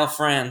male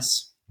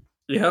friends.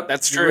 Yep,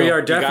 That's true. We are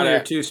You definitely gotta-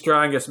 your two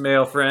strongest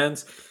male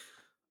friends.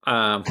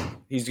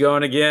 He's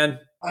going again.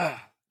 I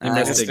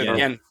missed missed it again.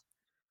 again.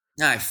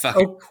 I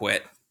fucking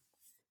quit.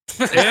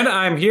 And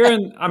I'm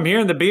hearing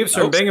the beeps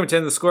from Oops.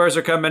 Binghamton. The scores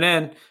are coming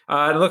in.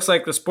 It looks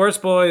like the Sports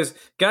Boys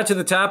got to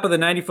the top of the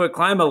 90-foot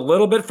climb a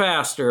little bit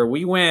faster.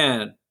 We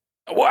win.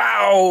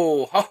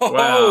 Wow. Ho, ho, ho.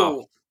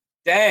 Wow.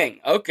 Dang.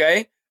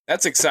 Okay.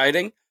 That's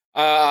exciting.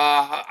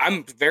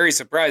 I'm very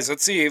surprised.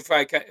 Let's see if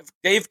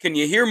Dave, can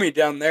you hear me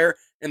down there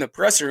in the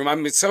press room?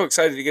 I'm so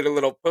excited to get a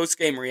little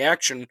post-game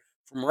reaction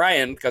from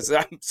Ryan because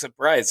I'm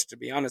surprised, to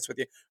be honest with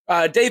you.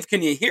 Dave,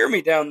 can you hear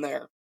me down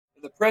there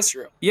in the press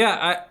room?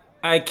 Yeah,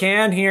 I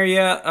can hear you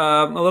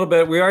a little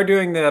bit. We are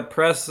doing the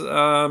press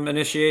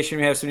initiation.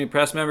 We have some new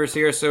press members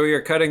here, so we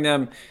are cutting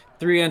them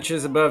 3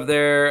 inches above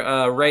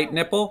their right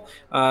nipple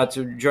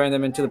to join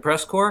them into the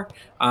press corps.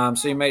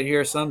 So you might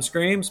hear some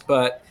screams,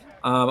 but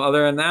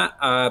other than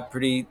that,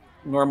 pretty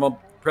normal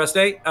press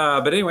day.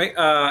 But anyway,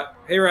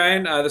 hey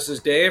Ryan, this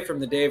is Dave from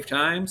the Dave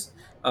Times.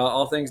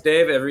 All things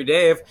Dave, every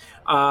Dave.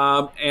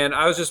 And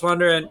I was just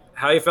wondering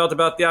how you felt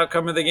about the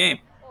outcome of the game.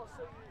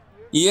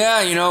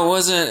 Yeah, it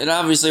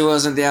obviously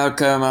wasn't the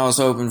outcome I was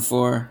hoping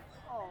for.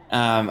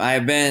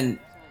 I've been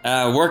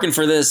working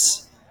for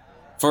this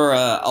for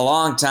a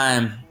long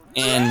time.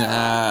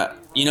 And,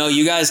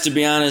 you guys, to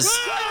be honest,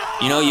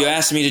 you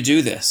asked me to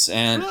do this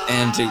and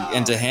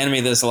to hand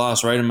me this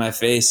loss right in my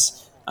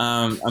face.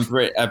 I'm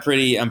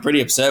pretty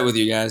upset with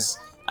you guys.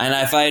 And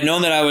if I had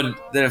known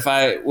if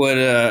I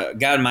would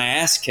gotten my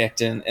ass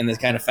kicked in this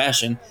kind of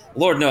fashion,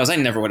 Lord knows I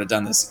never would have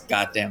done this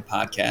goddamn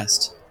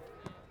podcast.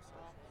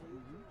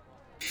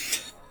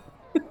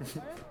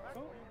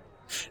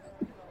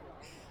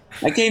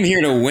 I came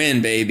here to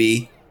win,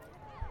 baby.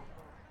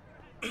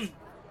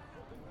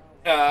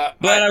 But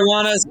I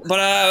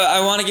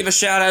want to give a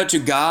shout out to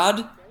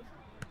God.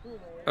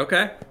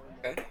 Okay.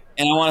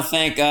 And I want to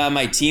thank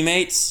my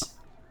teammates.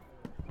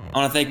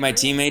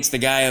 The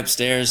guy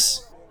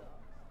upstairs.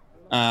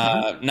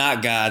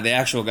 Not God, the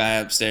actual guy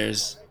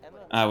upstairs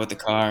with the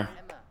car.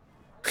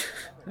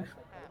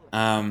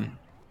 I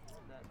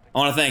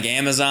want to thank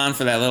Amazon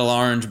for that little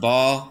orange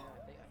ball.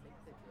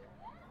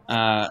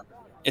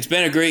 It's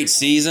been a great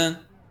season.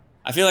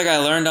 I feel like I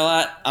learned a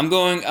lot. I'm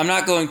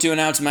not going to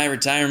announce my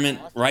retirement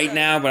right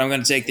now, but I'm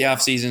going to take the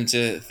off season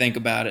to think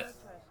about it.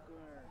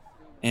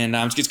 And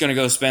I'm just going to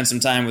go spend some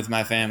time with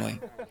my family.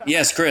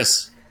 Yes,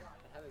 Chris.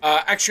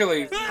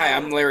 Actually, hi,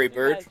 I'm Larry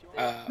Bird.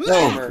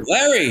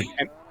 Larry.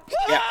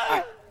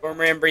 Yeah,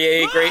 former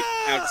NBA great,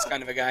 now just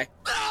kind of a guy.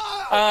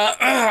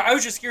 I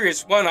was just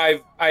curious. One,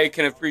 I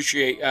can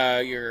appreciate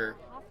your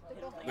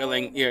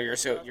willing. Yeah, you're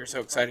so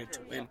excited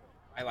to win.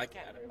 I like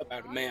that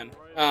about a man.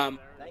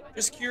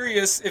 Just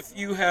curious if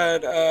you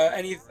had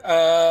any.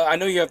 I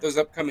know you have those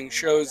upcoming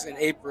shows in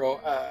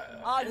April.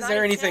 Is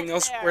there anything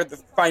else where the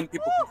fine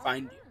people can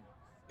find you?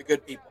 The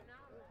good people.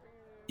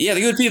 Yeah,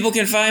 the good people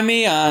can find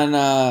me on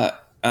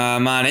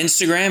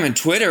Instagram and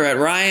Twitter at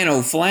Ryan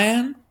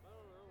O'Flan.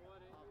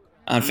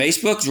 On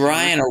Facebook, it's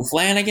Ryan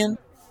O'Flanagan.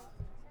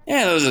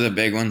 Yeah, those are the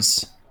big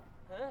ones.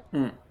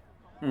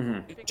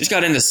 Just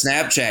got into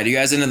Snapchat. You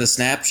guys into the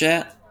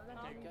Snapchat?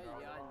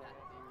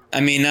 I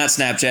mean, not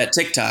Snapchat,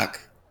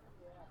 TikTok.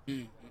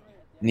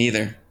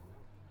 Neither.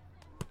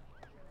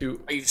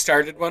 You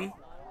started one?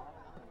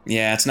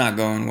 Yeah, it's not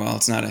going well.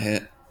 It's not a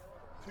hit.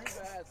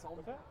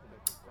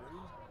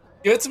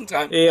 Give it some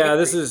time. Yeah,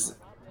 this is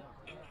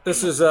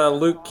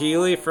Luke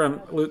Kuechly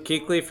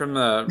from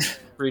the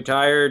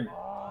retired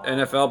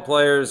NFL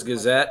Players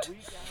Gazette,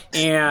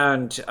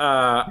 and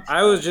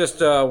I was just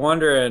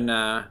wondering,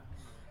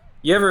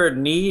 you ever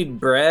need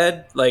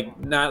bread? Like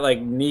not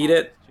like need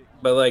it,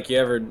 but like you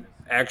ever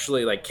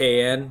actually like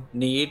KN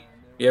need?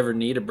 You ever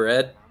need a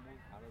bread?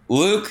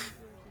 Luke,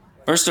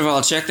 first of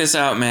all, check this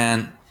out,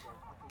 man.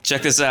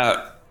 Check this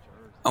out.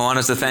 I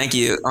wanted to thank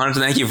you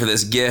for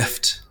this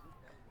gift.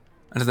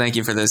 For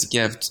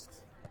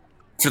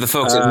the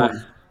folks at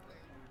home.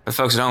 The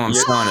folks at home, I'm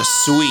showing a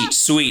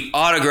sweet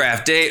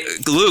autograph.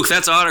 Luke,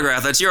 that's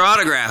autograph. That's your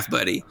autograph,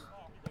 buddy.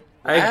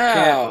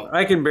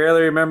 I can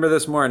barely remember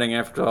this morning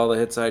after all the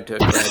hits I took.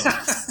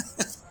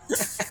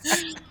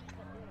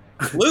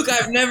 Luke,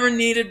 I've never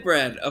needed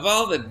bread. Of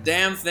all the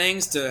damn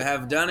things to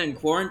have done in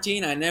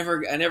quarantine, I never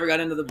got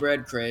into the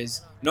bread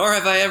craze. Nor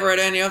have I ever at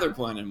any other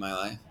point in my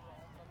life.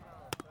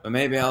 But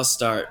maybe I'll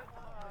start.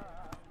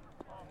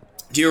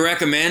 Do you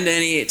recommend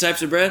any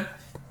types of bread?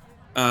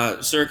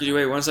 Sir, could you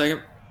wait 1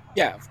 second?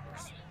 Yeah, of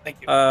course.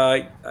 Thank you.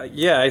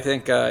 Yeah, I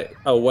think a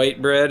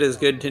white bread is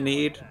good to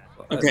need.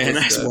 Okay, a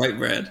nice white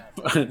bread.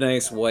 A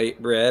nice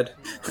white bread.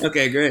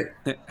 Okay, great.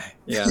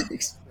 Yeah.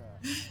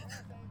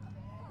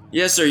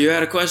 Yes, sir, you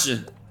had a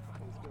question.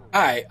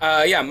 Hi.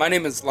 Yeah, my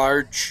name is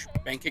Large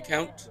Bank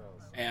Account.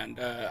 and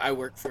I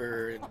work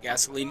for a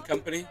gasoline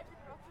company.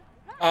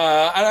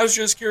 And I was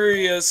just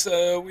curious.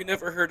 We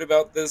never heard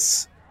about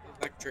this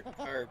electric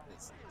car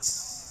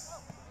business.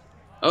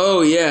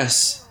 Oh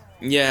yes.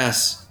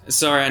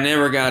 Sorry, I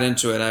never got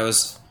into it. I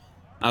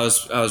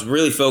was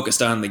really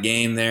focused on the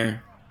game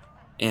there,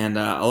 and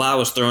a lot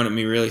was thrown at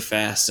me really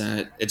fast,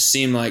 and it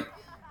seemed like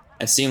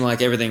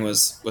everything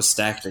was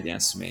stacked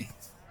against me.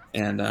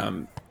 And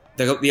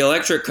the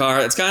electric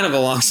car, it's kind of a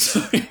long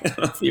story. I don't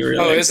know if you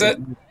really is it?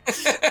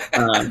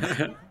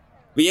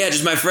 But yeah,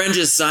 just my friend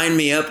just signed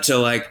me up to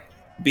like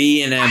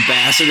be an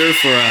ambassador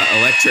for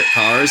electric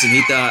cars, and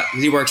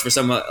he works for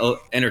some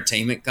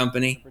entertainment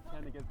company.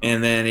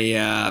 And then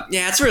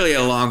it's really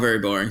a long, very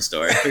boring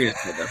story.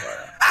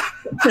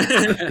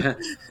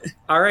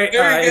 All right.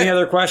 Any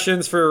other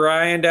questions for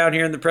Ryan down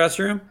here in the press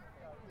room?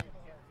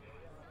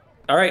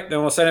 All right,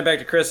 then we'll send it back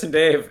to Chris and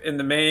Dave in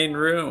the main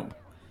room.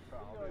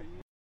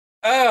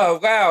 Oh,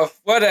 wow.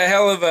 What a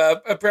hell of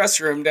a press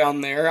room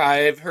down there.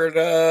 I've heard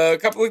a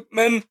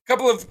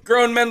couple of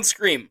grown men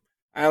scream.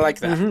 I like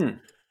that. Mm-hmm.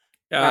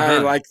 I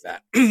like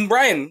that.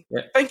 Ryan,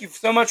 Thank you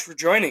so much for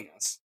joining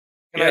us.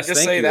 Can I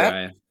just say that?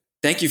 Ryan.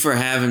 Thank you for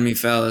having me,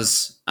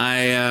 fellas.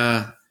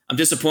 I'm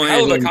disappointed.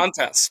 Hell of a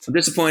contest. I'm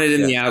disappointed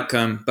in the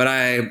outcome, but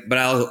I'm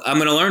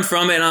going to learn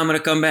from it, and I'm going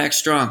to come back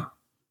strong.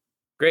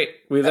 Great.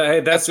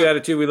 That's the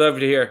attitude we love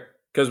to hear,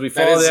 because we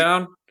fall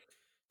down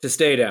to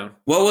stay down.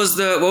 What was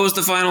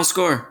the final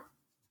score?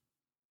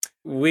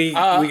 We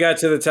got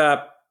to the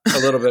top a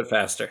little bit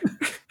faster.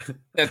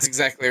 That's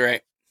exactly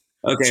right.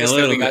 Okay, just a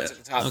little got bit. to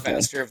the top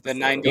faster of the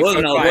 90 It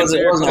wasn't foot line. Just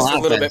a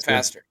little bit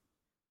faster.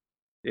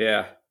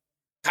 Yeah.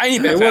 Tiny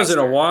bit It faster. wasn't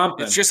a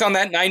whomping. It's just on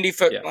that 90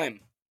 foot line.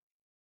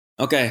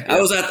 Okay. Yeah. I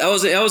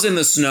was in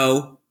the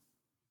snow.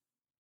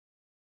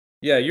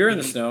 Yeah, you're in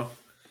the snow.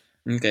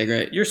 Okay,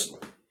 great. Your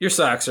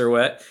socks are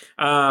wet.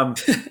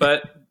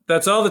 But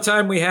that's all the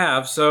time we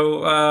have.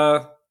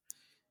 So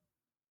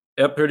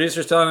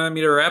producer's telling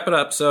me to wrap it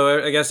up,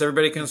 so I guess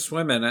everybody can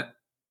swim in it.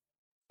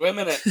 Swim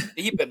in it.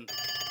 Deep in.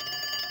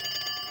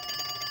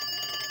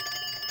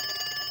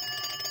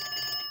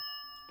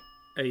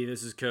 Hey,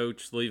 this is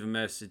Coach. Leave a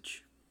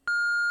message.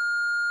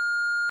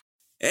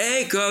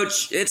 Hey,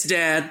 Coach. It's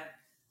Dad.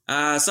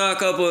 I saw a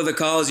couple of the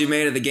calls you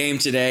made at the game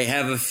today.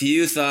 Have a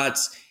few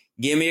thoughts.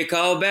 Give me a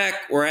call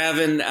back. We're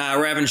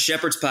having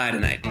shepherd's pie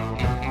tonight.